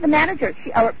lady came to the manager,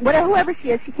 whoever she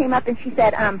is. She came up and she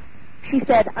said,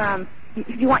 do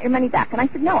you want your money back? And I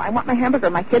said, no, I want my hamburger.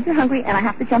 My kids are hungry, and I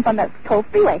have to jump on the toll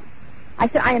freeway. I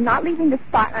said, I am not leaving this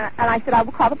spot, and I said, I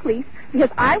will call the police because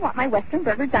I want my Western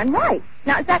burger done right.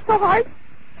 Now, is that so hard?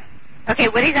 Okay,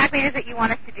 what exactly is it you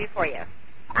want us to do for you?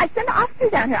 I send the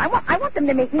officers down here. I want them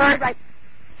to make me right.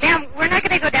 Ma'am, we're not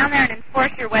going to go down there and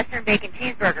enforce your Western bacon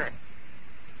cheeseburger.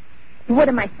 What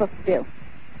am I supposed to do?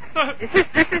 This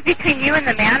is between you and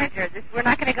the manager. We're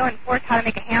not going to go enforce how to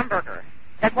make a hamburger.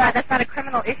 That's not a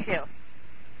criminal issue.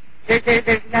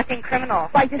 There's nothing criminal.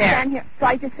 So I just stand here. So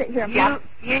I just sit here and block.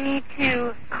 You need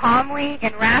to calmly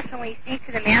and rationally speak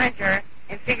to the manager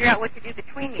and figure out what to do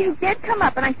between you. She did come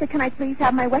up, and I said, can I please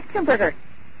have my Western burger?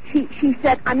 She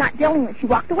said, I'm not dealing with it. She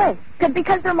walked away.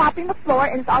 Because they're mopping the floor,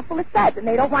 and it's all full of suds, and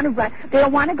they don't want to run. They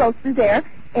don't want to go through there.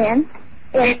 And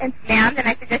ma'am, then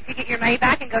I suggest you get your money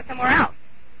back and go somewhere else.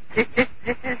 This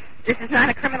is This is not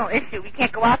a criminal issue. We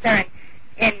can't go out there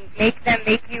and make them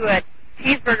make you a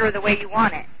cheeseburger the way you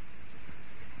want it.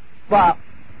 Well,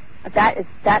 that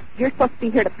you're supposed to be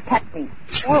here to protect me.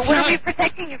 What are we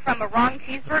protecting you from? A wrong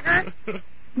cheeseburger?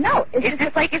 No. Is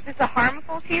this a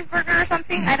harmful cheeseburger or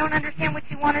something? I don't understand what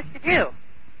you want us to do.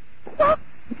 Well,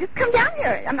 just come down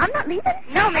here. I'm not leaving.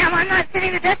 No, ma'am, I'm not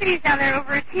sending the deputies down there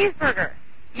over a cheeseburger.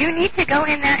 You need to go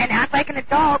in there and act like an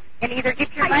adult and either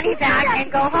get your money back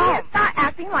and go home. She's not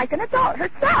acting like an adult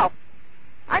herself.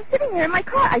 I'm sitting here in my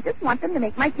car. I just want them to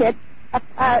make my kid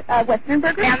a Western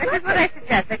burger. Now, this is what I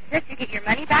suggest. I suggest you get your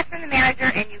money back from the manager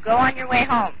and you go on your way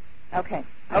home. Okay.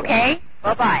 Okay?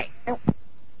 Bye-bye.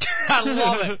 I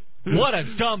love it. What a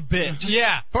dumb bitch.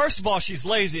 Yeah. First of all, she's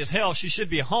lazy as hell. She should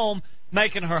be home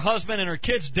making her husband and her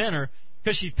kids dinner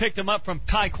because she picked them up from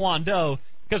Taekwondo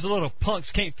because the little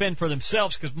punks can't fend for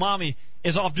themselves because mommy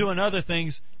is off doing other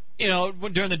things,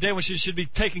 during the day when she should be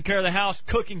taking care of the house,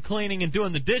 cooking, cleaning, and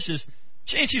doing the dishes.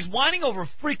 And she's whining over a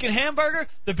freaking hamburger.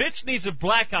 The bitch needs a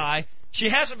black eye. She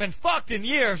hasn't been fucked in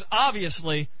years,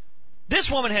 obviously. This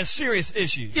woman has serious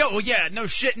issues. Yo, well, yeah, no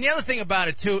shit. And the other thing about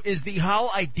it, too, is the whole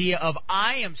idea of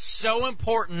I am so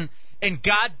important and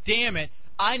God damn it,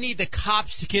 I need the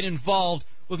cops to get involved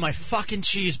with my fucking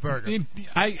cheeseburger.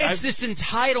 It's this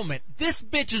entitlement. This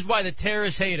bitch is why the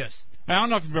terrorists hate us. I don't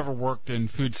know if you've ever worked in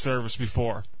food service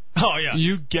before. Oh, yeah.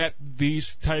 You get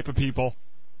these type of people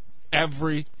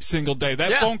every single day.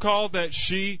 That phone call that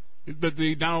the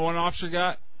 911 officer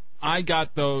got, I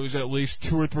got those at least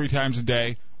 2 or 3 times a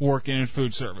day working in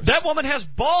food service. That woman has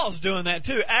balls doing that,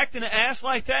 too, acting an ass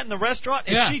like that in the restaurant.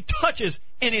 If she touches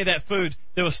any of that food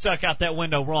that was stuck out that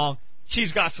window wrong,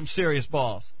 she's got some serious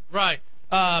balls. Right,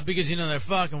 because, they're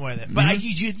fucking with it. But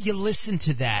you listen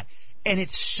to that, and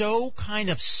it so kind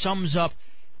of sums up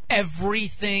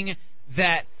everything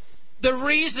that the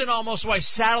reason almost why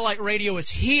satellite radio is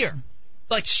here.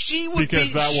 Like, she would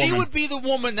be the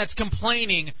woman that's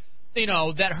complaining,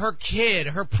 that her kid,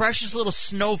 her precious little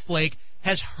snowflake,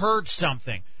 has heard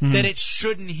something that it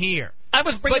shouldn't hear. I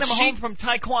was bringing him home from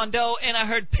Taekwondo, and I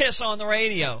heard piss on the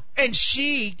radio. And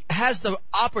she has the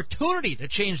opportunity to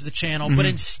change the channel, but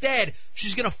instead,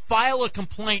 she's going to file a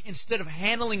complaint instead of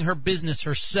handling her business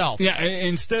herself. Yeah,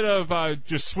 instead of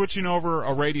just switching over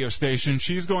a radio station,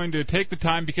 she's going to take the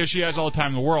time, because she has all the time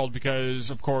in the world,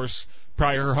 because, of course,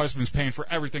 probably her husband's paying for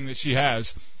everything that she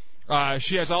has.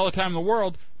 She has all the time in the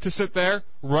world to sit there,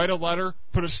 write a letter,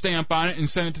 put a stamp on it, and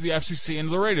send it to the FCC and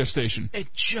to the radio station.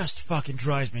 It just fucking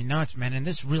drives me nuts, man. And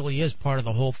this really is part of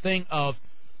the whole thing of,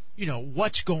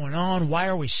 what's going on? Why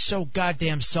are we so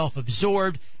goddamn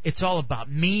self-absorbed? It's all about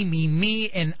me, me, me,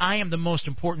 and I am the most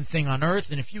important thing on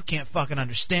earth. And if you can't fucking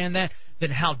understand that,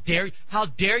 then how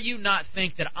dare you not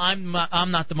think that I'm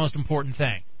not the most important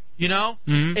thing?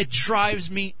 It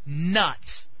drives me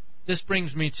nuts. This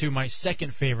brings me to my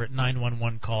second favorite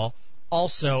 911 call.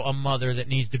 Also a mother that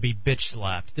needs to be bitch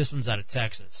slapped. This one's out of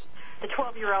Texas. The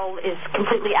 12-year-old is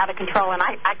completely out of control, and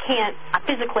I can't,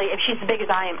 physically, if she's as big as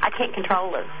I am, I can't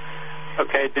control her.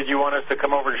 Okay, did you want us to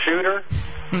come over and shoot her?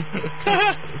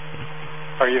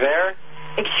 Are you there?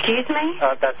 Excuse me?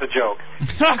 That's a joke.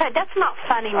 Okay, that's not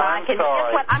funny, Mike. I'm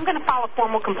sorry. Guess what? I'm going to file a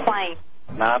formal complaint.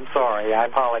 No, I'm sorry. I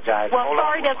apologize. Well,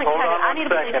 sorry doesn't cut it. I need a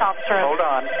police officer. Hold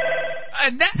on.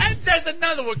 And there's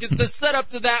another one, because the setup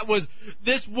to that was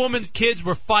this woman's kids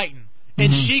were fighting,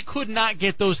 and she could not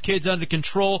get those kids under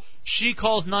control. She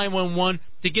calls 911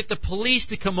 to get the police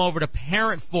to come over to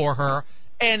parent for her,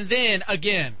 and then,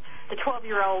 again... The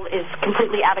 12-year-old is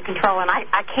completely out of control, and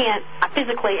I can't,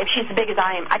 physically, if she's as big as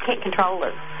I am, I can't control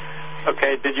her.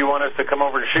 Okay, did you want us to come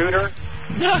over and shoot her?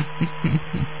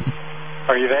 Are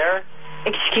you there?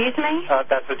 Excuse me?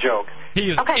 That's a joke.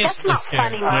 Okay, that's not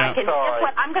funny, Mike. I'm sorry. Guess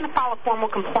what? I'm going to file a formal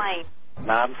complaint.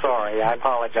 No, I'm sorry. I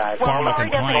apologize. Well, sorry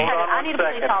doesn't cut it. I need a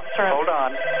police officer. Hold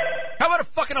on. How about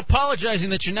fucking apologizing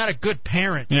that you're not a good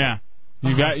parent? Yeah.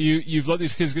 You've let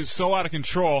these kids get so out of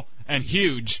control and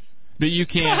huge that you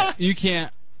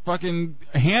can't fucking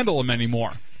handle them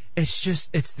anymore. It's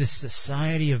this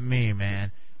society of me,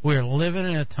 man. We're living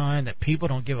in a time that people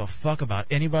don't give a fuck about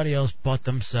anybody else but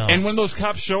themselves. And when those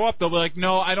cops show up, they'll be like,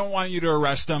 no, I don't want you to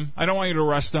arrest them. I don't want you to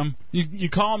arrest them. You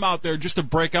call them out there just to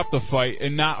break up the fight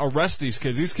and not arrest these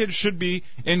kids. These kids should be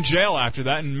in jail after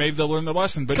that, and maybe they'll learn their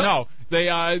lesson. But no,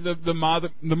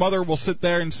 the mother will sit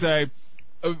there and say,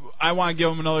 I want to give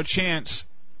them another chance,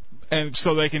 and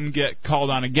so they can get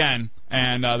called on again.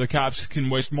 And the cops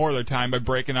can waste more of their time by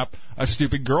breaking up a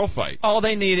stupid girl fight. All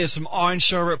they need is some orange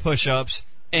sherbet push-ups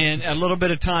and a little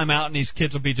bit of time out, and these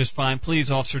kids will be just fine.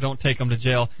 Please, officer, don't take them to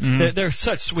jail. They're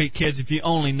such sweet kids if you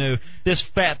only knew. This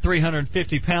fat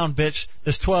 350-pound bitch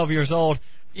that's 12 years old,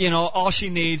 all she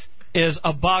needs is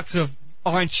a box of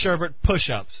orange sherbet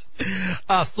push-ups.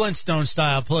 Flintstone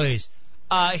style, please.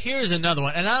 Here's another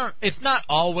one, and it's not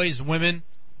always women,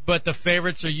 but the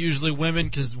favorites are usually women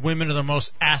because women are the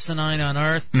most asinine on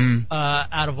earth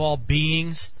out of all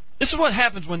beings. This is what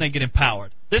happens when they get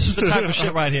empowered. This is the type of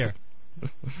shit right here.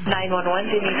 911,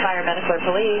 do you need fire, medical, or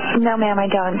police? No, ma'am, I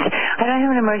don't. I don't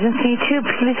have an emergency. 2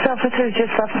 police officers just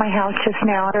left my house just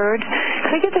now. Third.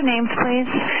 Could I get their names, please?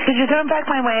 Did you throw them back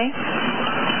my way?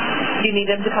 Do you need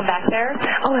them to come back there?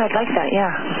 Oh, I'd like that,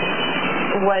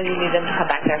 yeah. Why do you need them to come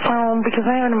back there? Because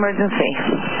I have an emergency.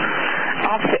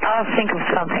 I'll think of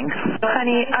something.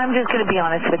 Honey, I'm just going to be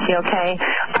honest with you, okay?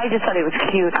 I just thought he was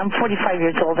cute. I'm 45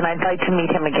 years old, and I'd like to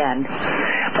meet him again.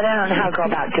 But I don't know how to go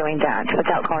about doing that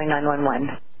without calling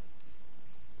 911.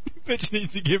 Bitch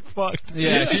needs to get fucked.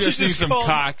 Yeah, she just needs some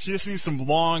cock. She just needs some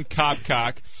long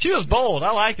cock. She was bold.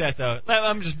 I like that, though.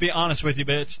 I'm just being honest with you,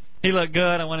 bitch. He looked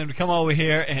good. I want him to come over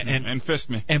here and fist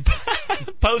me. And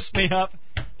post me up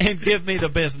and give me the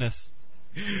business.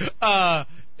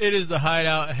 It is the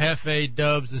Hideout. Hefe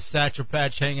Dubs, the Satchel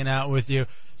Patch hanging out with you.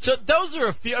 So those are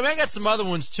a few. I got some other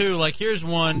ones, too. Like, here's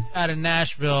one out of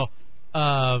Nashville.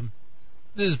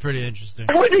 This is pretty interesting.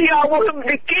 What do y'all want him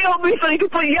to kill me so you can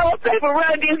put yellow tape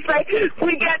around you and say,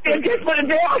 we got there just for the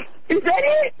day? Is that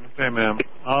it? Okay, ma'am.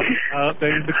 I'll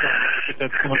update you to get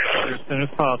that to as soon as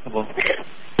possible.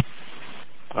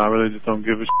 I really just don't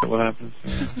give a shit what happens.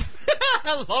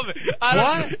 I love it.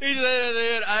 He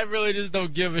said, I really just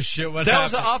don't give a shit what happens. That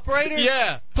was the operator?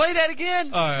 Yeah. Play that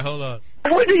again? All right, hold on.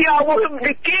 What do y'all want him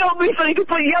to kill me so you can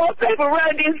put yellow tape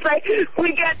around you and say,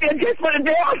 we got there just for the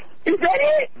day? Is that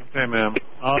it? Okay, ma'am.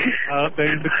 I'll update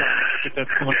you to get that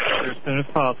to as soon as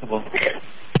possible.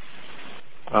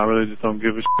 I really just don't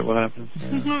give a shit what happens.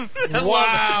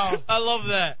 Wow. I love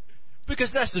that.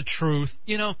 Because that's the truth.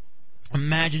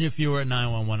 Imagine if you were a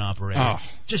 911 operator. Oh,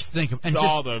 just think of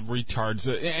all the retards.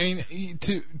 I mean,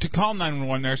 to call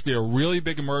 911, there has to be a really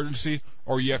big emergency,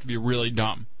 or you have to be really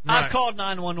dumb. Right. I called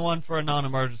 911 for a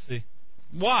non-emergency.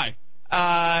 Why?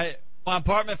 My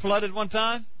apartment flooded one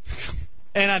time,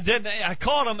 and I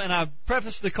called them, and I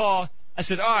prefaced the call. I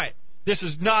said, "All right, this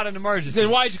is not an emergency." Then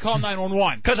why did you call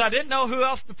 911? Because I didn't know who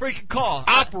else to freaking call.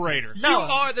 Operator. You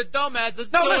are the dumbass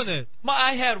that's doing this.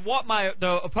 I had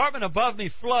the apartment above me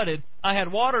flooded. I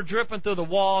had water dripping through the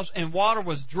walls, and water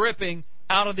was dripping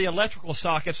out of the electrical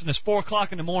sockets, and it's 4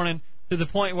 o'clock in the morning to the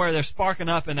point where they're sparking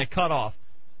up and they cut off.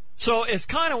 So it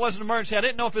kind of was an emergency. I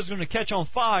didn't know if it was going to catch on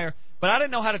fire, but I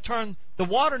didn't know how to turn. The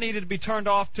water needed to be turned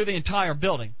off to the entire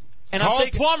building. And Call a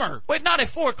plumber. Wait, not at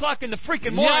 4 o'clock in the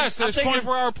freaking morning. Yes, there's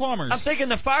 24-hour plumbers. I'm thinking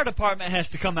the fire department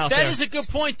has to come out there. That is a good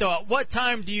point, though. At what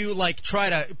time do you, try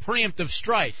to preemptive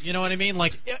strike? You know what I mean?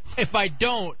 Like, if I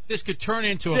don't, this could turn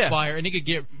into a fire, and it could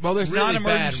get there's really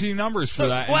non-emergency numbers for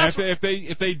that. Well, and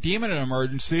if they deem it an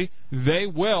emergency, they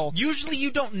will. Usually you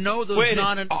don't know those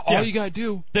All you got to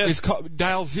do is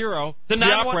dial 0, the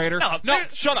operator. No,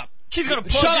 shut up. She's going to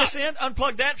plug this in,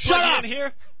 unplug that, plug it in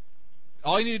here.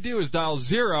 All you need to do is dial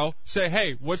 0, say,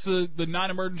 hey, what's the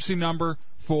non-emergency number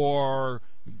for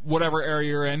whatever area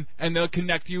you're in, and they'll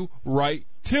connect you right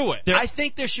to it. I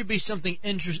think there should be something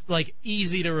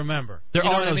easy to remember. There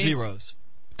are no zeros.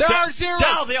 There are zeros.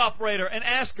 Dial the operator and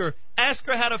ask her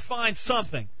how to find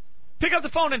something. Pick up the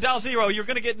phone and dial 0. You're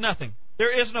going to get nothing.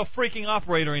 There is no freaking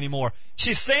operator anymore.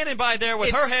 She's standing by there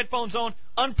with her headphones on,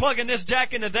 unplugging this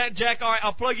jack into that jack. All right,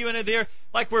 I'll plug you into there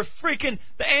like we're freaking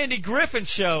the Andy Griffin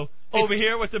show over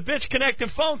here with the bitch connecting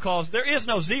phone calls. There is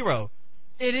no 0.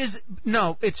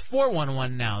 It's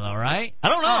 411 now, though, right? I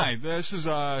don't know. Hi, this is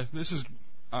I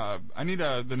need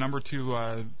the number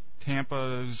to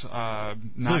Tampa's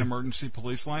non-emergency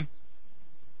police line.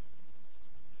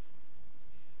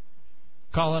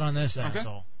 Call it on this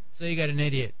asshole. So you got an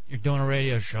idiot you're doing a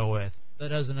radio show with that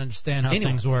doesn't understand how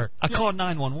things work. I called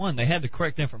 911. They had the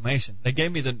correct information. They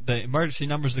gave me the emergency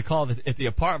numbers to call at the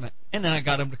apartment, and then I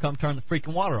got them to come turn the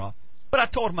freaking water off. But I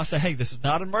told them, I said, hey, this is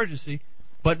not an emergency,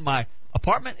 but my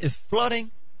apartment is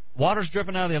flooding. Water's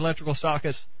dripping out of the electrical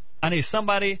sockets. I need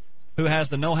somebody who has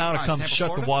the know-how to come Tampa, shut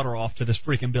Florida? the water off to this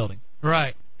freaking building.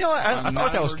 Right. You know, I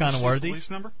thought that was kind of worthy. Police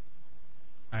number?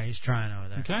 All right, he's trying over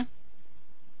there. Okay.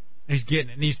 He's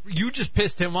getting it. You just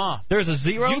pissed him off. There's a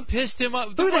 0? You pissed him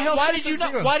off. Who the hell Why says did you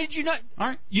not? 0? Why did you not? All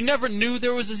right. You never knew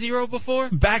there was a 0 before?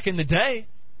 Back in the day.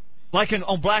 Like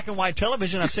on black and white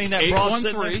television, I've seen that broad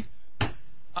sitting there. 813.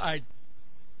 All right.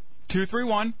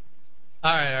 231.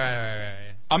 All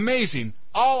right. Amazing.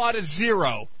 All out of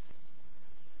 0.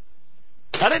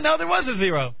 I didn't know there was a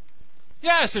 0.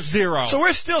 Yes, it's 0. So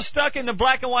we're still stuck in the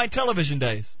black and white television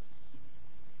days.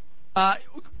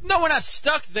 No, we're not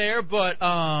stuck there, but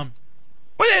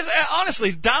Well, Well,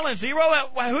 honestly, dialing 0,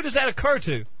 who does that occur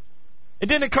to? It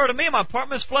didn't occur to me. My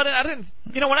apartment's flooded. I didn't.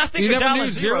 When I think You of never dialing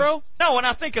knew 0. zero? No, when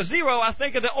I think of 0, I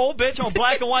think of the old bitch on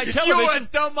black and white television. You a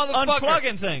dumb motherfucker.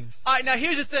 Unplugging things. All right, now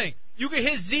here's the thing. You could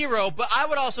hit 0, but I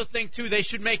would also think, too, they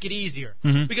should make it easier.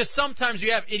 Mhm. Because sometimes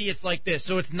you have idiots like this.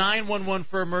 So it's 911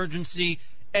 for emergency,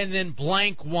 and then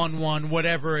blank 11,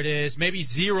 whatever it is, maybe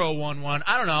 011,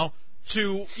 I don't know,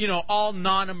 to, all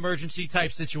non-emergency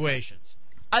type situations.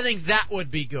 I think that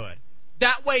would be good.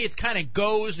 That way it kind of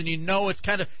goes, and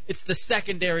it's the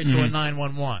secondary to a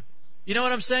 911. You know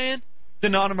what I'm saying? The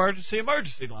non-emergency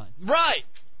emergency line. Right.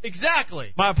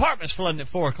 Exactly. My apartment's flooding at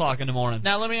 4 o'clock in the morning.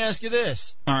 Now let me ask you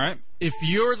this. All right. If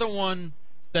you're the one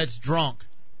that's drunk,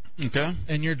 okay,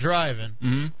 and you're driving,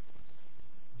 do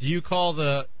you call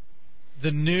the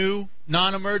new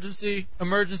non-emergency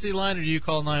line, or do you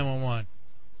call 911?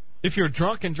 If you're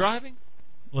drunk and driving?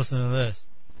 Listen to this.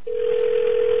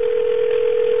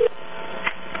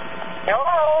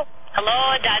 Hello?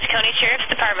 Hello, Dodge County Sheriff's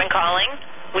Department calling.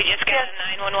 We just got a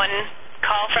 911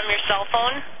 call from your cell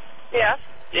phone. Yes.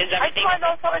 Is everything... I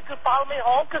know somebody could follow me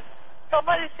home because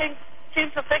somebody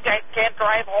seems to think I can't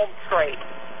drive home straight.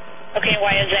 Okay,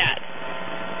 why is that?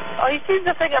 Oh, he seems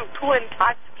to think I'm too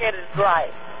intoxicated to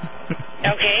drive.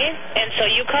 Okay, and so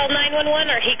you called 911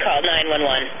 or he called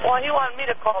 911? Well, he wanted me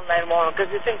to call 911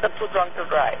 because he thinks I'm too drunk to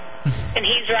drive. And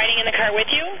he's riding in the car with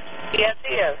you? Yes,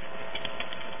 he is.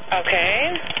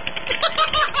 Okay.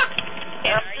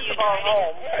 And are you driving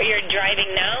home? You're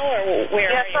driving now, or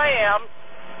where are you? Yes, I am.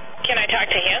 Can I talk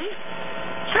to him?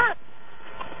 Sure.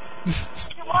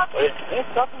 You want me?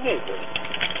 It's up to me.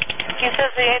 He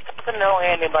says he ain't to know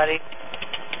anybody.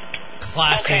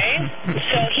 Classic. Okay.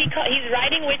 So he's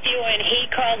riding with you, and he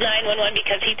called 911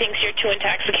 because he thinks you're too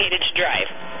intoxicated to drive.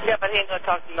 Yeah, but he ain't going to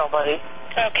talk to nobody.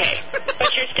 Okay.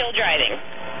 But you're still driving.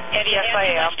 Have you had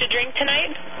too much to drink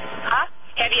tonight? Huh?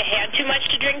 Have you had too much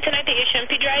to drink tonight that you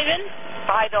shouldn't be driving?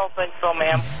 I don't think so,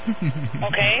 ma'am.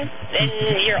 Okay. And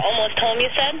you're almost home, you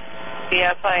said?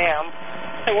 Yes, I am.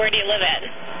 So where do you live at?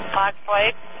 Fox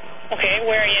Lake. Okay,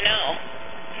 where are you now?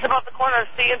 It's about the corner of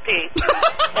C&P.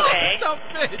 Okay.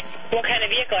 What kind of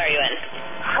vehicle are you in?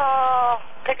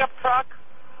 Pickup truck,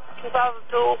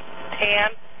 2002,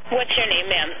 tan. What's your name,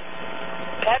 ma'am?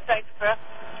 Pat Dykstra.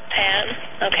 Pat?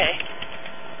 Okay.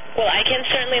 Well, I can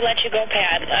certainly let you go,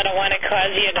 Pat. I don't want to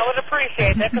cause you to... I would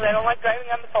appreciate that because I don't like driving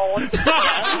on the phone. And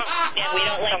we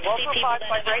don't like to see people that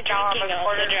are drinking also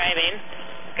driving.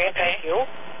 Okay, thank you.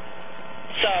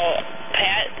 So,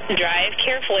 Pat, drive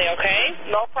carefully, okay?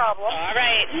 No problem. All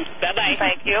right. Bye-bye.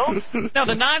 Thank you. Now,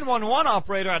 the 911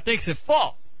 operator, I think, is at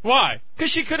fault. Why?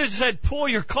 Because she could have said, pull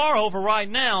your car over right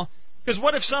now, because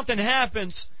what if something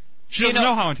happens... She doesn't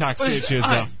know how intoxicated she is,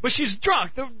 though. But she's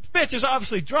drunk. The bitch is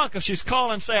obviously drunk if she's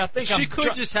calling and say, I think She I'm could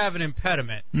drunk. just have an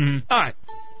impediment. All right.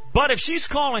 But if she's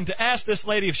calling to ask this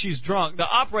lady if she's drunk, the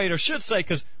operator should say,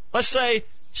 because let's say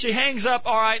she hangs up,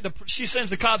 all right, she sends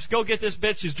the cops, go get this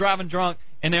bitch, she's driving drunk,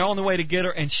 and they're on the way to get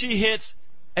her, and she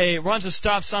runs a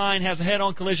stop sign, has a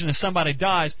head-on collision, and somebody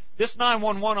dies. This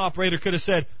 911 operator could have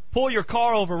said, pull your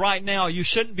car over right now. You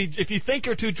shouldn't be, if you think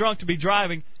you're too drunk to be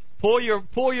driving, pull your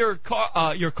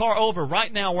car over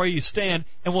right now where you stand,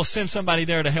 and we'll send somebody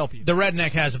there to help you. The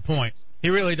redneck has a point. He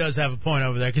really does have a point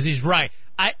over there because he's right.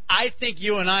 I think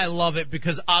you and I love it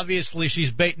because obviously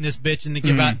she's baiting this bitch and to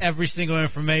give out every single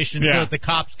information so that the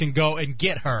cops can go and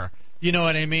get her. You know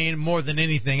what I mean? More than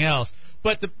anything else.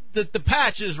 But the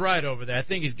patch is right over there. I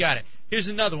think he's got it. Here's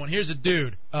another one. Here's a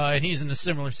dude, and he's in a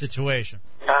similar situation.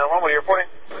 What are you reporting?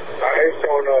 I just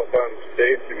don't know if I'm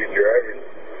safe to be driving.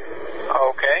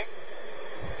 Okay.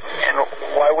 And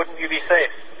why wouldn't you be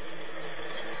safe?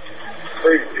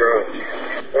 Pretty drunk.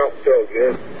 Don't feel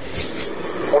good.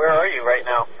 Where are you right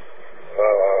now?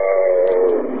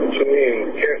 What you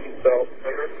mean? Canton South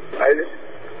Center? I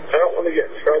don't want to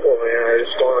get in trouble, man. I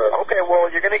just want to... Okay,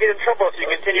 well, you're going to get in trouble if you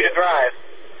continue to drive.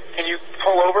 Can you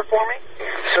pull over for me,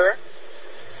 sir?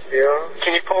 Yeah?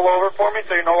 Can you pull over for me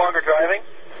so you're no longer driving?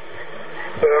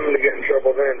 But I'm going to get in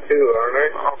trouble then, too,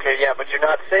 aren't I? Okay, yeah, but you're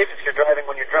not safe if you're driving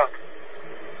when you're drunk.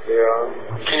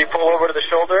 Yeah. Can you pull over to the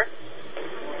shoulder?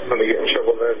 I'm going to get in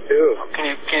trouble then, too. Can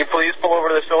you please pull over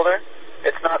to the shoulder?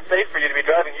 It's not safe for you to be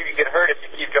driving. You can get hurt if you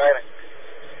keep driving.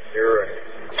 You're right.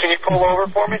 Can you pull over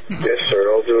for me? Yes,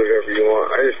 sir. I'll do whatever you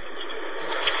want.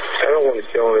 I don't want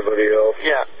to kill anybody else.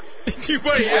 Yeah.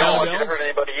 Anybody I don't want else? you to hurt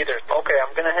anybody either. Okay,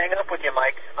 I'm going to hang up with you,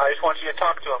 Mike. I just want you to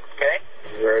talk to him, okay?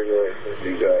 Congratulations.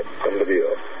 You got somebody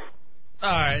else. All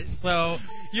right, so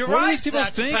you're What are right, these people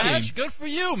Satch thinking? Patch. Good for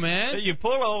you, man. So you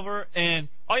pull over, and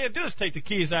all you have to do is take the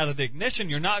keys out of the ignition.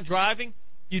 You're not driving.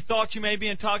 You thought you may be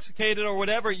intoxicated or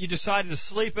whatever. You decided to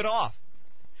sleep it off.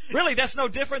 really, that's no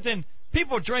different than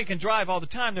people drink and drive all the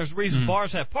time. There's a reason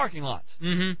bars have parking lots.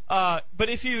 Mm-hmm. But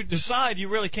if you decide you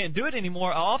really can't do it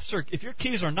anymore, an officer, if your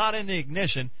keys are not in the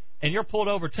ignition and you're pulled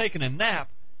over taking a nap,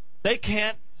 they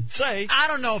can't say. I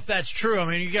don't know if that's true. I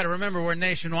mean, you got to remember we're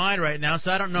nationwide right now,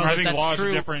 so I don't know if that's laws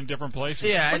true. are different in different places.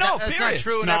 Yeah, well, that's not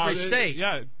true in every state.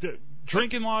 Yeah,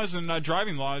 drinking laws and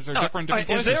driving laws are different in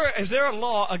different places. Is there a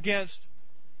law against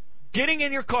getting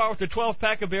in your car with a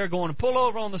 12-pack of beer, going to pull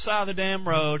over on the side of the damn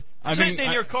road, sitting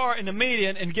in your car in the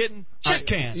median and getting shit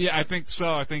canned? Yeah, I think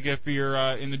so. I think if you're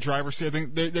in the driver's seat, I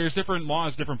think there's different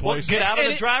laws, different places. Well, get out of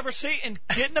the driver's seat and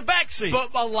get in the back seat.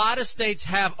 But a lot of states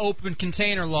have open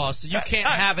container laws, so you can't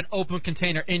have an open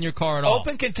container in your car at all.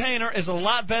 Open container is a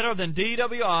lot better than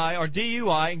DWI or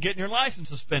DUI and getting your license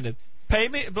suspended. Let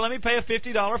me pay a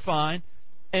 $50 fine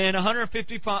and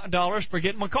 $150 for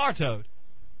getting my car towed.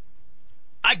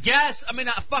 I guess. I mean,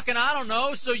 I don't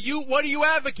know. So what are you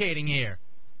advocating here?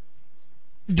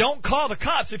 Don't call the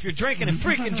cops if you're drinking and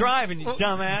freaking driving, you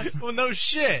dumbass. Well, no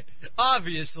shit.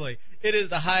 Obviously. It is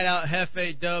the Hideout,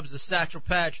 Hefe Dubs, the Satchel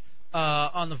Patch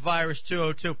on the Virus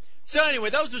 202. So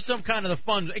anyway, those are some kind of the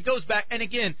fun. It goes back, and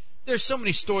again, there's so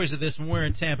many stories of this when we're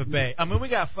in Tampa Bay. I mean, we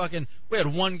had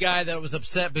one guy that was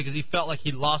upset because he felt like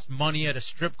he lost money at a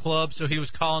strip club, so he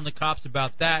was calling the cops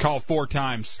about that. Called 4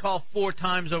 times. Called 4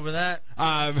 times over that.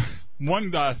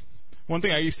 One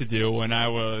thing I used to do when I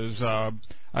was,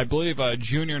 I believe, a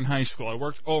junior in high school, I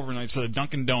worked overnights at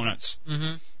Dunkin' Donuts.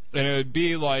 Mm-hmm. And it would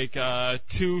be like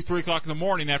 2, 3 o'clock in the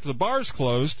morning after the bars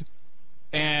closed,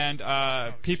 and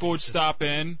people would stop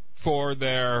in for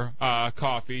their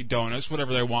coffee, donuts,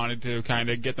 whatever they wanted to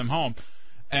kind of get them home.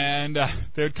 And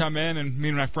they would come in, and me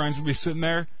and my friends would be sitting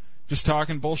there just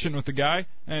talking, bullshitting with the guy.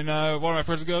 And one of my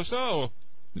friends would go, "So,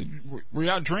 were you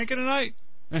out drinking tonight?"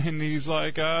 And he's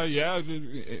like, "Yeah,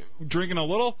 drinking a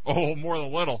little." "Oh, more than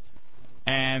a little."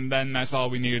 And then that's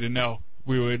all we needed to know.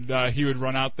 He would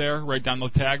run out there, write down the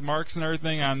tag marks and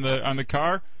everything on the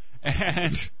car,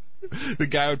 and the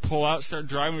guy would pull out, start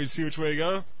driving. We'd see which way to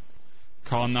go.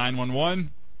 Call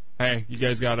 911. Hey, you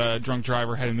guys got a drunk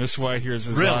driver heading this way. Here's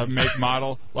his make,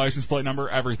 model, license plate number,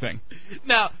 everything.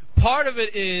 Now, part of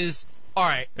it is, all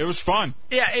right. It was fun.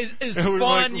 Yeah, it's fun.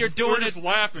 Like, you're doing we're just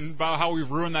laughing about how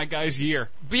we've ruined that guy's year.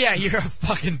 But yeah, you're a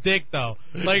fucking dick, though.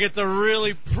 Like, it's a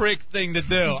really prick thing to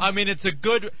do. I mean, it's a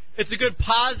good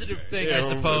positive thing, I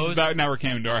suppose. That never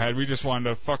came into our head. We just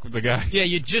wanted to fuck with the guy. Yeah,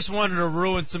 you just wanted to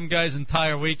ruin some guy's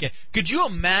entire weekend. Could you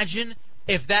imagine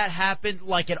if that happened,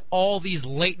 like, at all these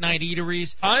late-night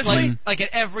eateries? Honestly? Like at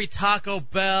every Taco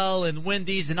Bell and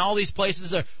Wendy's and all these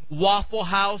places, or Waffle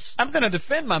House. I'm going to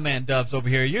defend my man Dubs over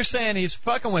here. You're saying he's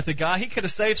fucking with a guy. He could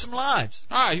have saved some lives.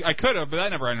 I could have, but that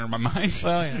never entered my mind.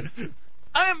 Well, yeah.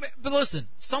 But listen,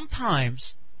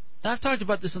 sometimes, and I've talked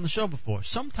about this on the show before,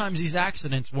 sometimes these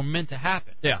accidents were meant to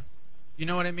happen. Yeah. You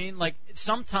know what I mean? Like,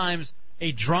 sometimes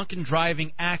a drunken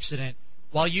driving accident,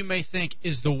 while you may think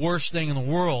is the worst thing in the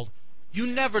world, you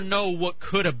never know what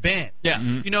could have been. Yeah.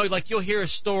 Mm-hmm. You know, like, you'll hear a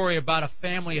story about a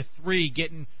family of 3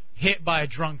 getting hit by a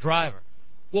drunk driver.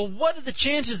 Well, what are the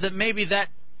chances that maybe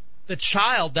the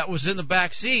child that was in the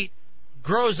back seat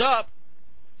grows up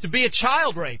to be a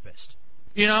child rapist?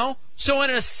 You know? So in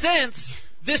a sense,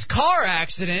 this car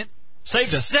accident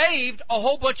saved a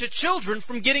whole bunch of children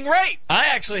from getting raped. I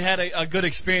actually had a good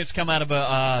experience come out of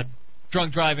a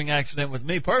drunk driving accident with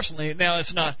me personally. Now,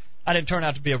 it's not... I didn't turn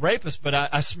out to be a rapist, but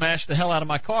I smashed the hell out of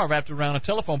my car, wrapped it around a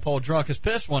telephone pole, drunk as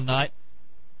piss one night.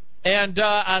 And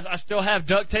I still have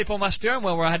duct tape on my steering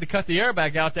wheel where I had to cut the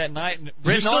airbag out that night. And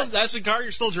that's the car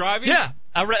you're still driving? Yeah.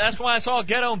 That's why it's all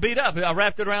ghetto and beat up. I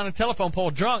wrapped it around a telephone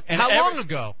pole drunk. And how long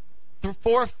ago?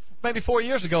 4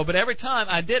 years ago. But every time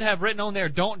I did have written on there,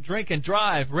 "Don't drink and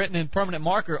drive," written in permanent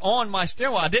marker on my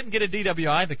steering wheel. I didn't get a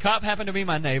DWI. The cop happened to be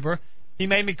my neighbor. He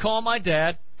made me call my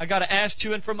dad. I got an ass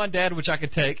chewing from my dad, which I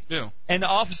could take. Yeah. And the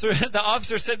officer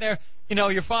sitting there, "You know,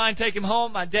 you're fine. Take him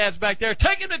home." My dad's back there.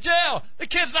 "Take him to jail. The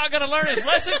kid's not going to learn his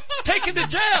lesson. Take him to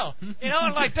jail." You know,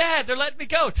 I'm like, "Dad, they're letting me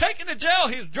go. Take him to jail.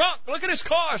 He's drunk. Look at his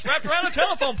car. It's wrapped around a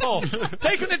telephone pole.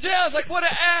 Take him to jail." I was like, what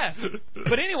an ass.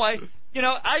 But anyway, you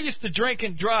know, I used to drink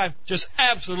and drive just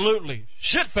absolutely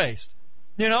shit-faced.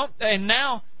 You know, and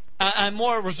now I'm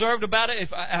more reserved about it.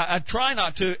 If I try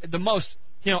not to the most.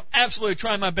 You know, absolutely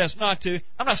trying my best not to.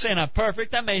 I'm not saying I'm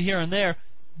perfect. I may here and there.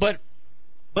 But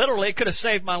literally, it could have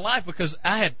saved my life because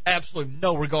I had absolutely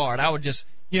no regard. I would just,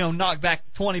 you know, knock back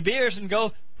 20 beers and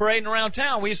go parading around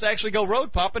town. We used to actually go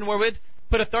road popping where we'd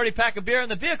put a 30-pack of beer in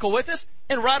the vehicle with us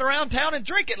and ride around town and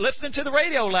drink it, listening to the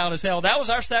radio loud as hell. That was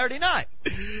our Saturday night.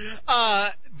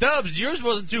 Dubs, yours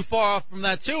wasn't too far off from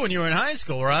that, too, when you were in high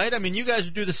school, right? I mean, you guys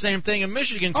would do the same thing in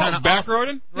Michigan, kind of.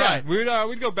 backroading? Right. Yeah,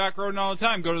 we'd go backroading all the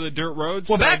time, go to the dirt roads.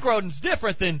 Well, backroading's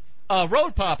different than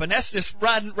road popping. That's just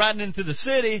riding into the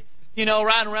city,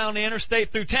 riding around the interstate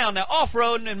through town. Now,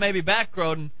 off-roading and maybe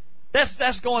backroading,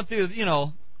 that's going through,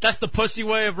 That's the pussy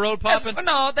way of road popping?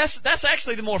 That's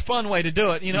actually the more fun way to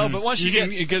do it, But once you get...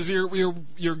 Because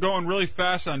you're going really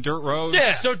fast on dirt roads.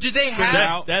 Yeah. So did they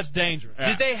have... That's dangerous.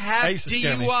 Did they have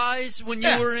DUIs when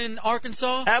you were in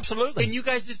Arkansas? Absolutely. And you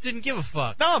guys just didn't give a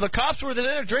fuck? No, the cops were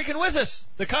there drinking with us.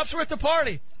 The cops were at the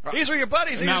party. These were your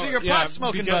buddies. These are your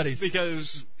pot-smoking buddies.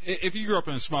 Because if you grew up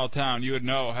in a small town, you would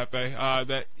know, Hefe,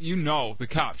 that the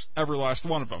cops, every last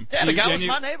one of them. Yeah, the guy was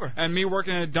my neighbor. And me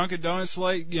working at Dunkin' Donuts,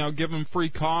 give them free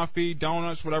coffee,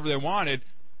 donuts, whatever they wanted.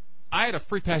 I had a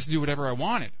free pass to do whatever I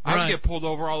wanted. Right. I'd get pulled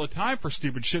over all the time for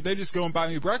stupid shit. They just go and buy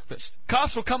me breakfast.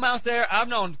 Cops will come out there. I've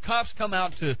known cops come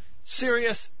out to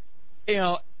serious,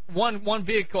 one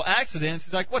vehicle accidents.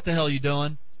 He's like, what the hell are you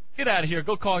doing? Get out of here.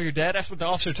 Go call your dad. That's what the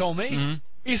officer told me. Mm-hmm.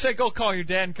 He said, go call your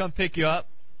dad and come pick you up.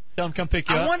 Tell him come pick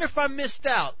you up. I wonder if I missed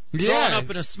out growing up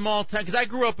in a small town, because I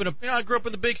grew up in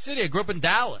the big city. I grew up in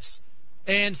Dallas.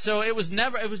 And so it was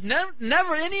never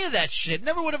any of that shit.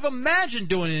 Never would have imagined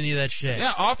doing any of that shit.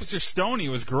 Yeah, Officer Stoney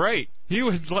was great. He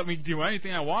would let me do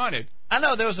anything I wanted. I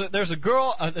know there's a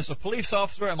girl, there's a police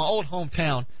officer in my old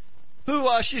hometown who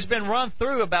she's been run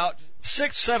through about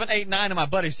 6, 7, 8, 9 of my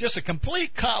buddies, just a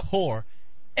complete cop whore.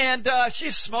 And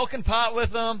she's smoking pot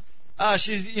with them.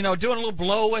 She's, doing a little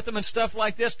blow with them and stuff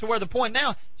like this, to where the point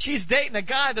now she's dating a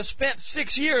guy that spent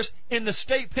 6 years in the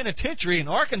state penitentiary in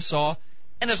Arkansas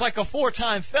and is like a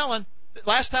 4-time felon.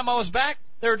 Last time I was back,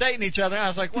 they were dating each other. And I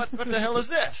was like, what the hell is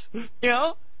this?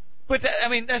 But,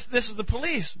 this is the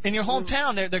police in your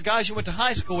hometown. They're guys you went to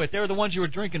high school with. They were the ones you were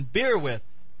drinking beer with.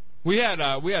 We had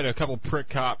a couple prick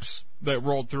cops that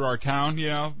rolled through our town,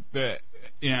 they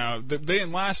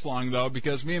didn't last long, though,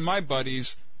 because me and my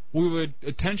buddies, we would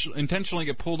intentionally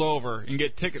get pulled over and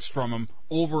get tickets from them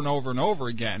over and over and over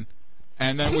again.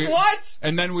 And then What?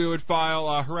 And then we would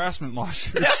file harassment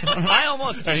lawsuits. Yeah, I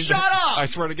almost... Shut up! I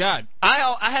swear to God.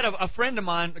 I had a friend of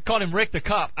mine, called him Rick the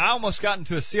Cop. I almost got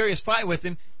into a serious fight with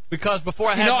him because before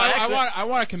I had my accident... I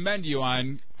want to commend you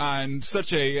on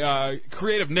such a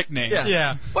creative nickname.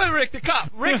 Yeah. Well, Rick the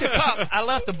Cop. Rick the Cop, I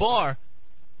left the bar,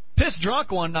 pissed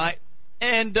drunk one night,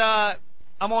 and I'm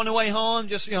on the way home,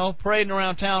 just, parading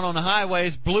around town on the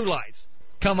highways, blue lights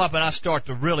come up, and I start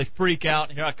to really freak out.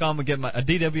 And here I come and get a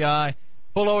DWI,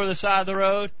 pull over the side of the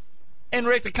road, and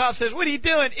Rick the Cop says, what are you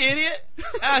doing, idiot?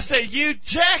 I say, you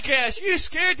jackass, you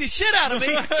scared the shit out of me.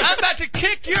 I'm about to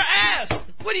kick your ass.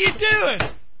 What are you doing?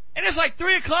 And it's like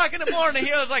 3 o'clock in the morning.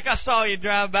 He was like, I saw you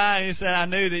drive by, and he said, I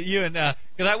knew that you and,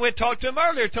 because I went and talked to him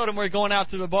earlier, told him we were going out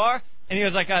to the bar. And he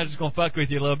was like, I was just going to fuck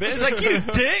with you a little bit. He's like, you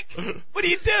dick. What are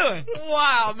you doing?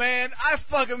 Wow, man. I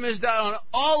fucking missed out on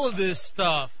all of this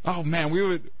stuff. Oh, man,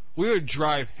 we would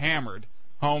drive hammered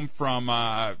home from...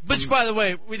 Which, by the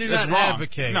way, we do not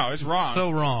advocate. No, it's wrong.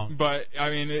 So wrong. But,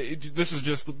 this is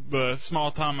just the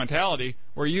small-town mentality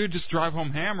where you just drive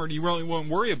home hammered. You really wouldn't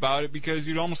worry about it because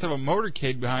you'd almost have a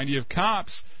motorcade behind you of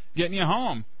cops getting you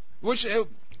home. Which, it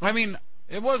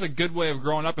was a good way of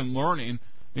growing up and learning,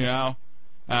 you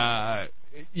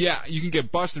can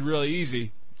get busted really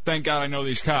easy. Thank God I know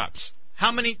these cops.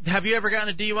 Have you ever gotten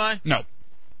a DUI? No.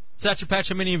 Satchel Patch,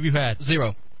 how many have you had?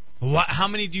 0. How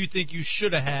many do you think you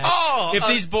should have had if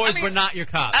these boys were not your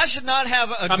cops? I should not have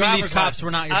a driver's these cops license.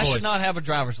 were not your boys. I should not have a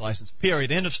driver's license,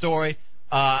 period. End of story.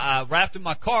 I wrapped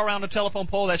my car around a telephone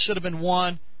pole. That should have been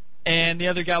one. And the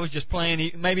other guy was just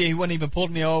playing. Maybe he wouldn't even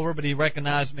pulled me over, but he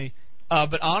recognized me.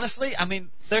 But honestly,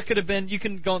 there could have been, you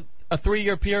can go a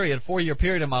 3-year period, a 4-year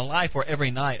period in my life where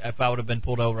every night, if I would have been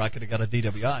pulled over, I could have got a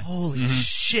DWI. Holy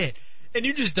shit. And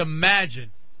you just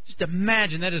imagine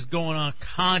that is going on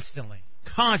constantly.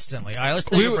 Constantly. All right, let's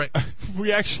take a break.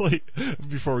 We actually,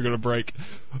 before we go to break,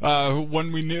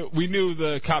 when we knew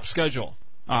the cop schedule,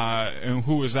 and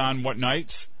who was on what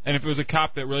nights, and if it was a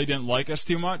cop that really didn't like us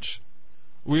too much,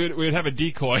 we'd have a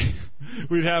decoy.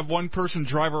 We'd have one person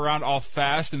drive around all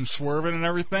fast and swerving and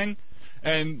everything,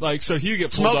 and so he'd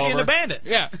get pulled over. Smokey and the Bandit.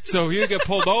 Yeah, so he'd get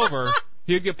pulled over.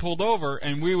 He'd get pulled over,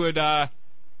 and we would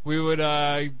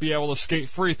be able to skate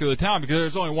free through the town because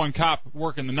there's only one cop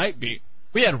working the night beat.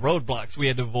 We had roadblocks we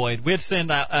had to avoid. We'd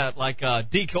send out a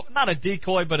decoy, not a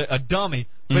decoy, but a dummy.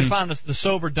 We'd find the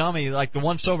sober dummy, like the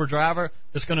one sober driver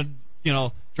that's going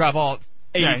to, drive all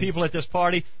 80 people at this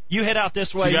party. You head out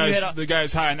this way. The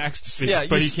guy's high on ecstasy,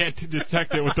 but he can't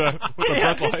detect it with a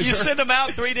breathalyzer. You send them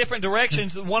out 3 different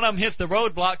directions. One of them hits the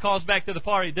roadblock, calls back to the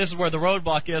party. This is where the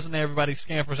roadblock is, and everybody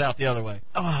scampers out the other way.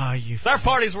 Oh, you. Our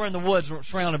parties were in the woods,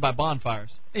 surrounded by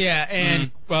bonfires. Yeah,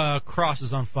 and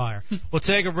crosses on fire. We'll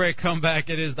take a break. Come back.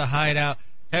 It is the Hideout.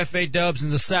 Hefe Dubs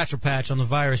and the Satchel Patch on the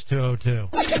Virus 202.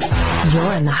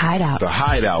 You're in the Hideout. The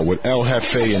Hideout with El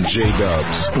Jefe and J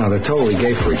Dubs. No, they're totally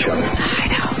gay for each other.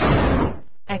 Hideout.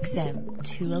 XM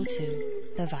 202,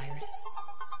 the Virus.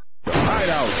 The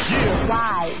Hideout, yeah.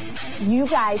 Why you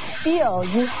guys feel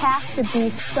you have to be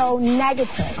so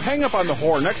negative. Hang up on the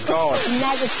whore. Next caller.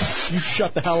 Negative. You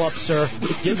shut the hell up, sir.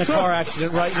 Get in a car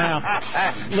accident right now.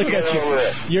 Look at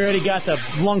you. You already got the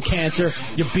lung cancer,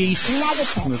 you beast.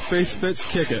 Negative. And the face fits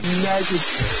kicking.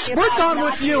 Negative. We're done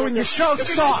with you and your show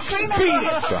sucks. Beat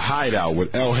it. The Hideout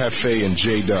with El Jefe and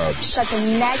J Dubs. Such a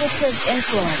negative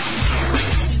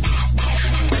influence.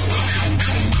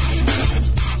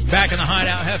 Back in the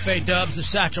Hideout, Hefe Dubs, the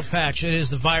Satchel Patch. It is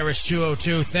the Virus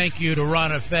 202. Thank you to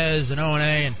Rana Fez and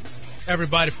O&A and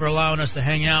everybody for allowing us to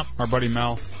hang out. Our buddy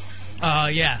Mel.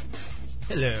 Yeah.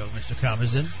 Hello, Mr.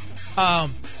 Commerson.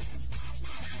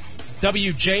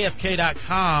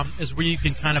 WJFK.com is where you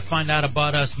can kind of find out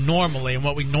about us normally and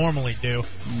what we normally do.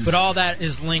 But all that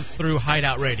is linked through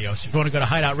Hideout Radio. So if you want to go to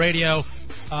Hideout Radio,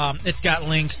 it's got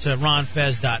links to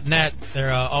ronfez.net.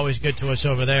 They're always good to us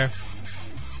over there.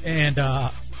 And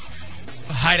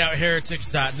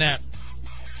hideoutheretics.net.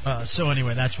 So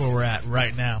anyway, that's where we're at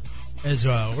right now. As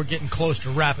we're getting close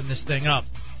to wrapping this thing up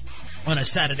on a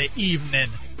Saturday evening,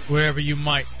 wherever you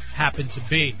might happen to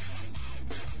be.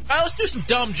 All right, let's do some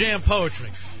dumb jam poetry.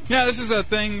 Yeah, this is a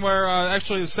thing where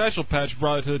actually the Satchel Patch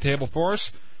brought it to the table for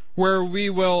us, where we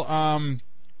will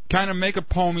kind of make a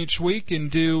poem each week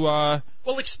and do... Well,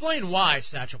 explain why,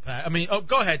 Satchel Patch. I mean,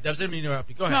 go ahead, Dubs. I didn't mean to interrupt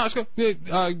you. Go ahead. No, let's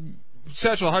go.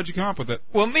 Satchel, how'd you come up with it?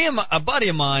 Well, me and a buddy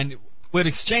of mine would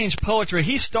exchange poetry.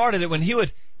 He started it when he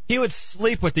would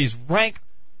sleep with these rank,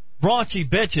 raunchy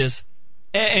bitches,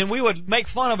 and we would make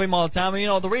fun of him all the time.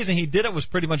 And, the reason he did it was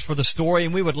pretty much for the story,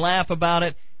 and we would laugh about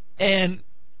it. And,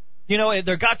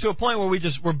 there got to a point where we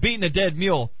just were beating a dead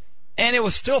mule. And it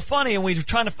was still funny, and we were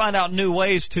trying to find out new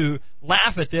ways to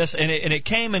laugh at this. And it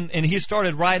came, and he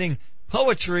started writing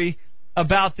poetry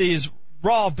about these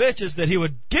raw bitches that he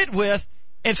would get with.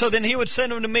 And so then he would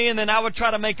send them to me, and then I would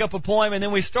try to make up a poem. And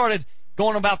then we started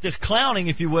going about this clowning,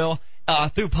 if you will,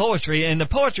 through poetry. And the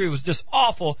poetry was just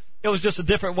awful. It was just a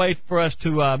different way for us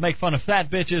to make fun of fat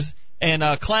bitches and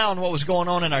clown what was going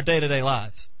on in our day-to-day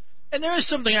lives. And there is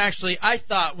something, actually, I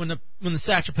thought when the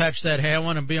Satchel Patch said, hey, I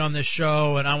want to be on this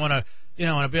show, and I want to be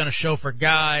on a show for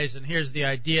guys, and here's the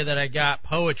idea that I got,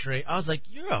 poetry. I was like,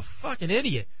 you're a fucking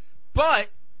idiot. But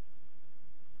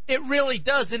it really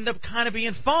does end up kind of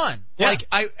being fun. Yeah. Like,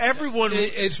 everyone...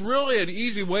 It's really an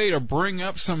easy way to bring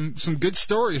up some good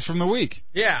stories from the week.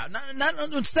 Yeah, not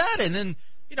it's that. And then,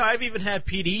 I've even had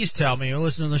PDs tell me,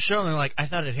 listen to the show, and they're like, I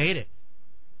thought I'd hate it.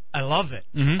 I love it.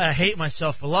 Mm-hmm. I hate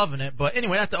myself for loving it. But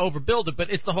anyway, not to overbuild it, but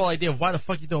it's the whole idea of why the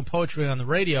fuck you doing poetry on the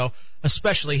radio,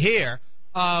 especially here.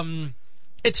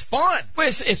 It's fun. Well,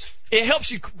 it helps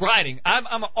you writing.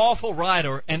 I'm an awful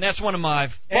writer, and that's one of my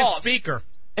faults. And speaker.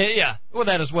 Yeah, well,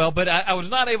 that as well. But I was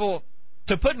not able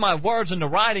to put my words into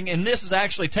writing, and this is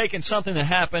actually taking something that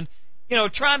happened,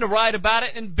 trying to write about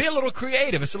it and be a little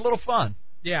creative. It's a little fun.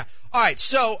 Yeah. All right,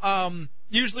 so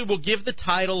usually we'll give the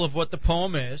title of what the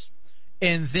poem is,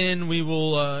 and then we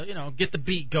will, get the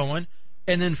beat going,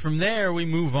 and then from there we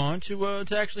move on to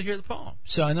actually hear the poem.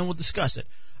 So, and then we'll discuss it.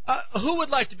 Who would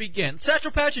like to begin?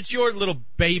 Satchel Patch, it's your little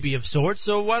baby of sorts,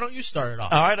 so why don't you start it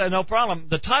off? All right, no problem.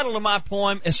 The title of my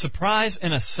poem is Surprise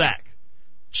in a Sack.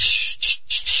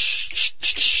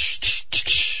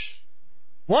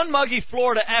 One muggy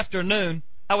Florida afternoon,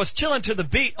 I was chilling to the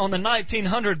beat on the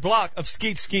 1900 block of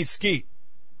Skeet, Skeet, Skeet.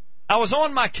 I was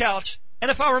on my couch, and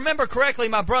if I remember correctly,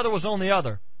 my brother was on the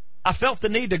other. I felt the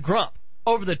need to grump.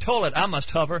 Over the toilet I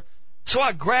must hover. So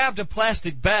I grabbed a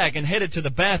plastic bag and headed to the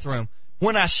bathroom.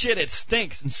 When I shit, it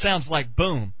stinks and sounds like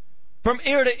boom. From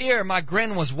ear to ear, my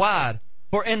grin was wide,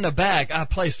 for in the bag I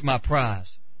placed my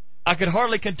prize. I could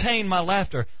hardly contain my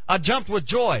laughter. I jumped with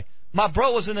joy. My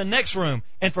bro was in the next room,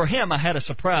 and for him I had a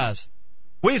surprise.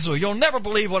 Weasel, you'll never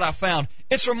believe what I found.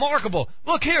 It's remarkable.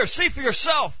 Look here, see for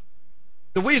yourself.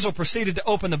 The weasel proceeded to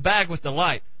open the bag with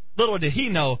delight. Little did he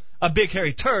know a big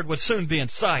hairy turd would soon be in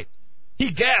sight.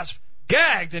 He gasped,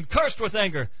 gagged, and cursed with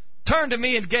anger, turned to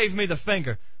me and gave me the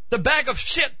finger. The bag of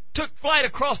shit took flight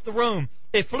across the room.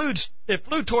 It flew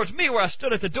towards me where I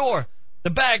stood at the door. The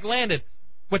bag landed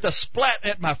with a splat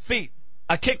at my feet.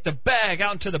 I kicked the bag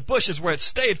out into the bushes where it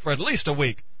stayed for at least a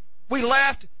week. We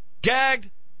laughed, gagged,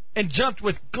 and jumped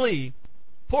with glee.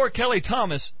 Poor Kelly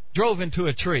Thomas drove into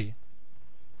a tree.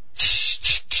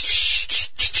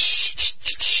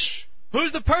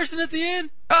 Who's the person at the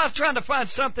end? I was trying to find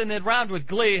something that rhymed with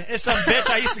glee. It's some bitch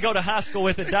I used to go to high school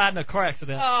with that died in a car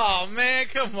accident. Oh, man,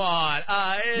 come on.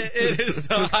 It is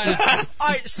the Hideout. All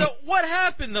right, so what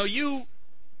happened, though?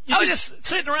 I was just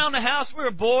sitting around the house. We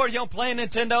were bored, playing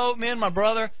Nintendo, me and my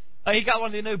brother. He got one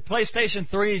of the new PlayStation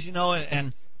 3s,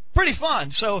 and pretty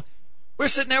fun. So we're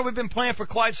sitting there. We've been playing for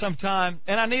quite some time,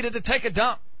 and I needed to take a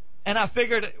dump. And I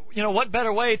figured, what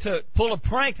better way to pull a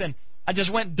prank than I just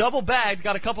went double bagged,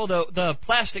 got a couple of the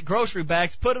plastic grocery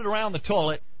bags, put it around the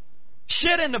toilet,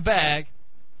 shit in the bag,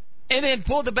 and then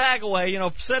pulled the bag away,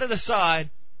 set it aside,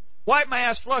 wiped my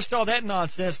ass, flushed all that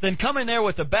nonsense, then come in there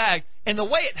with the bag. And the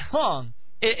way it hung,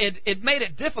 it made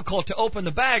it difficult to open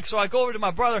the bag. So I go over to my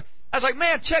brother. I was like,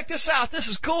 man, check this out. This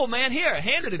is cool, man. Here, I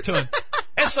handed it to him.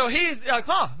 And so he's like,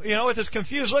 with his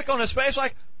confused look on his face,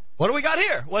 like, what do we got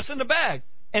here? What's in the bag?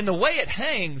 And the way it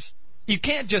hangs, you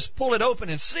can't just pull it open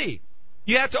and see.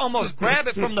 You have to almost grab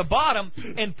it from the bottom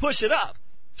and push it up.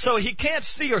 So he can't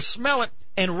see or smell it.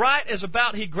 And right as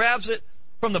about he grabs it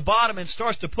from the bottom and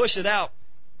starts to push it out,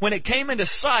 when it came into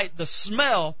sight, the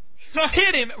smell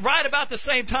hit him right about the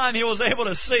same time he was able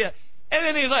to see it. And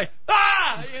then he's like,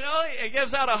 ah! He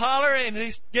gives out a holler and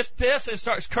he gets pissed and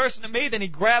starts cursing at me. Then he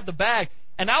grabbed the bag.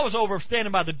 And I was over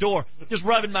standing by the door, just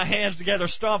rubbing my hands together,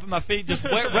 stomping my feet, just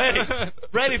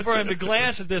ready for him to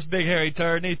glance at this big hairy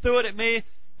turd. And he threw it at me,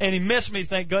 and he missed me,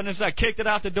 thank goodness. I kicked it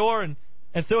out the door and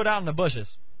threw it out in the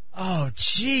bushes. Oh,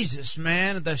 Jesus,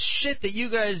 man. The shit that you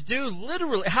guys do,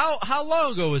 literally. How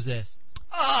long ago was this?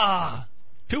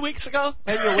 2 weeks ago?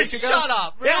 Maybe a week ago? Shut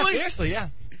up. Really? Yeah, seriously, yeah.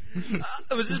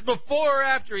 Was this before or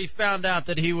after he found out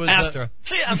that he was... After.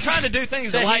 See, I'm trying to do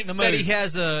things to lighten the mood. That he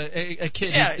has a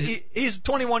kid. Yeah, he's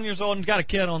 21 years old and got a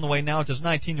kid on the way now with his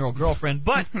 19-year-old girlfriend.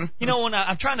 But, when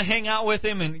I'm trying to hang out with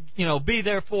him and, be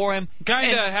there for him.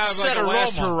 Kind of have like a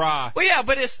last hurrah. Well, yeah,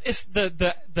 but it's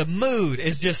the mood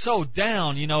is just so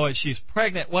down, she's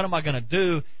pregnant. What am I going to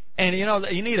do? And,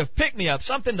 you need a pick-me-up,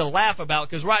 something to laugh about,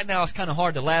 because right now it's kind of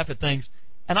hard to laugh at things.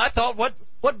 And I thought, what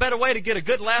better way to get a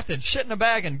good laugh than shit in a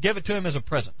bag and give it to him as a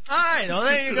present? All right, well,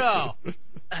 there you go.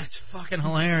 That's fucking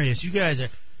hilarious. You guys are...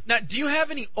 Now, do you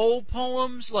have any old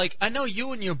poems? Like, I know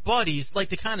you and your buddies like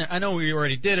to kind of... I know we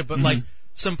already did it, but like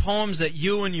some poems that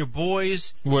you and your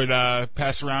boys... would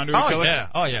pass around to each other? Yeah.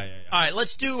 Oh, yeah. All right,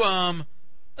 let's do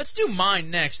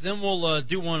mine next. Then we'll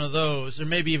do one of those, or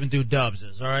maybe even do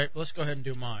Dubs's. All right, let's go ahead and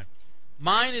do mine.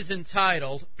 Mine is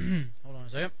entitled... hold on a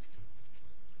second.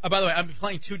 Oh, by the way, I'm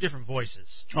playing two different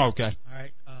voices. Oh, okay. All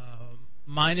right.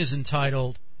 Mine is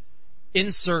entitled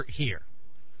Insert Here.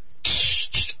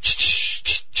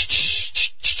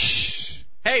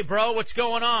 Hey, bro, what's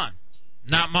going on?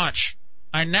 Not much.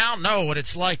 I now know what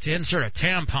it's like to insert a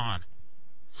tampon.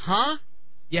 Huh?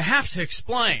 You have to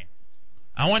explain.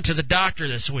 I went to the doctor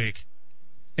this week,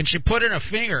 and she put in a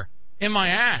finger in my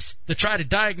ass to try to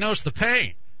diagnose the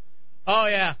pain. Oh,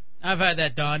 yeah, I've had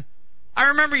that done. I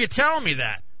remember you telling me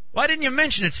that. Why didn't you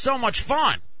mention it's so much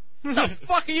fun? What the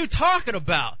fuck are you talking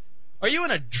about? Are you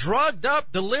in a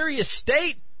drugged-up, delirious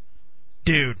state?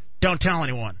 Dude, don't tell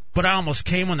anyone, but I almost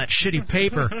came on that shitty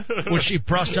paper when she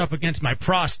brushed up against my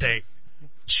prostate.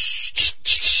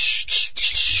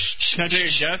 Can I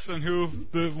take a guess on who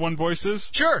the one voice is?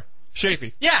 Sure.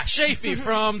 Chafee. Yeah, Chafee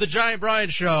from the Giant Brian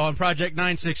Show on Project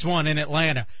 961 in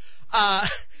Atlanta.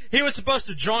 He was supposed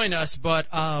to join us, but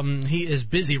he is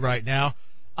busy right now.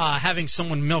 Having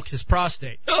someone milk his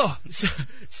prostate. Oh,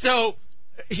 so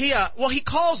he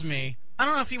calls me. I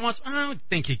don't know if he wants. I don't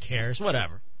think he cares.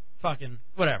 Whatever, fucking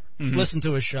whatever. Mm-hmm. Listen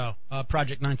to his show,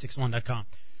 project961.com.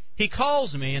 He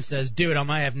calls me and says, "Dude, I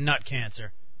might have nut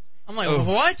cancer." I'm like,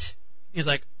 "What?" He's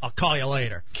like, "I'll call you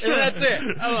later." And that's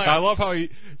it. Like, I love how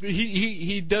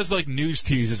he does like news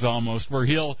teases almost, where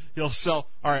he'll sell.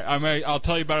 All right, I'll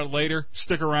tell you about it later.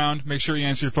 Stick around. Make sure you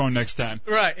answer your phone next time.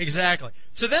 Right, exactly.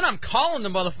 So then I'm calling the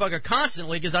motherfucker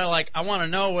constantly because I want to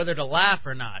know whether to laugh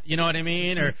or not. You know what I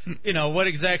mean? Or what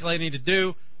exactly I need to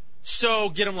do. So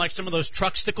get him like some of those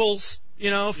trucksticles,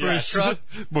 for his truck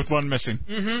with one missing.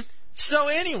 Mm-hmm. So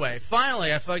anyway,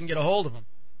 finally I fucking get a hold of him,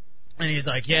 and he's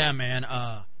like, "Yeah, man."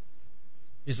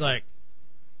 He's like,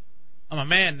 "I'm a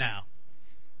man now."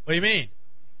 What do you mean?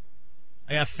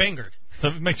 I got fingered. So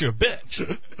it makes you a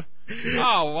bitch.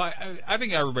 I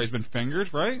think everybody's been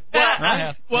fingered, right? Yeah, right? I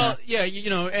have. Well, yeah,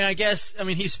 and I guess,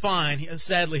 he's fine.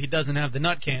 Sadly, he doesn't have the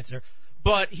nut cancer.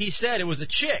 But he said it was a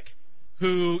chick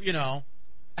who,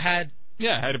 had...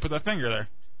 Yeah, had to put that finger there.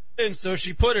 And so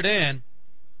she put it in,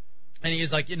 And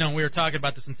he's like, we were talking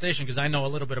about the sensation because I know a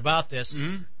little bit about this.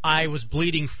 Mm-hmm. I was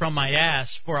bleeding from my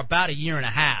ass for about a year and a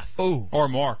half. Ooh. Or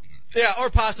more. Yeah, or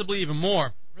possibly even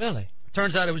more. Really?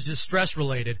 Turns out it was just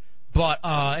stress-related. But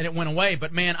and it went away.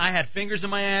 But man, I had fingers in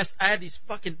my ass. I had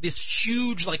this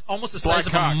huge, like almost the size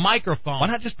of a microphone. Why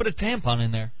not just put a tampon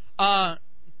in there?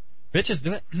 Bitches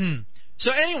do it.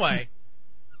 So anyway,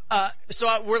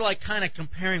 we're like kind of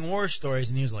comparing war stories,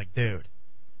 and he was like, "Dude,"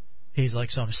 he's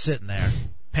like, "So I'm sitting there,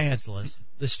 pantsless.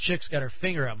 This chick's got her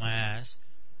finger up my ass.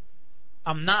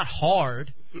 I'm not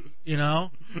hard,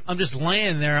 I'm just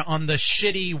laying there on the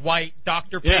shitty white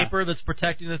doctor paper that's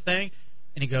protecting the thing."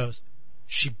 And he goes,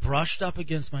 "She brushed up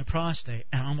against my prostate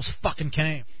and almost fucking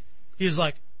came." He was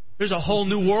like, "There's a whole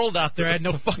new world out there I had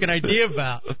no fucking idea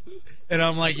about." And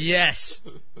I'm like, yes,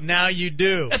 now you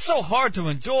do. It's so hard to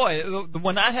enjoy.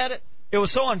 When I had it, it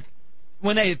was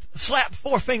when they slapped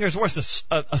 4 fingers worth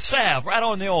of a salve right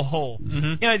on the old hole.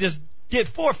 Mm-hmm. Just get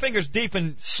 4 fingers deep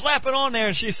and slap it on there,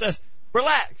 and she says,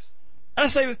 "Relax." And I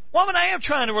say, "Woman, I am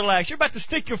trying to relax. You're about to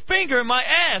stick your finger in my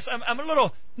ass. I'm a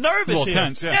little nervous a little here."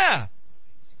 Tense, yeah.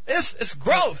 It's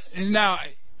gross. Now,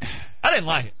 I didn't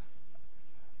like it.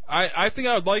 I think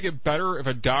I would like it better if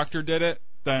a doctor did it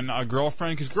than a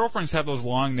girlfriend, because girlfriends have those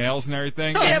long nails and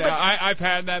everything. Oh, yeah, and but I've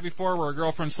had that before, where a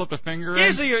girlfriend slipped a finger in.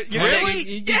 Usually your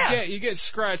you get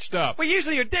scratched up. Well,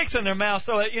 usually your dick's in their mouth,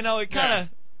 so it kind of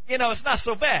it's not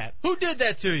so bad. Who did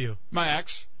that to you? My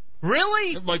ex.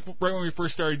 Really? Like right when we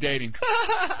first started dating.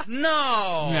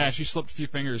 No. Yeah, she slipped a few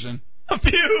fingers in. A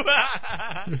few.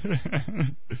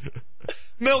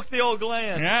 Milk the old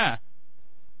gland. Yeah.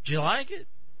 Did you like it?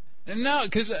 No,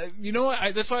 because you know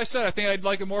what? That's why I said I think I'd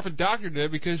like it more if a doctor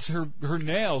did, because her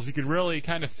nails, you could really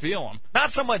kind of feel them. Not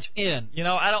so much in.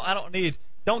 I don't need.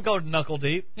 Don't go knuckle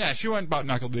deep. Yeah, she went about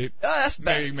knuckle deep. Oh, that's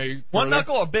bad. Maybe one further.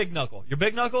 knuckle or big knuckle? Your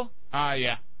big knuckle?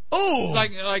 Yeah. Ooh.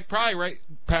 Like probably right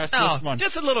past No, this one.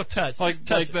 just a little touch. Like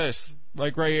this.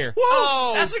 Like right here.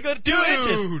 Whoa! That's a good 2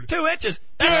 inches. 2 inches.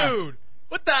 Dude!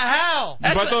 What the hell?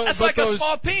 That's like a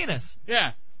small penis.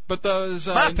 Yeah. But those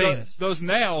My penis. Those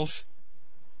nails,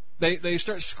 they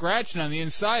start scratching on the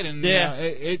inside, and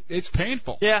it's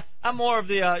painful. Yeah, I'm more of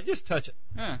the just touch it.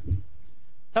 Yeah.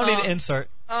 Don't need an insert.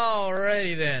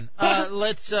 Alrighty then.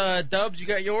 Let's Dubs, you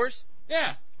got yours?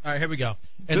 Yeah. All right, here we go.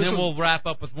 And then we'll wrap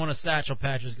up with one of Satchel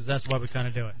Patch's, because that's why we kind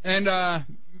of do it. And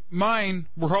mine,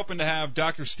 we're hoping to have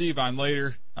Dr. Steve on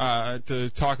later to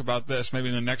talk about this, maybe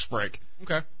in the next break.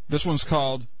 Okay. This one's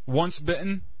called Once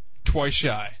Bitten, Twice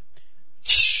Shy.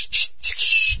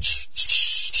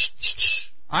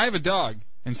 I have a dog,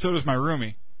 and so does my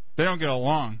roomie. They don't get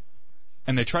along,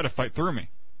 and they try to fight through me.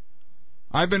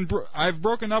 I've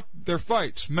broken up their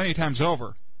fights many times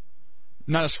over.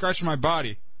 Not a scratch on my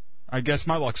body. I guess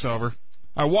my luck's over.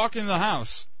 I walk into the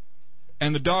house,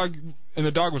 and the dog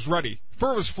was ready.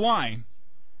 Fur was flying,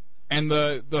 and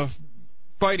the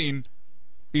fighting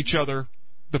each other,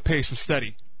 the pace was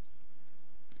steady.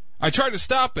 I tried to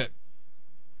stop it.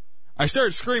 I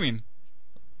started screaming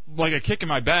like a kick in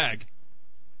my bag.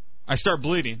 I start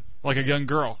bleeding like a young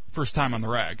girl, first time on the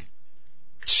rag.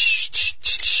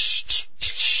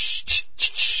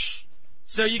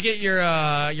 So you get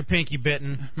your pinky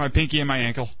bitten. My pinky and my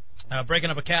ankle.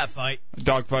 Breaking up a cat fight.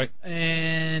 Dog fight.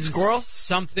 And squirrel?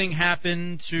 Something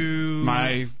happened to...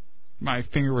 My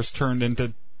finger was turned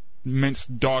into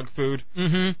minced dog food.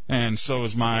 Mm-hmm. And so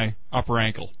is my upper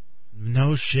ankle.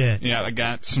 No shit. Yeah, I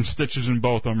got some stitches in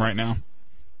both of them right now.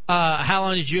 How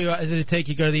long did it take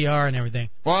you to go to the ER and everything?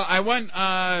 Well, I went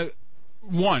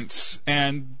once,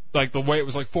 and like the wait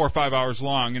was like 4 or 5 hours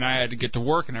long, and I had to get to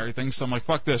work and everything. So I'm like,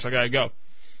 fuck this, I gotta go.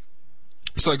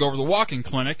 So I go over to the walk-in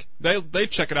clinic. They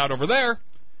check it out over there,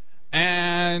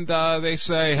 and they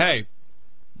say, hey,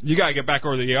 you gotta get back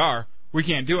over to the ER. We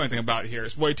can't do anything about it here.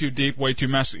 It's way too deep, way too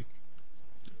messy.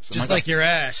 So just like your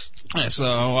ass. Yeah,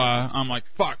 so I'm like,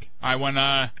 fuck. I went.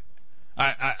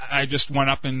 I just went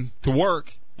up to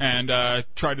work and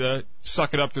tried to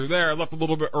suck it up through there. I left a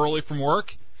little bit early from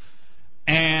work,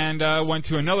 and went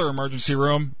to another emergency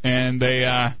room, and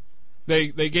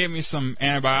they gave me some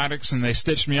antibiotics and they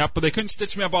stitched me up, but they couldn't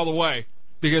stitch me up all the way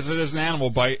because it is an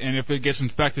animal bite, and if it gets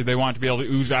infected, they want it to be able to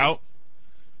ooze out.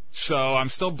 So I'm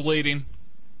still bleeding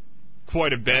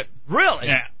quite a bit. Really?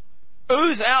 Yeah.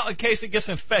 Ooze out in case it gets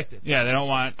infected. Yeah, they don't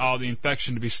want all the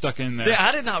infection to be stuck in there. Yeah,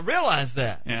 I did not realize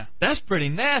that. Yeah. That's pretty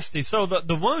nasty. So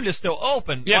the wound is still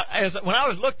open. Yeah. When I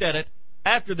was looked at it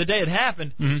after the day it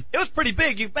happened, it was pretty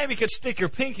big. You maybe could stick your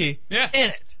pinky in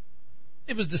it.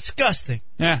 It was disgusting.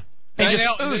 Yeah. And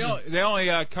they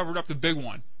only covered up the big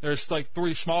one. There's like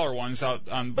 3 smaller ones out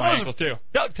on my ankle, too.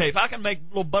 Duct tape. I can make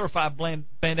little butterfly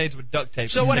Band-Aids with duct tape.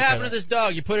 So what happened to this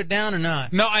dog? You put it down or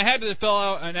not? No, I had to fill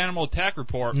out an animal attack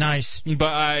report. Nice.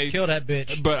 But I... Kill that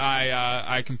bitch. But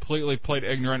I completely played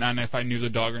ignorant on if I knew the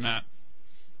dog or not.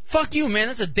 Fuck you, man.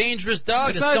 That's a dangerous dog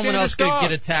It's that not a someone else dangerous could dog.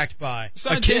 get attacked by. It's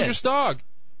not a dangerous dog.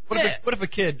 What if a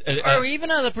kid... or even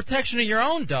the protection of your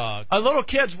own dog. A little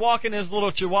kid's walking his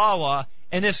little chihuahua,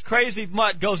 and this crazy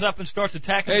mutt goes up and starts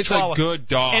attacking It's the chihuahua. a good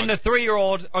dog. And the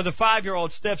 3-year-old or the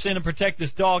 5-year-old steps in and protects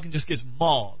this dog and just gets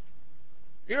mauled.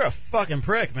 You're a fucking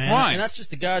prick, man. Why? And that's just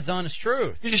the God's honest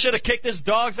truth. You just should have kicked this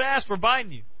dog's ass for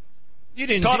biting you. You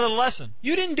didn't Taught it a lesson.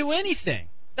 You didn't do anything.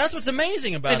 That's what's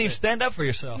amazing about Didn't it. even stand up for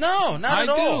yourself. No, not at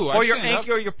all. Or your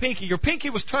ankle or your pinky. Your pinky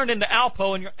was turned into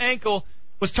Alpo, and your ankle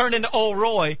was turned into Old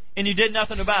Roy, and you did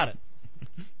nothing about it.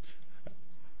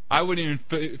 I wouldn't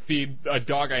even feed a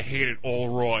dog I hated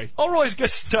Old Roy. Old Roy's good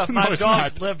stuff. No, My it's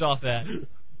dog's not. lived off that.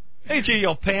 Hey, gee,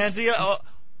 you pansy.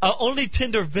 Only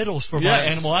tender victuals for my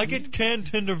Yes. animal. I get canned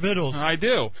tender victuals. I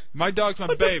do. My dog's my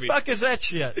baby. What the fuck is that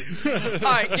shit? All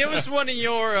right, give us one of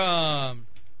your I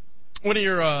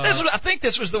think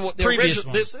this was the previous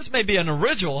original. ones. This may be an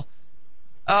original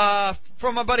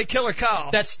from my buddy Killer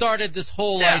Kyle. that started this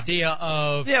whole idea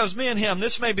of... Yeah, it was me and him.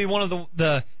 This may be one of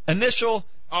the initial.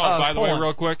 By the way, porn.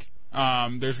 real quick,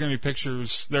 there's going to be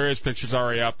pictures. There is pictures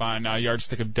already up on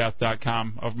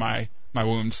yardstickofdeath.com of my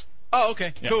wounds. Oh,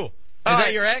 okay, Yeah. cool. Is All that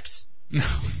right. your ex? No.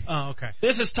 Oh, okay.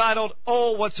 This is titled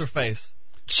 "Oh, What's Her Face."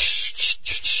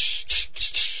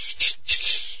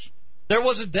 There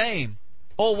was a dame.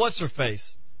 Oh, what's her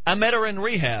face? I met her in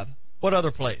rehab. What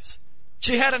other place?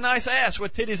 She had a nice ass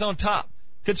with titties on top.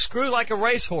 Could screw like a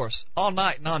racehorse all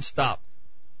night nonstop.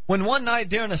 When one night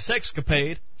during a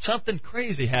sexcapade, something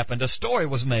crazy happened. A story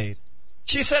was made.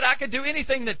 She said I could do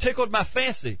anything that tickled my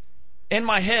fancy. In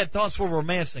my head, thoughts were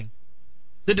romancing.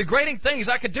 The degrading things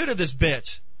I could do to this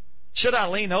bitch. Should I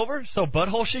lean over so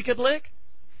butthole she could lick?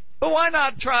 But why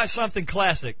not try something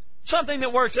classic? Something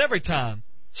that works every time.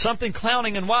 Something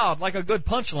clowning and wild like a good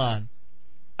punchline.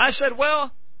 I said,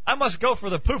 well, I must go for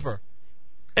the pooper.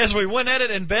 As we went at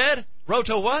it in bed,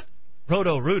 roto what?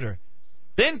 Roto-rooter.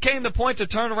 Then came the point to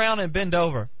turn around and bend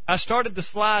over. I started to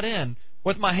slide in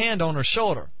with my hand on her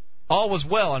shoulder. All was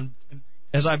well and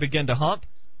as I began to hump.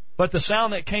 But the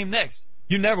sound that came next,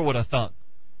 you never would have thunk.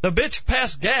 The bitch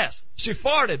passed gas. She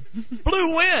farted.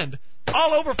 Blew wind.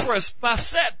 All over my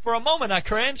set. For a moment I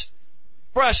cringed.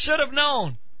 For I should have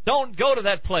known. Don't go to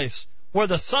that place where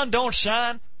the sun don't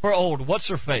shine for old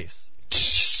what's-her-face.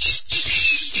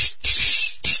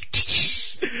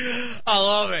 I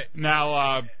love it. Now,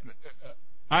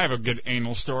 I have a good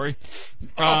anal story.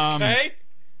 Okay.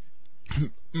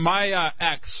 My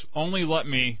ex only let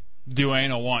me do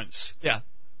anal once. Yeah.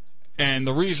 And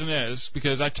the reason is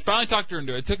because I finally talked her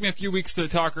into it. It took me a few weeks to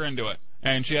talk her into it.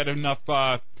 And she had enough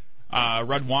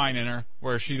red wine in her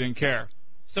where she didn't care.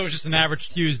 So it was just an average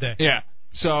Tuesday. Yeah.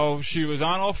 So she was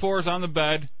on all fours on the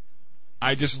bed.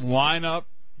 I just line up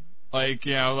like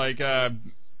a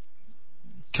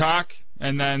cock,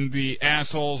 and then the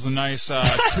asshole's a nice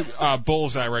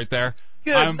bullseye right there.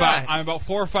 Good I'm night. about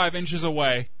 4 or 5 inches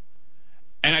away,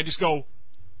 and I just go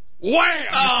wham!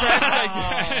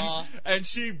 Again, and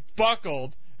she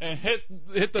buckled and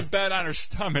hit the bed on her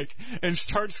stomach and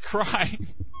starts crying.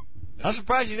 I'm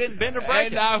surprised you didn't bend or break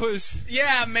And it. I was...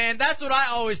 Yeah, man, that's what I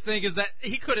always think is that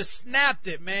he could have snapped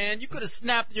it, man. You could have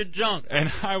snapped your junk.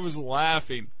 And I was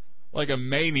laughing like a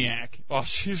maniac while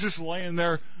she's just laying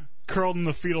there curled in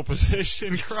the fetal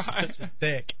position crying.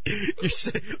 Dick.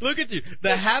 Look at you.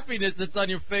 The happiness that's on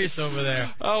your face over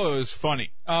there. Oh, it was funny.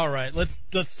 All right, let's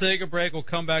take a break. We'll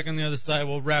come back on the other side.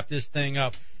 We'll wrap this thing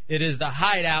up. It is the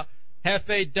Hideout.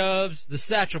 Hefe Dubs, the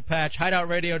Satchel Patch,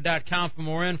 hideoutradio.com for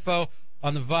more info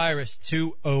on the virus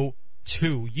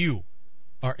 202. You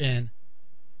are in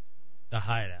the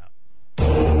Hideout.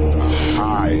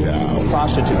 Hideout.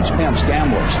 Prostitutes, pimps,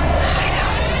 gamblers.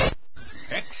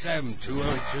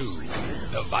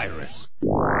 XM202, the virus.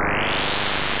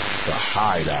 The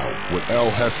Hideout with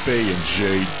El Jefe and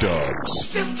J Dubs.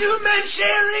 Just two men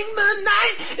sharing the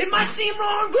night. It might seem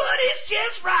wrong, but it's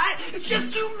just right. It's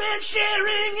just two men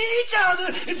sharing each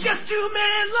other. It's just two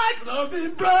men like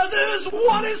loving brothers.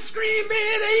 One is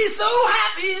screaming, he's so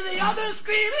happy. The other's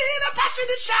screaming, a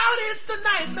passionate shout. It's the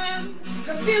night, man.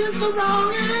 They're feeling so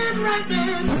wrong and right,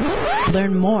 man.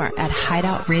 Learn more at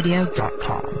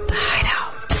hideoutradio.com. The Hideout.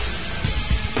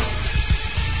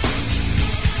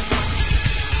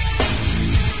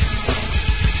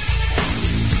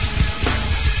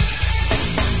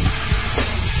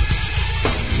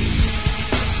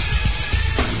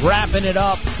 Wrapping it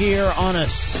up here on a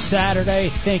Saturday.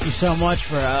 Thank you so much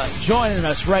for joining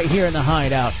us right here in the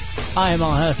Hideout. I am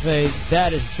El Jefe.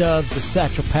 That is Dubs, the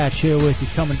Satchel Patch here with you,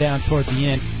 coming down toward the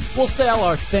end. We'll say all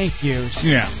our thank yous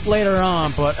later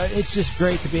on, but it's just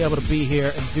great to be able to be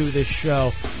here and do this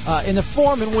show in the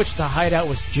form in which the Hideout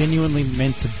was genuinely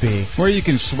meant to be. Where you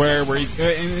can swear, and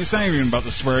it's not even about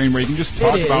the swearing, where you can just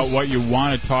talk about what you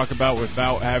want to talk about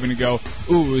without having to go,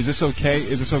 ooh, is this okay?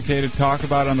 Is this okay to talk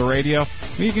about on the radio?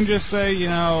 You can just say,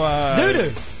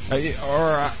 doo-doo.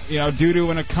 Or, doo-doo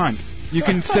and a cunt. You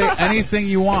can say anything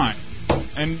you want,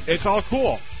 and it's all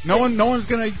cool. No one's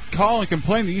going to call and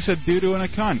complain that you said doo-doo and a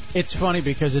cunt. It's funny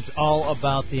because it's all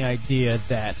about the idea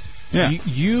that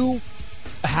you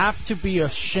have to be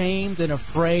ashamed and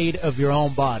afraid of your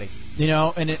own body.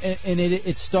 And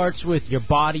it starts with your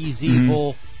body's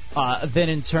evil. Then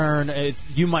in turn,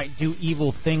 you might do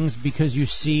evil things because you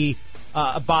see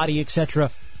a body,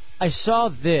 etc. I saw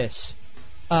this.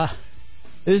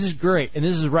 This is great, and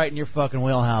this is right in your fucking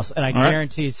wheelhouse, and I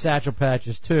guarantee it's Satchel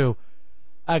Patches too.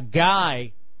 A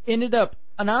guy ended up,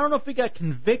 and I don't know if he got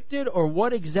convicted or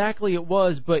what exactly it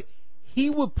was, but he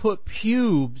would put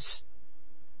pubes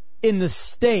in the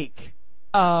steak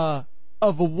of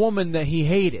a woman that he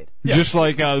hated. Just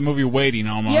like the movie Waiting,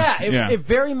 almost. It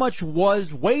very much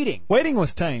was Waiting. Waiting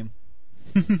was tame,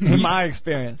 in my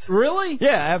experience. Really?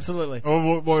 Yeah, absolutely.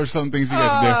 What are some things you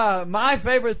guys do? My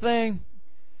favorite thing,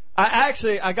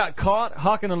 I got caught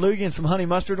hawking a loogie and some honey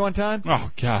mustard one time.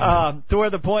 Oh, God. To where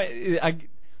the point,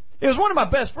 it was one of my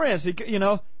best friends.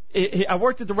 I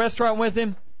worked at the restaurant with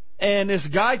him, and this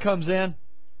guy comes in,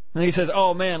 and he says,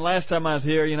 oh, man, last time I was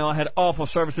here, I had awful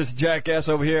service. This jackass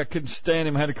over here, I couldn't stand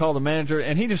him. I had to call the manager.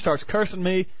 And he just starts cursing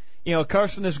me,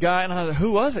 cursing this guy. And I was like,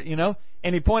 who was it,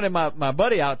 And he pointed my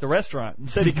buddy out at the restaurant and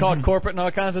said he called corporate and all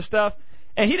kinds of stuff.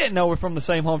 And he didn't know we're from the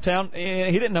same hometown.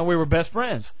 And he didn't know we were best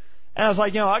friends. And I was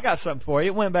like, I got something for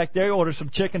you. Went back there, ordered some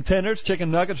chicken tenders, chicken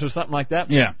nuggets or something like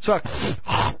that. Yeah. So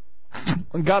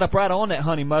I got up right on that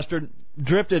honey mustard,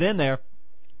 dripped it in there.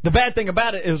 The bad thing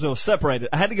about it is it was separated.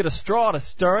 I had to get a straw to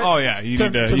stir it. Oh, yeah. You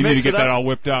need to get that all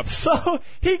whipped up. So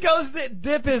he goes to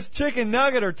dip his chicken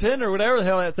nugget or tender, whatever the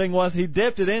hell that thing was. He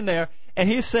dipped it in there, and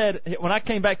he said, when I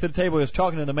came back to the table, he was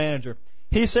talking to the manager.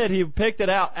 He said he picked it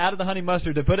out of the honey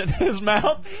mustard to put it in his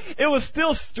mouth. It was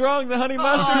still strong. The honey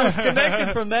mustard was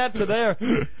connected from that to there.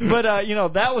 But,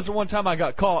 that was the one time I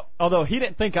got caught, although he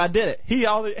didn't think I did it. He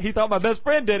thought my best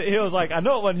friend did it. He was like, I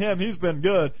know it wasn't him. He's been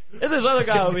good. It's this other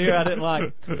guy over here I didn't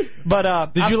like.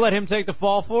 But did you let him take the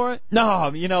fall for it?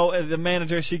 No, the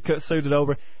manager, she suited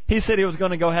over. He said he was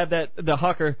going to go have the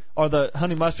hucker or the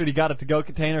honey mustard. He got a to-go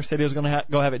container. Said he was going to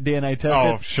go have it DNA tested.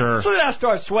 Oh, sure. So then I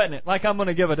started sweating it, like I'm going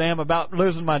to give a damn about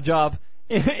losing my job,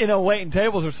 waiting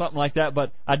tables or something like that.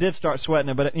 But I did start sweating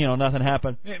it, but nothing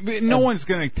happened. No one's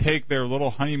going to take their little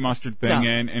honey mustard thing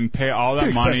in and pay all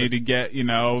that money to get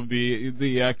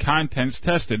the contents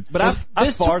tested. But I've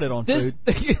farted on food.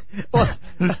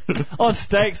 On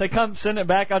steaks, they come send it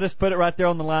back. I just put it right there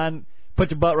on the line. Put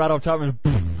your butt right on top and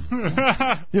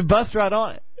you bust right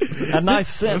on it. A nice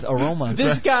scent aroma.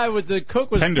 This guy with the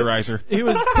cook was tenderizer. He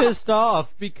was pissed off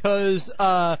because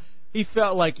he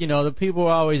felt like the people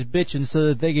were always bitching so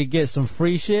that they could get some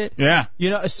free shit. Yeah.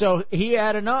 So he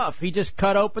had enough. He just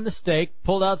cut open the steak,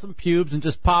 pulled out some pubes, and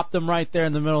just popped them right there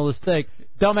in the middle of the steak.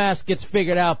 Dumbass gets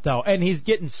figured out though, and he's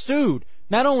getting sued.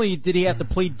 Not only did he have to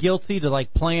plead guilty to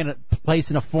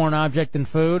placing a foreign object in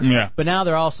food, but now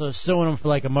they're also suing him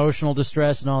for emotional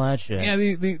distress and all that shit. Yeah,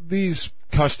 these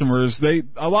customers, a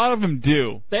lot of them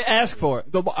do. They ask for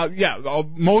it.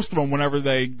 Most of them, whenever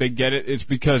they get it, it's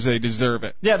because they deserve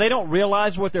it. Yeah, they don't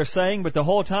realize what they're saying, but the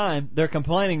whole time they're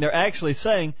complaining, they're actually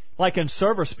saying, like in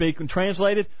server speak, when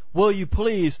translated, will you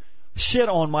please shit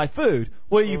on my food?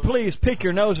 Will you please pick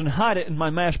your nose and hide it in my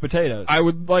mashed potatoes? I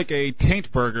would like a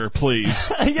taint burger,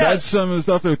 please. Yes. That's some of the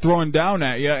stuff they're throwing down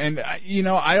at you. And,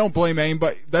 I don't blame AIM,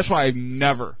 but that's why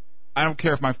I don't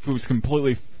care if my food's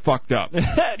completely fucked up.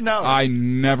 No. I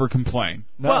never complain.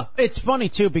 No. Well, it's funny,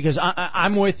 too, because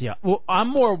I'm with you. Well, I'm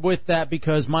more with that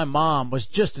because my mom was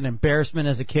just an embarrassment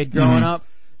as a kid growing up.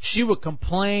 She would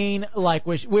complain like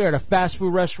we were at a fast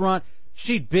food restaurant.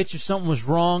 She'd bitch if something was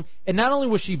wrong. And not only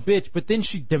would she bitch, but then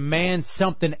she'd demand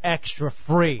something extra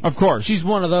free. Of course. She's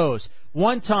one of those.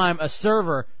 One time, a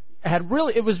server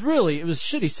it was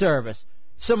shitty service.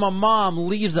 So my mom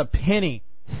leaves a penny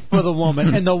for the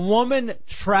woman, and the woman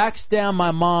tracks down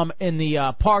my mom in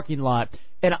the parking lot,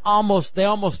 and they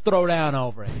almost throw down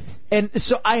over it. And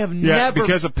so I have never...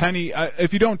 because a penny,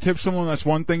 if you don't tip someone, that's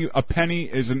one thing. A penny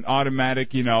is an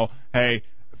automatic, hey...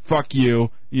 fuck you,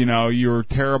 you're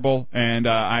terrible, and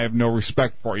I have no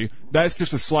respect for you. That's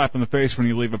just a slap in the face when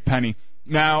you leave a penny.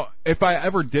 Now, if I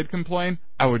ever did complain,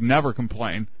 I would never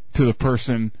complain to the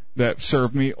person that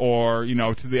served me or,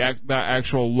 to that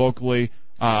actual locally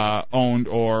owned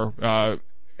or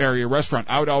area restaurant.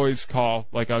 I would always call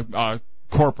like a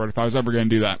corporate if I was ever going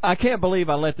to do that. I can't believe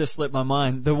I let this slip my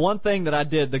mind. The one thing that I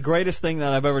did, the greatest thing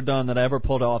that I've ever done that I ever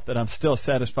pulled off that I'm still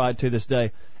satisfied to this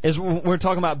day is we were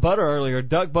talking about butter earlier,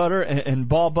 duck butter and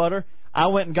ball butter. I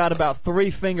went and got about 3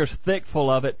 fingers thick full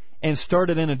of it and stirred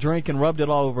it in a drink and rubbed it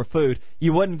all over food.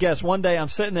 You wouldn't guess. One day I'm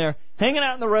sitting there hanging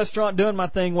out in the restaurant doing my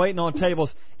thing, waiting on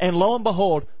tables, and lo and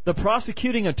behold, the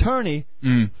prosecuting attorney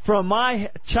from my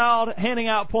child handing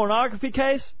out pornography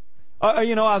case, I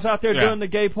was out there doing the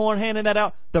gay porn, handing that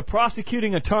out. The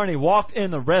prosecuting attorney walked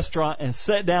in the restaurant and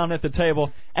sat down at the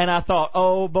table, and I thought,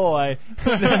 oh boy,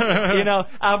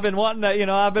 I've been wanting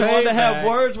to have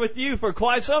words with you for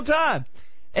quite some time.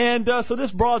 And so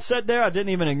this broad sat there. I didn't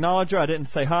even acknowledge her. I didn't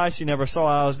say hi. She never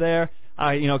saw I was there.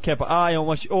 I, kept an eye on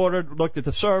what she ordered, looked at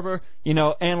the server,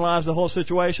 analyzed the whole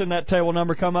situation. That table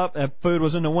number come up, and food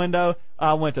was in the window.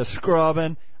 I went to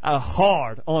scrubbing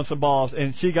hard on some balls,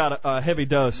 and she got a heavy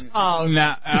dose. Oh,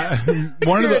 now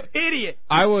one You're of the an idiot.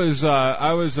 I was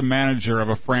a manager of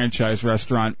a franchise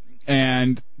restaurant,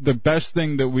 and the best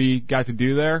thing that we got to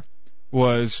do there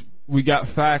was we got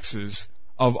faxes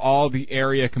of all the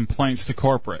area complaints to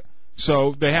corporate.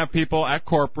 So they have people at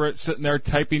corporate sitting there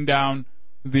typing down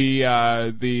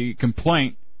the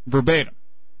complaint verbatim.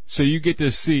 So you get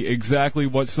to see exactly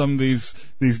what some of these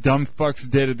dumb fucks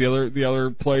did at the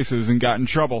other places and got in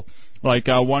trouble. Like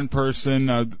one person,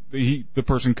 the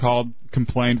person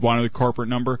complained, wanted the corporate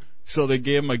number, so they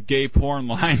gave him a gay porn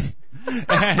line.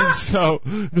 And so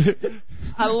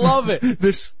I love it.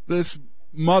 This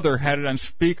mother had it on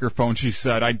speakerphone, she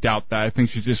said. I doubt that. I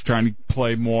think she's just trying to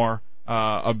play more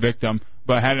a victim.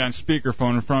 But had it on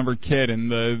speakerphone in front of her kid,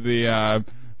 and the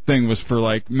thing was for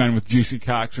like men with juicy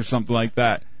cocks or something like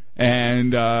that.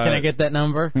 And can I get that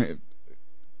number?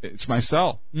 It's my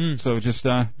cell. So just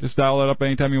dial it up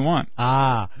anytime you want.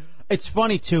 It's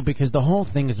funny too because the whole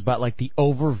thing is about like the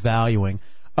overvaluing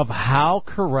of how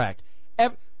correct.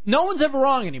 No one's ever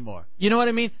wrong anymore. You know what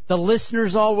I mean? The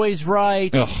listener's always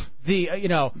right. Ugh.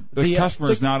 The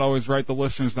customer's not always right. The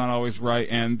listener's not always right,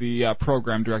 and the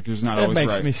program director's not always right.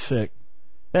 That makes me sick.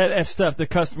 That stuff. The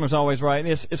customer's always right.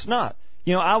 It's not.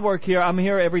 I work here. I'm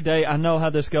here every day. I know how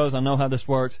this goes. I know how this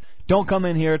works. Don't come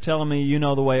in here telling me you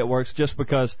know the way it works just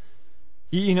because,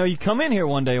 you come in here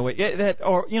one day a week.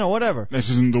 Or whatever. This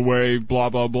isn't the way blah,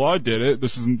 blah, blah did it.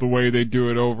 This isn't the way they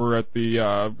do it over at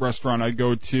the restaurant I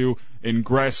go to in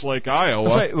Grass Lake, Iowa.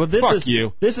 That's right. Well, Fuck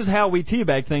you. This is how we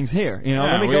teabag things here.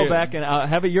 Let me go back and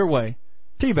have it your way.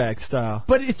 Teabag style.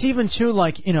 But it's even true,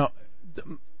 like you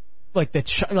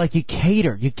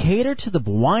cater to the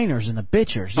whiners and the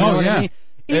bitchers. You know what I mean?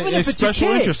 Even if it's your special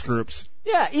kids. interest groups.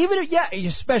 Yeah,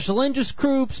 your special interest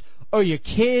groups or your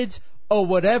kids or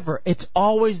whatever. It's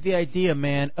always the idea,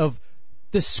 man, of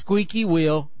the squeaky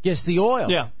wheel gets the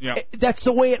oil. Yeah. That's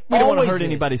the way it We don't always want to hurt is.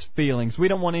 anybody's feelings. We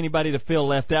don't want anybody to feel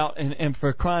left out. And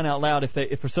for crying out loud,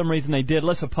 if for some reason they did,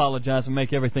 let's apologize and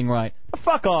make everything right.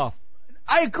 Fuck off.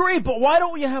 I agree, but why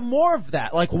don't we have more of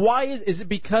that? Like, why is it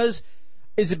because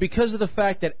of the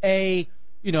fact that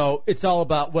it's all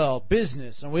about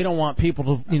business, and we don't want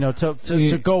people to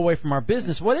to go away from our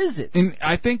business? What is it? And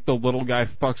I think the little guy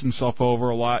fucks himself over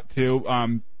a lot too.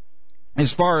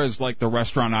 As far as like the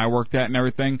restaurant I worked at and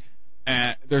everything,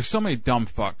 there's so many dumb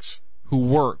fucks who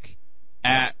work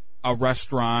at a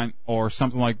restaurant or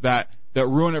something like that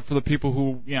ruin it for the people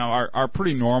who are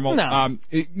pretty normal.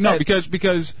 No,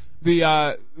 because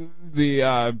the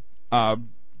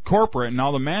corporate and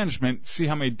all the management see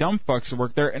how many dumb fucks that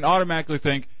work there and automatically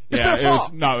think, it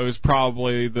was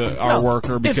probably our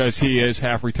worker because he is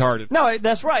half retarded. No,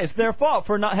 that's right. It's their fault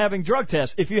for not having drug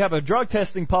tests. If you have a drug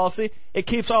testing policy, it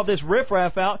keeps all this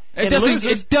riffraff out.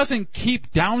 It doesn't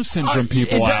keep Down syndrome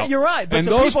people out. You're right. But and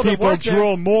those people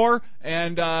drool more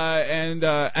and end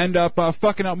up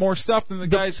fucking up more stuff than the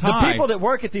guys high. The people that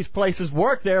work at these places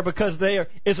work there because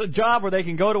it's a job where they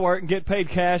can go to work and get paid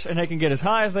cash, and they can get as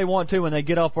high as they want to. When they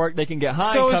get off work, they can get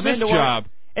high and come into work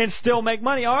and still make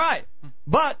money. All right.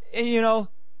 But, you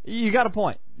got a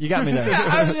point. You got me there.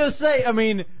 I was going to say,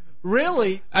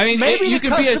 really, maybe the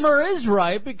customer is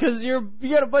right because you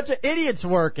got a bunch of idiots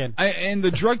working. And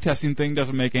the drug testing thing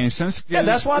doesn't make any sense. Yeah,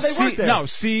 that's why they work there. No,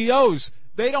 CEOs,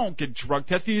 they don't get drug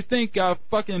tested. You think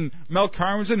fucking Mel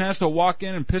Karmazin has to walk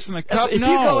in and piss in the cup? If you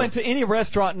go into any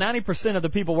restaurant, 90% of the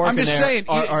people working there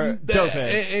are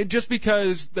dopeheads. Just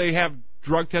because they have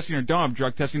drug testing or don't have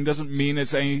drug testing doesn't mean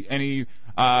it's any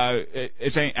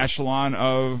echelon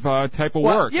of type of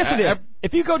work. Yes, it is.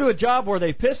 If you go to a job where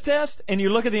they piss test and you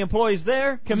look at the employees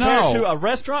there compared to a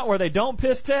restaurant where they don't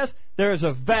piss test, there is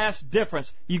a vast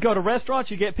difference. You go to restaurants,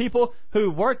 you get people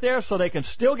who work there so they can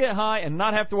still get high and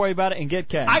not have to worry about it and get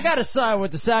cash. I got to side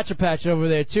with the Satchel Patch over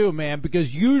there, too, man,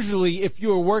 because usually if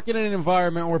you're working in an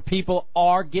environment where people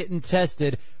are getting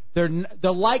tested,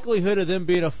 the likelihood of them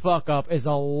being a fuck-up is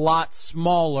a lot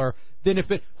smaller than if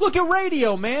it... Look at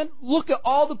radio, man. Look at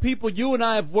all the people you and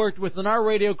I have worked with in our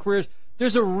radio careers.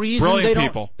 There's a reason Brilliant they don't.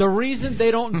 People. The reason they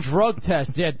don't drug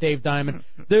test yet, Dave Diamond.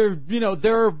 There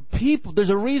are people. There's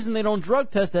a reason they don't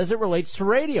drug test as it relates to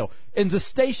radio, and the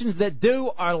stations that do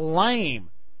are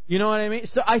lame. You know what I mean?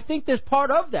 So I think there's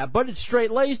part of that, but it's straight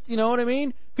laced. You know what I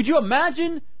mean? Could you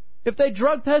imagine if they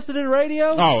drug tested in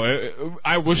radio? Oh,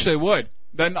 I wish they would.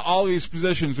 Then all these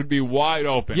positions would be wide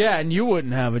open. Yeah, and you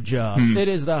wouldn't have a job. It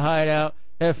is the Hideout.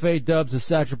 F.A. Dubs, the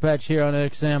Satchel Patch here on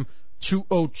XM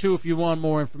 202 if you want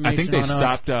more information. I think they on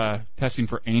stopped testing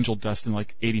for angel dust in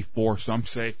like 84, so I'm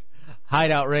safe.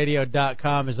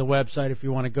 Hideoutradio.com is the website if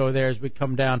you want to go there as we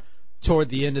come down toward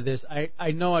the end of this.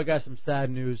 I know I got some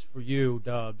sad news for you,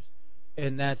 Dubs,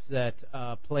 and that's that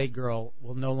Playgirl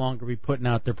will no longer be putting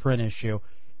out their print issue.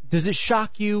 Does it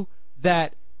shock you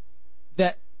that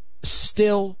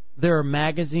still there are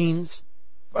magazines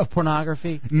of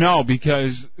pornography? No,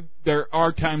 because there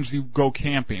are times you go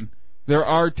camping. There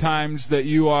are times that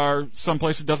you are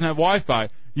someplace that doesn't have Wi-Fi.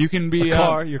 You can be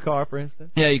your car, for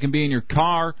instance. Yeah, you can be in your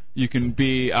car. You can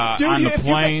be on the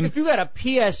plane. If you got a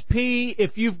PSP,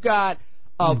 if you've got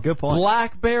a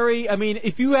BlackBerry, I mean,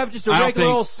 if you have just a regular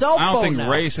old cell phone, I don't think now.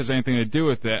 race has anything to do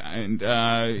with it. And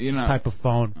you know, type of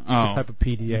phone, the type of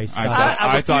PDA stuff.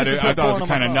 I thought it was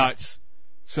kind of nuts.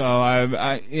 So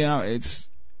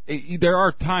there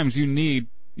are times you need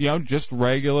just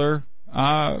regular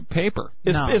paper.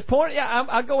 Is porn? Yeah,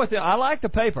 I go with it. I like the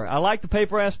paper. I like the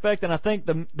paper aspect, and I think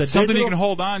the something digital, you can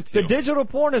hold on to. The digital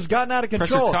porn has gotten out of control.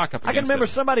 Press your cock up I can remember it.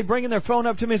 somebody bringing their phone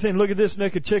up to me and saying, "Look at this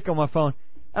naked chick on my phone."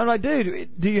 I'm like,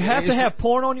 dude, do you have to have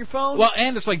porn on your phone? Well,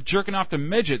 and it's like jerking off to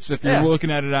midgets if you're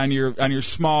looking at it on your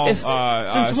small Since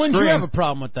when do you have a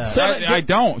problem with that? I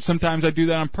don't. Sometimes I do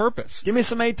that on purpose. Give me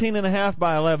some 18.5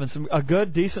 by 11, a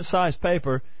good, decent-sized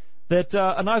paper that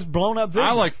a nice blown-up video.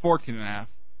 I like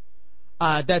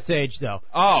 14.5. That's age, though.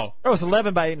 Oh. It was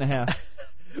 11 by 8.5.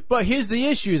 But here's the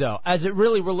issue, though. As it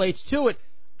really relates to it,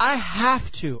 I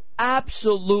have to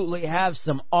absolutely have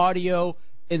some audio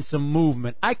and some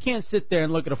movement. I can't sit there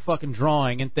and look at a fucking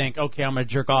drawing and think, okay, I'm going to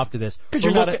jerk off to this.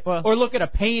 Or look at a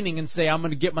painting and say, I'm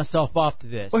going to get myself off to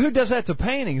this. Well, who does that to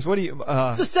paintings? What do you...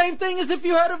 It's the same thing as if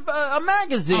you had a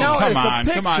magazine. Oh, no, come it's on, a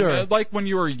picture. come on. Like when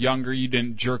you were younger, you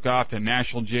didn't jerk off to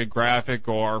National Geographic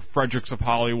or Fredericks of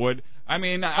Hollywood. I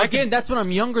mean... that's when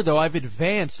I'm younger, though. I've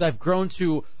advanced. I've grown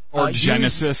to... Or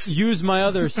Genesis. Use my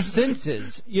other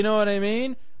senses. You know what I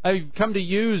mean? I've come to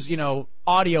use,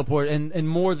 audio port and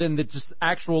more than just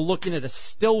actual looking at a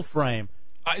still frame.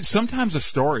 Sometimes the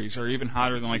stories are even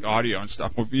hotter than like audio and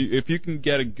stuff. If you can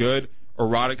get a good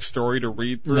erotic story to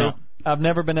read through. No, I've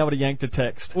never been able to yank the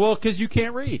text. Well, because you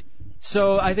can't read.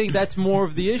 So I think that's more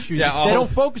of the issue. Yeah, they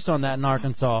don't focus on that in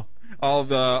Arkansas. All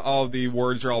the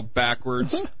words are all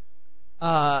backwards.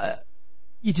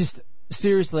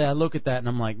 Seriously, I look at that and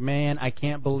I'm like, man, I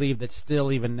can't believe that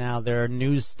still even now there are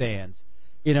newsstands,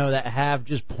 that have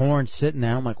just porn sitting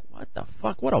there. I'm like, what the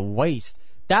fuck? What a waste.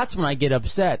 That's when I get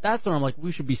upset. That's when I'm like,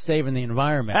 we should be saving the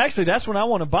environment. Actually, that's when I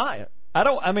want to buy it.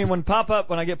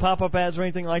 When I get pop-up ads or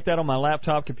anything like that on my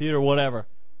laptop, computer, whatever,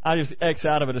 I just X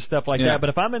out of it and stuff like that. But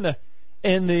if I'm in the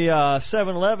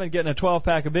 7-Eleven getting a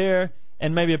 12-pack of beer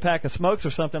and maybe a pack of smokes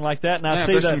or something like that, and I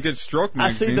see some good stroke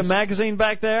magazines. I see the magazine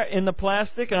back there in the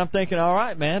plastic, and I'm thinking, all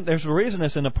right, man, there's a reason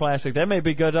it's in the plastic. That may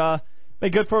be good. Be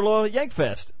good for a little Yank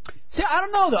Fest. See, I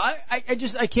don't know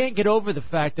though. I can't get over the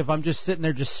fact if I'm just sitting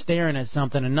there just staring at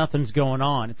something and nothing's going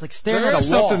on. It's like staring at a wall. There's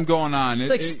something going on.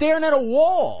 It's like staring at a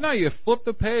wall. No, you flip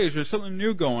the page. There's something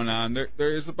new going on.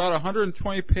 There is about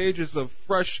 120 pages of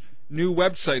fresh new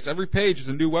websites. Every page is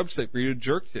a new website for you to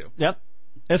jerk to. Yep.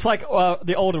 It's like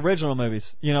the old original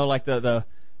movies. Like the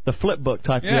flip book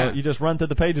type deal. You just run through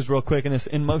the pages real quick and it's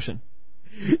in motion.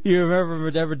 You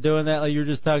remember ever doing that like you were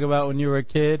just talking about when you were a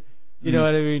kid? You know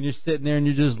what I mean? You're sitting there and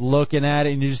you're just looking at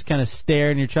it and you're just kind of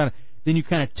staring. You're trying to, then you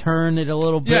kind of turn it a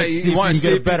little bit. Yeah, see if you can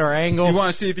get a better angle. You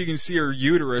want to see if you can see her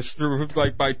uterus through,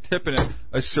 like by tipping it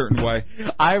a certain way.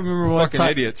 I remember one time.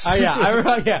 Fucking idiots.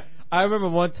 I remember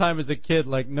one time as a kid,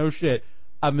 like no shit.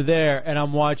 I'm there and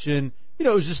I'm watching. It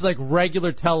was just like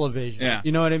regular television. Yeah.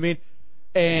 You know what I mean?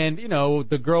 and, you know,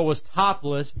 the girl was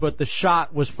topless, but the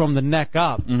shot was from the neck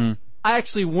up. Mm-hmm. I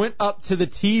actually went up to the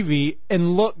TV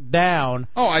and looked down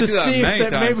I to do that see if many that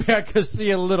times. maybe I could see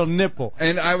a little nipple.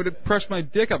 And I would press my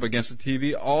dick up against the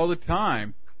TV all the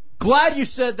time. Glad you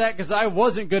said that, because I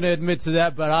wasn't going to admit to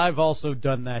that, but I've also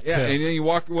done that, Yeah, too. and then you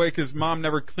walk away because Mom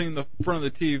never cleaned the front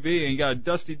of the TV, and you got a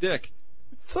dusty dick.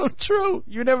 It's so true.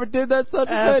 You never did that, such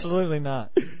a Absolutely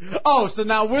not. Oh, so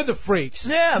now we're the freaks.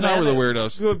 Yeah, Now man. we're the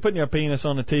weirdos. You're putting your penis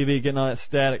on the TV, getting all that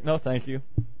static. No, thank you.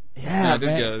 Yeah, I did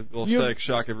man. get a little static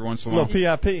shock every once in a A while.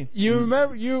 little PIP.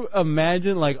 You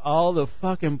imagine, like, all the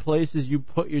fucking places you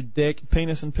put your dick.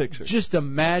 Penis in pictures. Just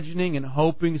imagining and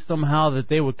hoping somehow that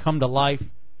they would come to life.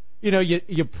 You know,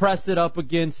 you press it up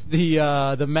against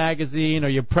the magazine, or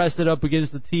you press it up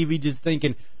against the TV, just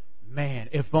thinking, man,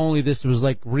 if only this was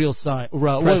like real science,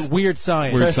 weird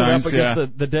science. Press it up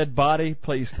against the dead body.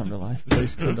 Please come to life.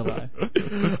 Please come to life.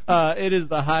 It is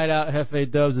the Hideout.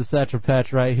 Hefe Dubs, the Satchel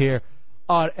Patch right here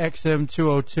on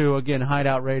XM202. Again,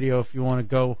 Hideout Radio if you want to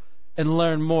go and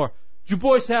learn more. Did you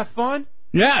boys have fun?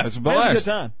 Yeah, it's a blast. It was a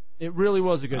good time. It really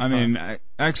was a good time. I mean,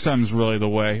 XM's really the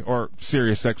way, or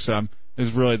Sirius XM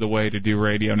is really the way to do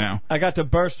radio now. I got to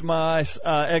burst my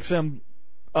XM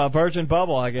virgin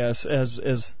bubble, I guess,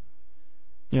 as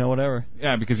you know, whatever.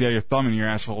 Yeah, because you had your thumb in your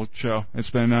asshole show. It's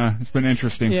been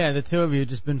interesting. Yeah, the two of you have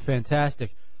just been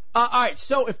fantastic. All right,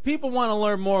 so if people want to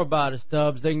learn more about us,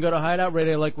 Dubs, they can go to Hideout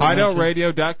Radio, like we mentioned.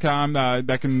 HideoutRadio.com.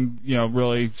 That can,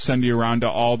 really send you around to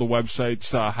all the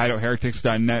websites.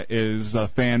 HideoutHeretics.net is the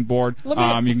fan board. You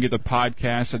can get the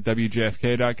podcast at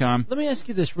WJFK.com. Let me ask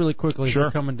you this really quickly. Sure.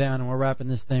 We're coming down and we're wrapping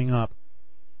this thing up.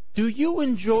 Do you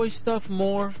enjoy stuff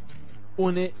more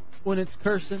when it's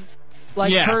cursing?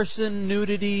 Like cursing,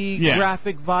 nudity,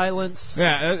 graphic violence?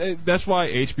 Yeah, that's why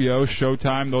HBO,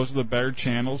 Showtime, those are the better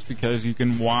channels, because you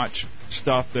can watch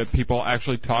stuff that people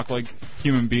actually talk like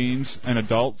human beings and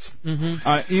adults.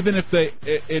 Mm-hmm. Even if it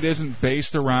isn't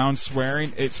based around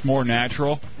swearing, it's more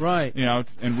natural. Right.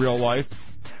 In real life.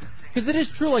 Because it is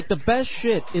true, like, the best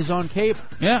shit is on cable.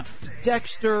 Yeah.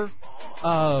 Dexter,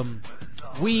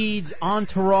 Weeds,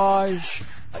 Entourage,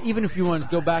 even if you want to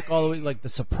go back all the way, like The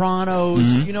Sopranos,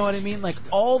 you know what I mean? Like,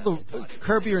 all the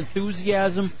Curb Your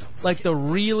Enthusiasm, like, the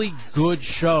really good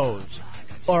shows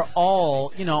are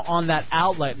all, on that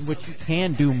outlet in which you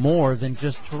can do more than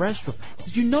just terrestrial.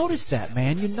 Because you notice that,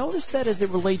 man. You notice that as it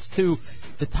relates to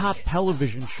the top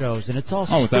television shows, and it's all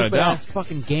stupid-ass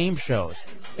fucking game shows.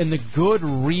 And the good,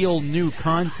 real, new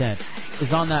content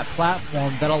is on that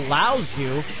platform that allows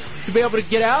you to be able to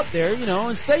get out there,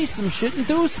 and say some shit and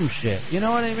do some shit. You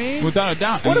know what I mean? Without a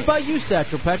doubt. What about you,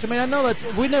 Satchel Patch? I mean, I know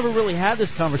that we never really had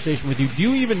this conversation with you. Do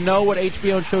you even know what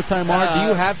HBO and Showtime are? Do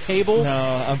you have cable?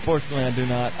 No, unfortunately, I do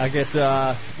not. I get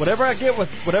whatever I get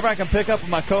with whatever I can pick up with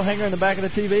my coat hanger in the back of the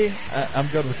TV. I'm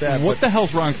good with that. What the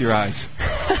hell's wrong with your eyes?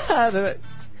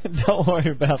 Don't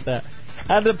worry about that.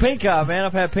 I had the pink eye, man.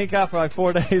 I've had pink eye for like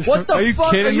 4 days. What the Are you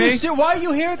fuck? kidding me? Why are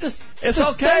you here at this? It's the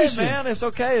okay, station? man. It's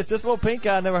okay. It's just a little pink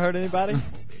eye. I never hurt anybody.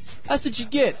 That's what you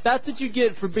get. That's what you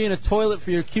get for being a toilet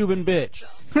for your Cuban bitch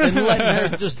and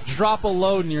letting her just drop a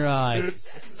load in your eye.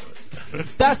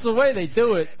 That's the way they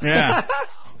do it. Yeah.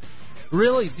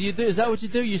 Really? So you do? Is that what you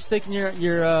do? You stick in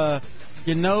your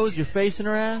nose, your face in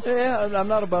her ass? Yeah, I'm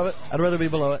not above it. I'd rather be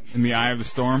below it. In the eye of the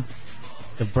storm.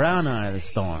 The brown eye of the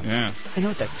storm. Yeah. I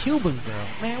know that Cuban girl.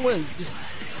 Man, what is just...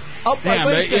 Oh, damn,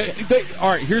 wait a second. all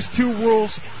right, here's 2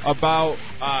 rules about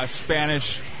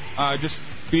Spanish, just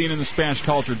being in the Spanish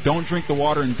culture. Don't drink the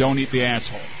water and don't eat the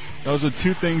asshole. Those are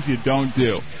 2 things you don't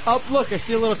do. Oh, look, I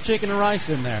see a little chicken and rice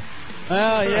in there.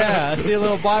 Oh, yeah, I see a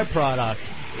little byproduct.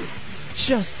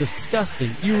 Just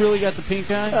disgusting. You really got the pink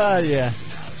eye? Yeah.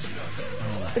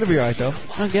 It'll be all right, though.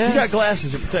 I guess. You got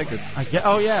glasses. You're protected.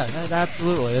 Oh, yeah,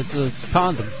 absolutely. It's a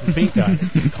condom. Pink eye.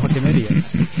 Fucking idiot.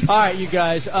 All right, you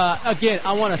guys. Again,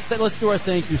 I want to let's do our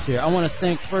thank yous here. I want to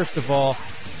thank, first of all,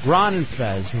 Ron and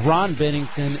Fez. Ron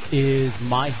Bennington is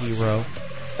my hero.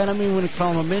 And I mean, when I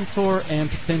call him a mentor and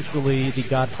potentially the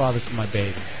godfather to my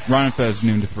baby. Ron and Fez,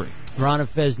 noon to 3. Ron and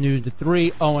Fez, noon to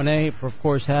 3. O&A for, of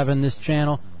course, having this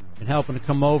channel and helping to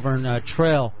come over and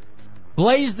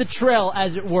blaze the trail,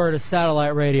 as it were, to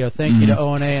satellite radio. Thank you to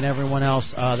O&A and everyone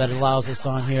else that allows us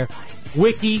on here.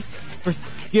 Wiki for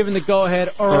giving the go-ahead.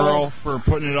 Earl for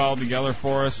putting it all together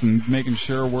for us and making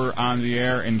sure we're on the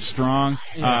air and strong.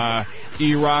 Yeah.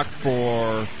 E-Rock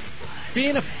for...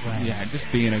 being a friend. Yeah,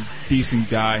 just being a decent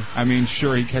guy. I mean,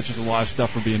 sure, he catches a lot of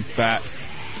stuff for being fat,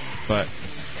 but,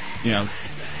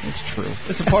 it's true.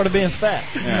 It's a part of being fat.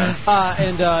 Yeah.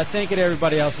 And thank you to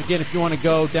everybody else. Again, if you want to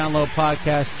go download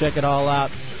podcasts, check it all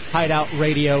out.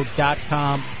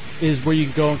 HideoutRadio.com. is where you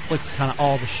can go and click kind of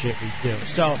all the shit we do.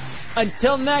 So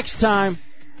until next time,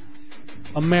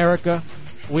 America,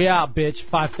 we out, bitch.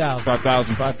 5,000.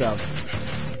 5,000. 5,000.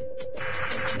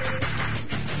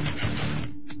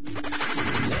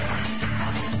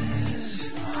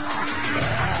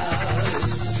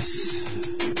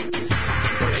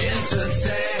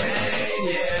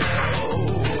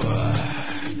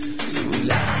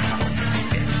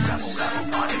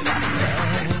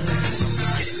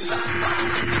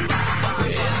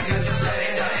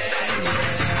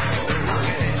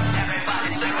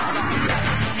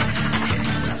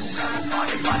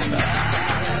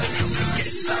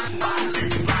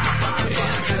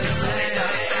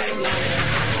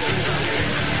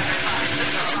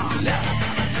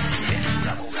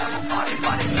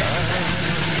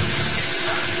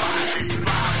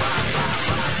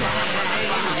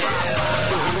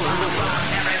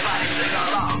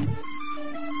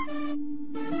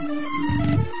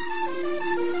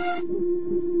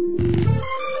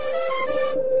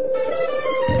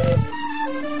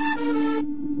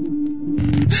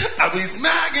 I be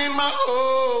smacking my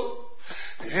hoes.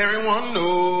 Everyone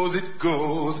knows it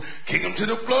goes. Kick 'em to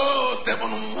the floor, step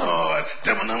on them hard,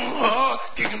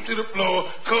 kick 'em to the floor.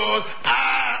 Cause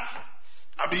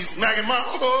I be smacking my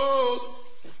hoes.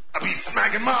 I be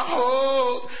smacking my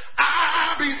hoes.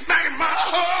 I be smacking my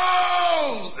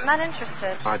hoes. Not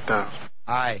interested. 5,000.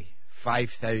 Aye,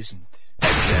 5,000.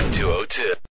 XM202.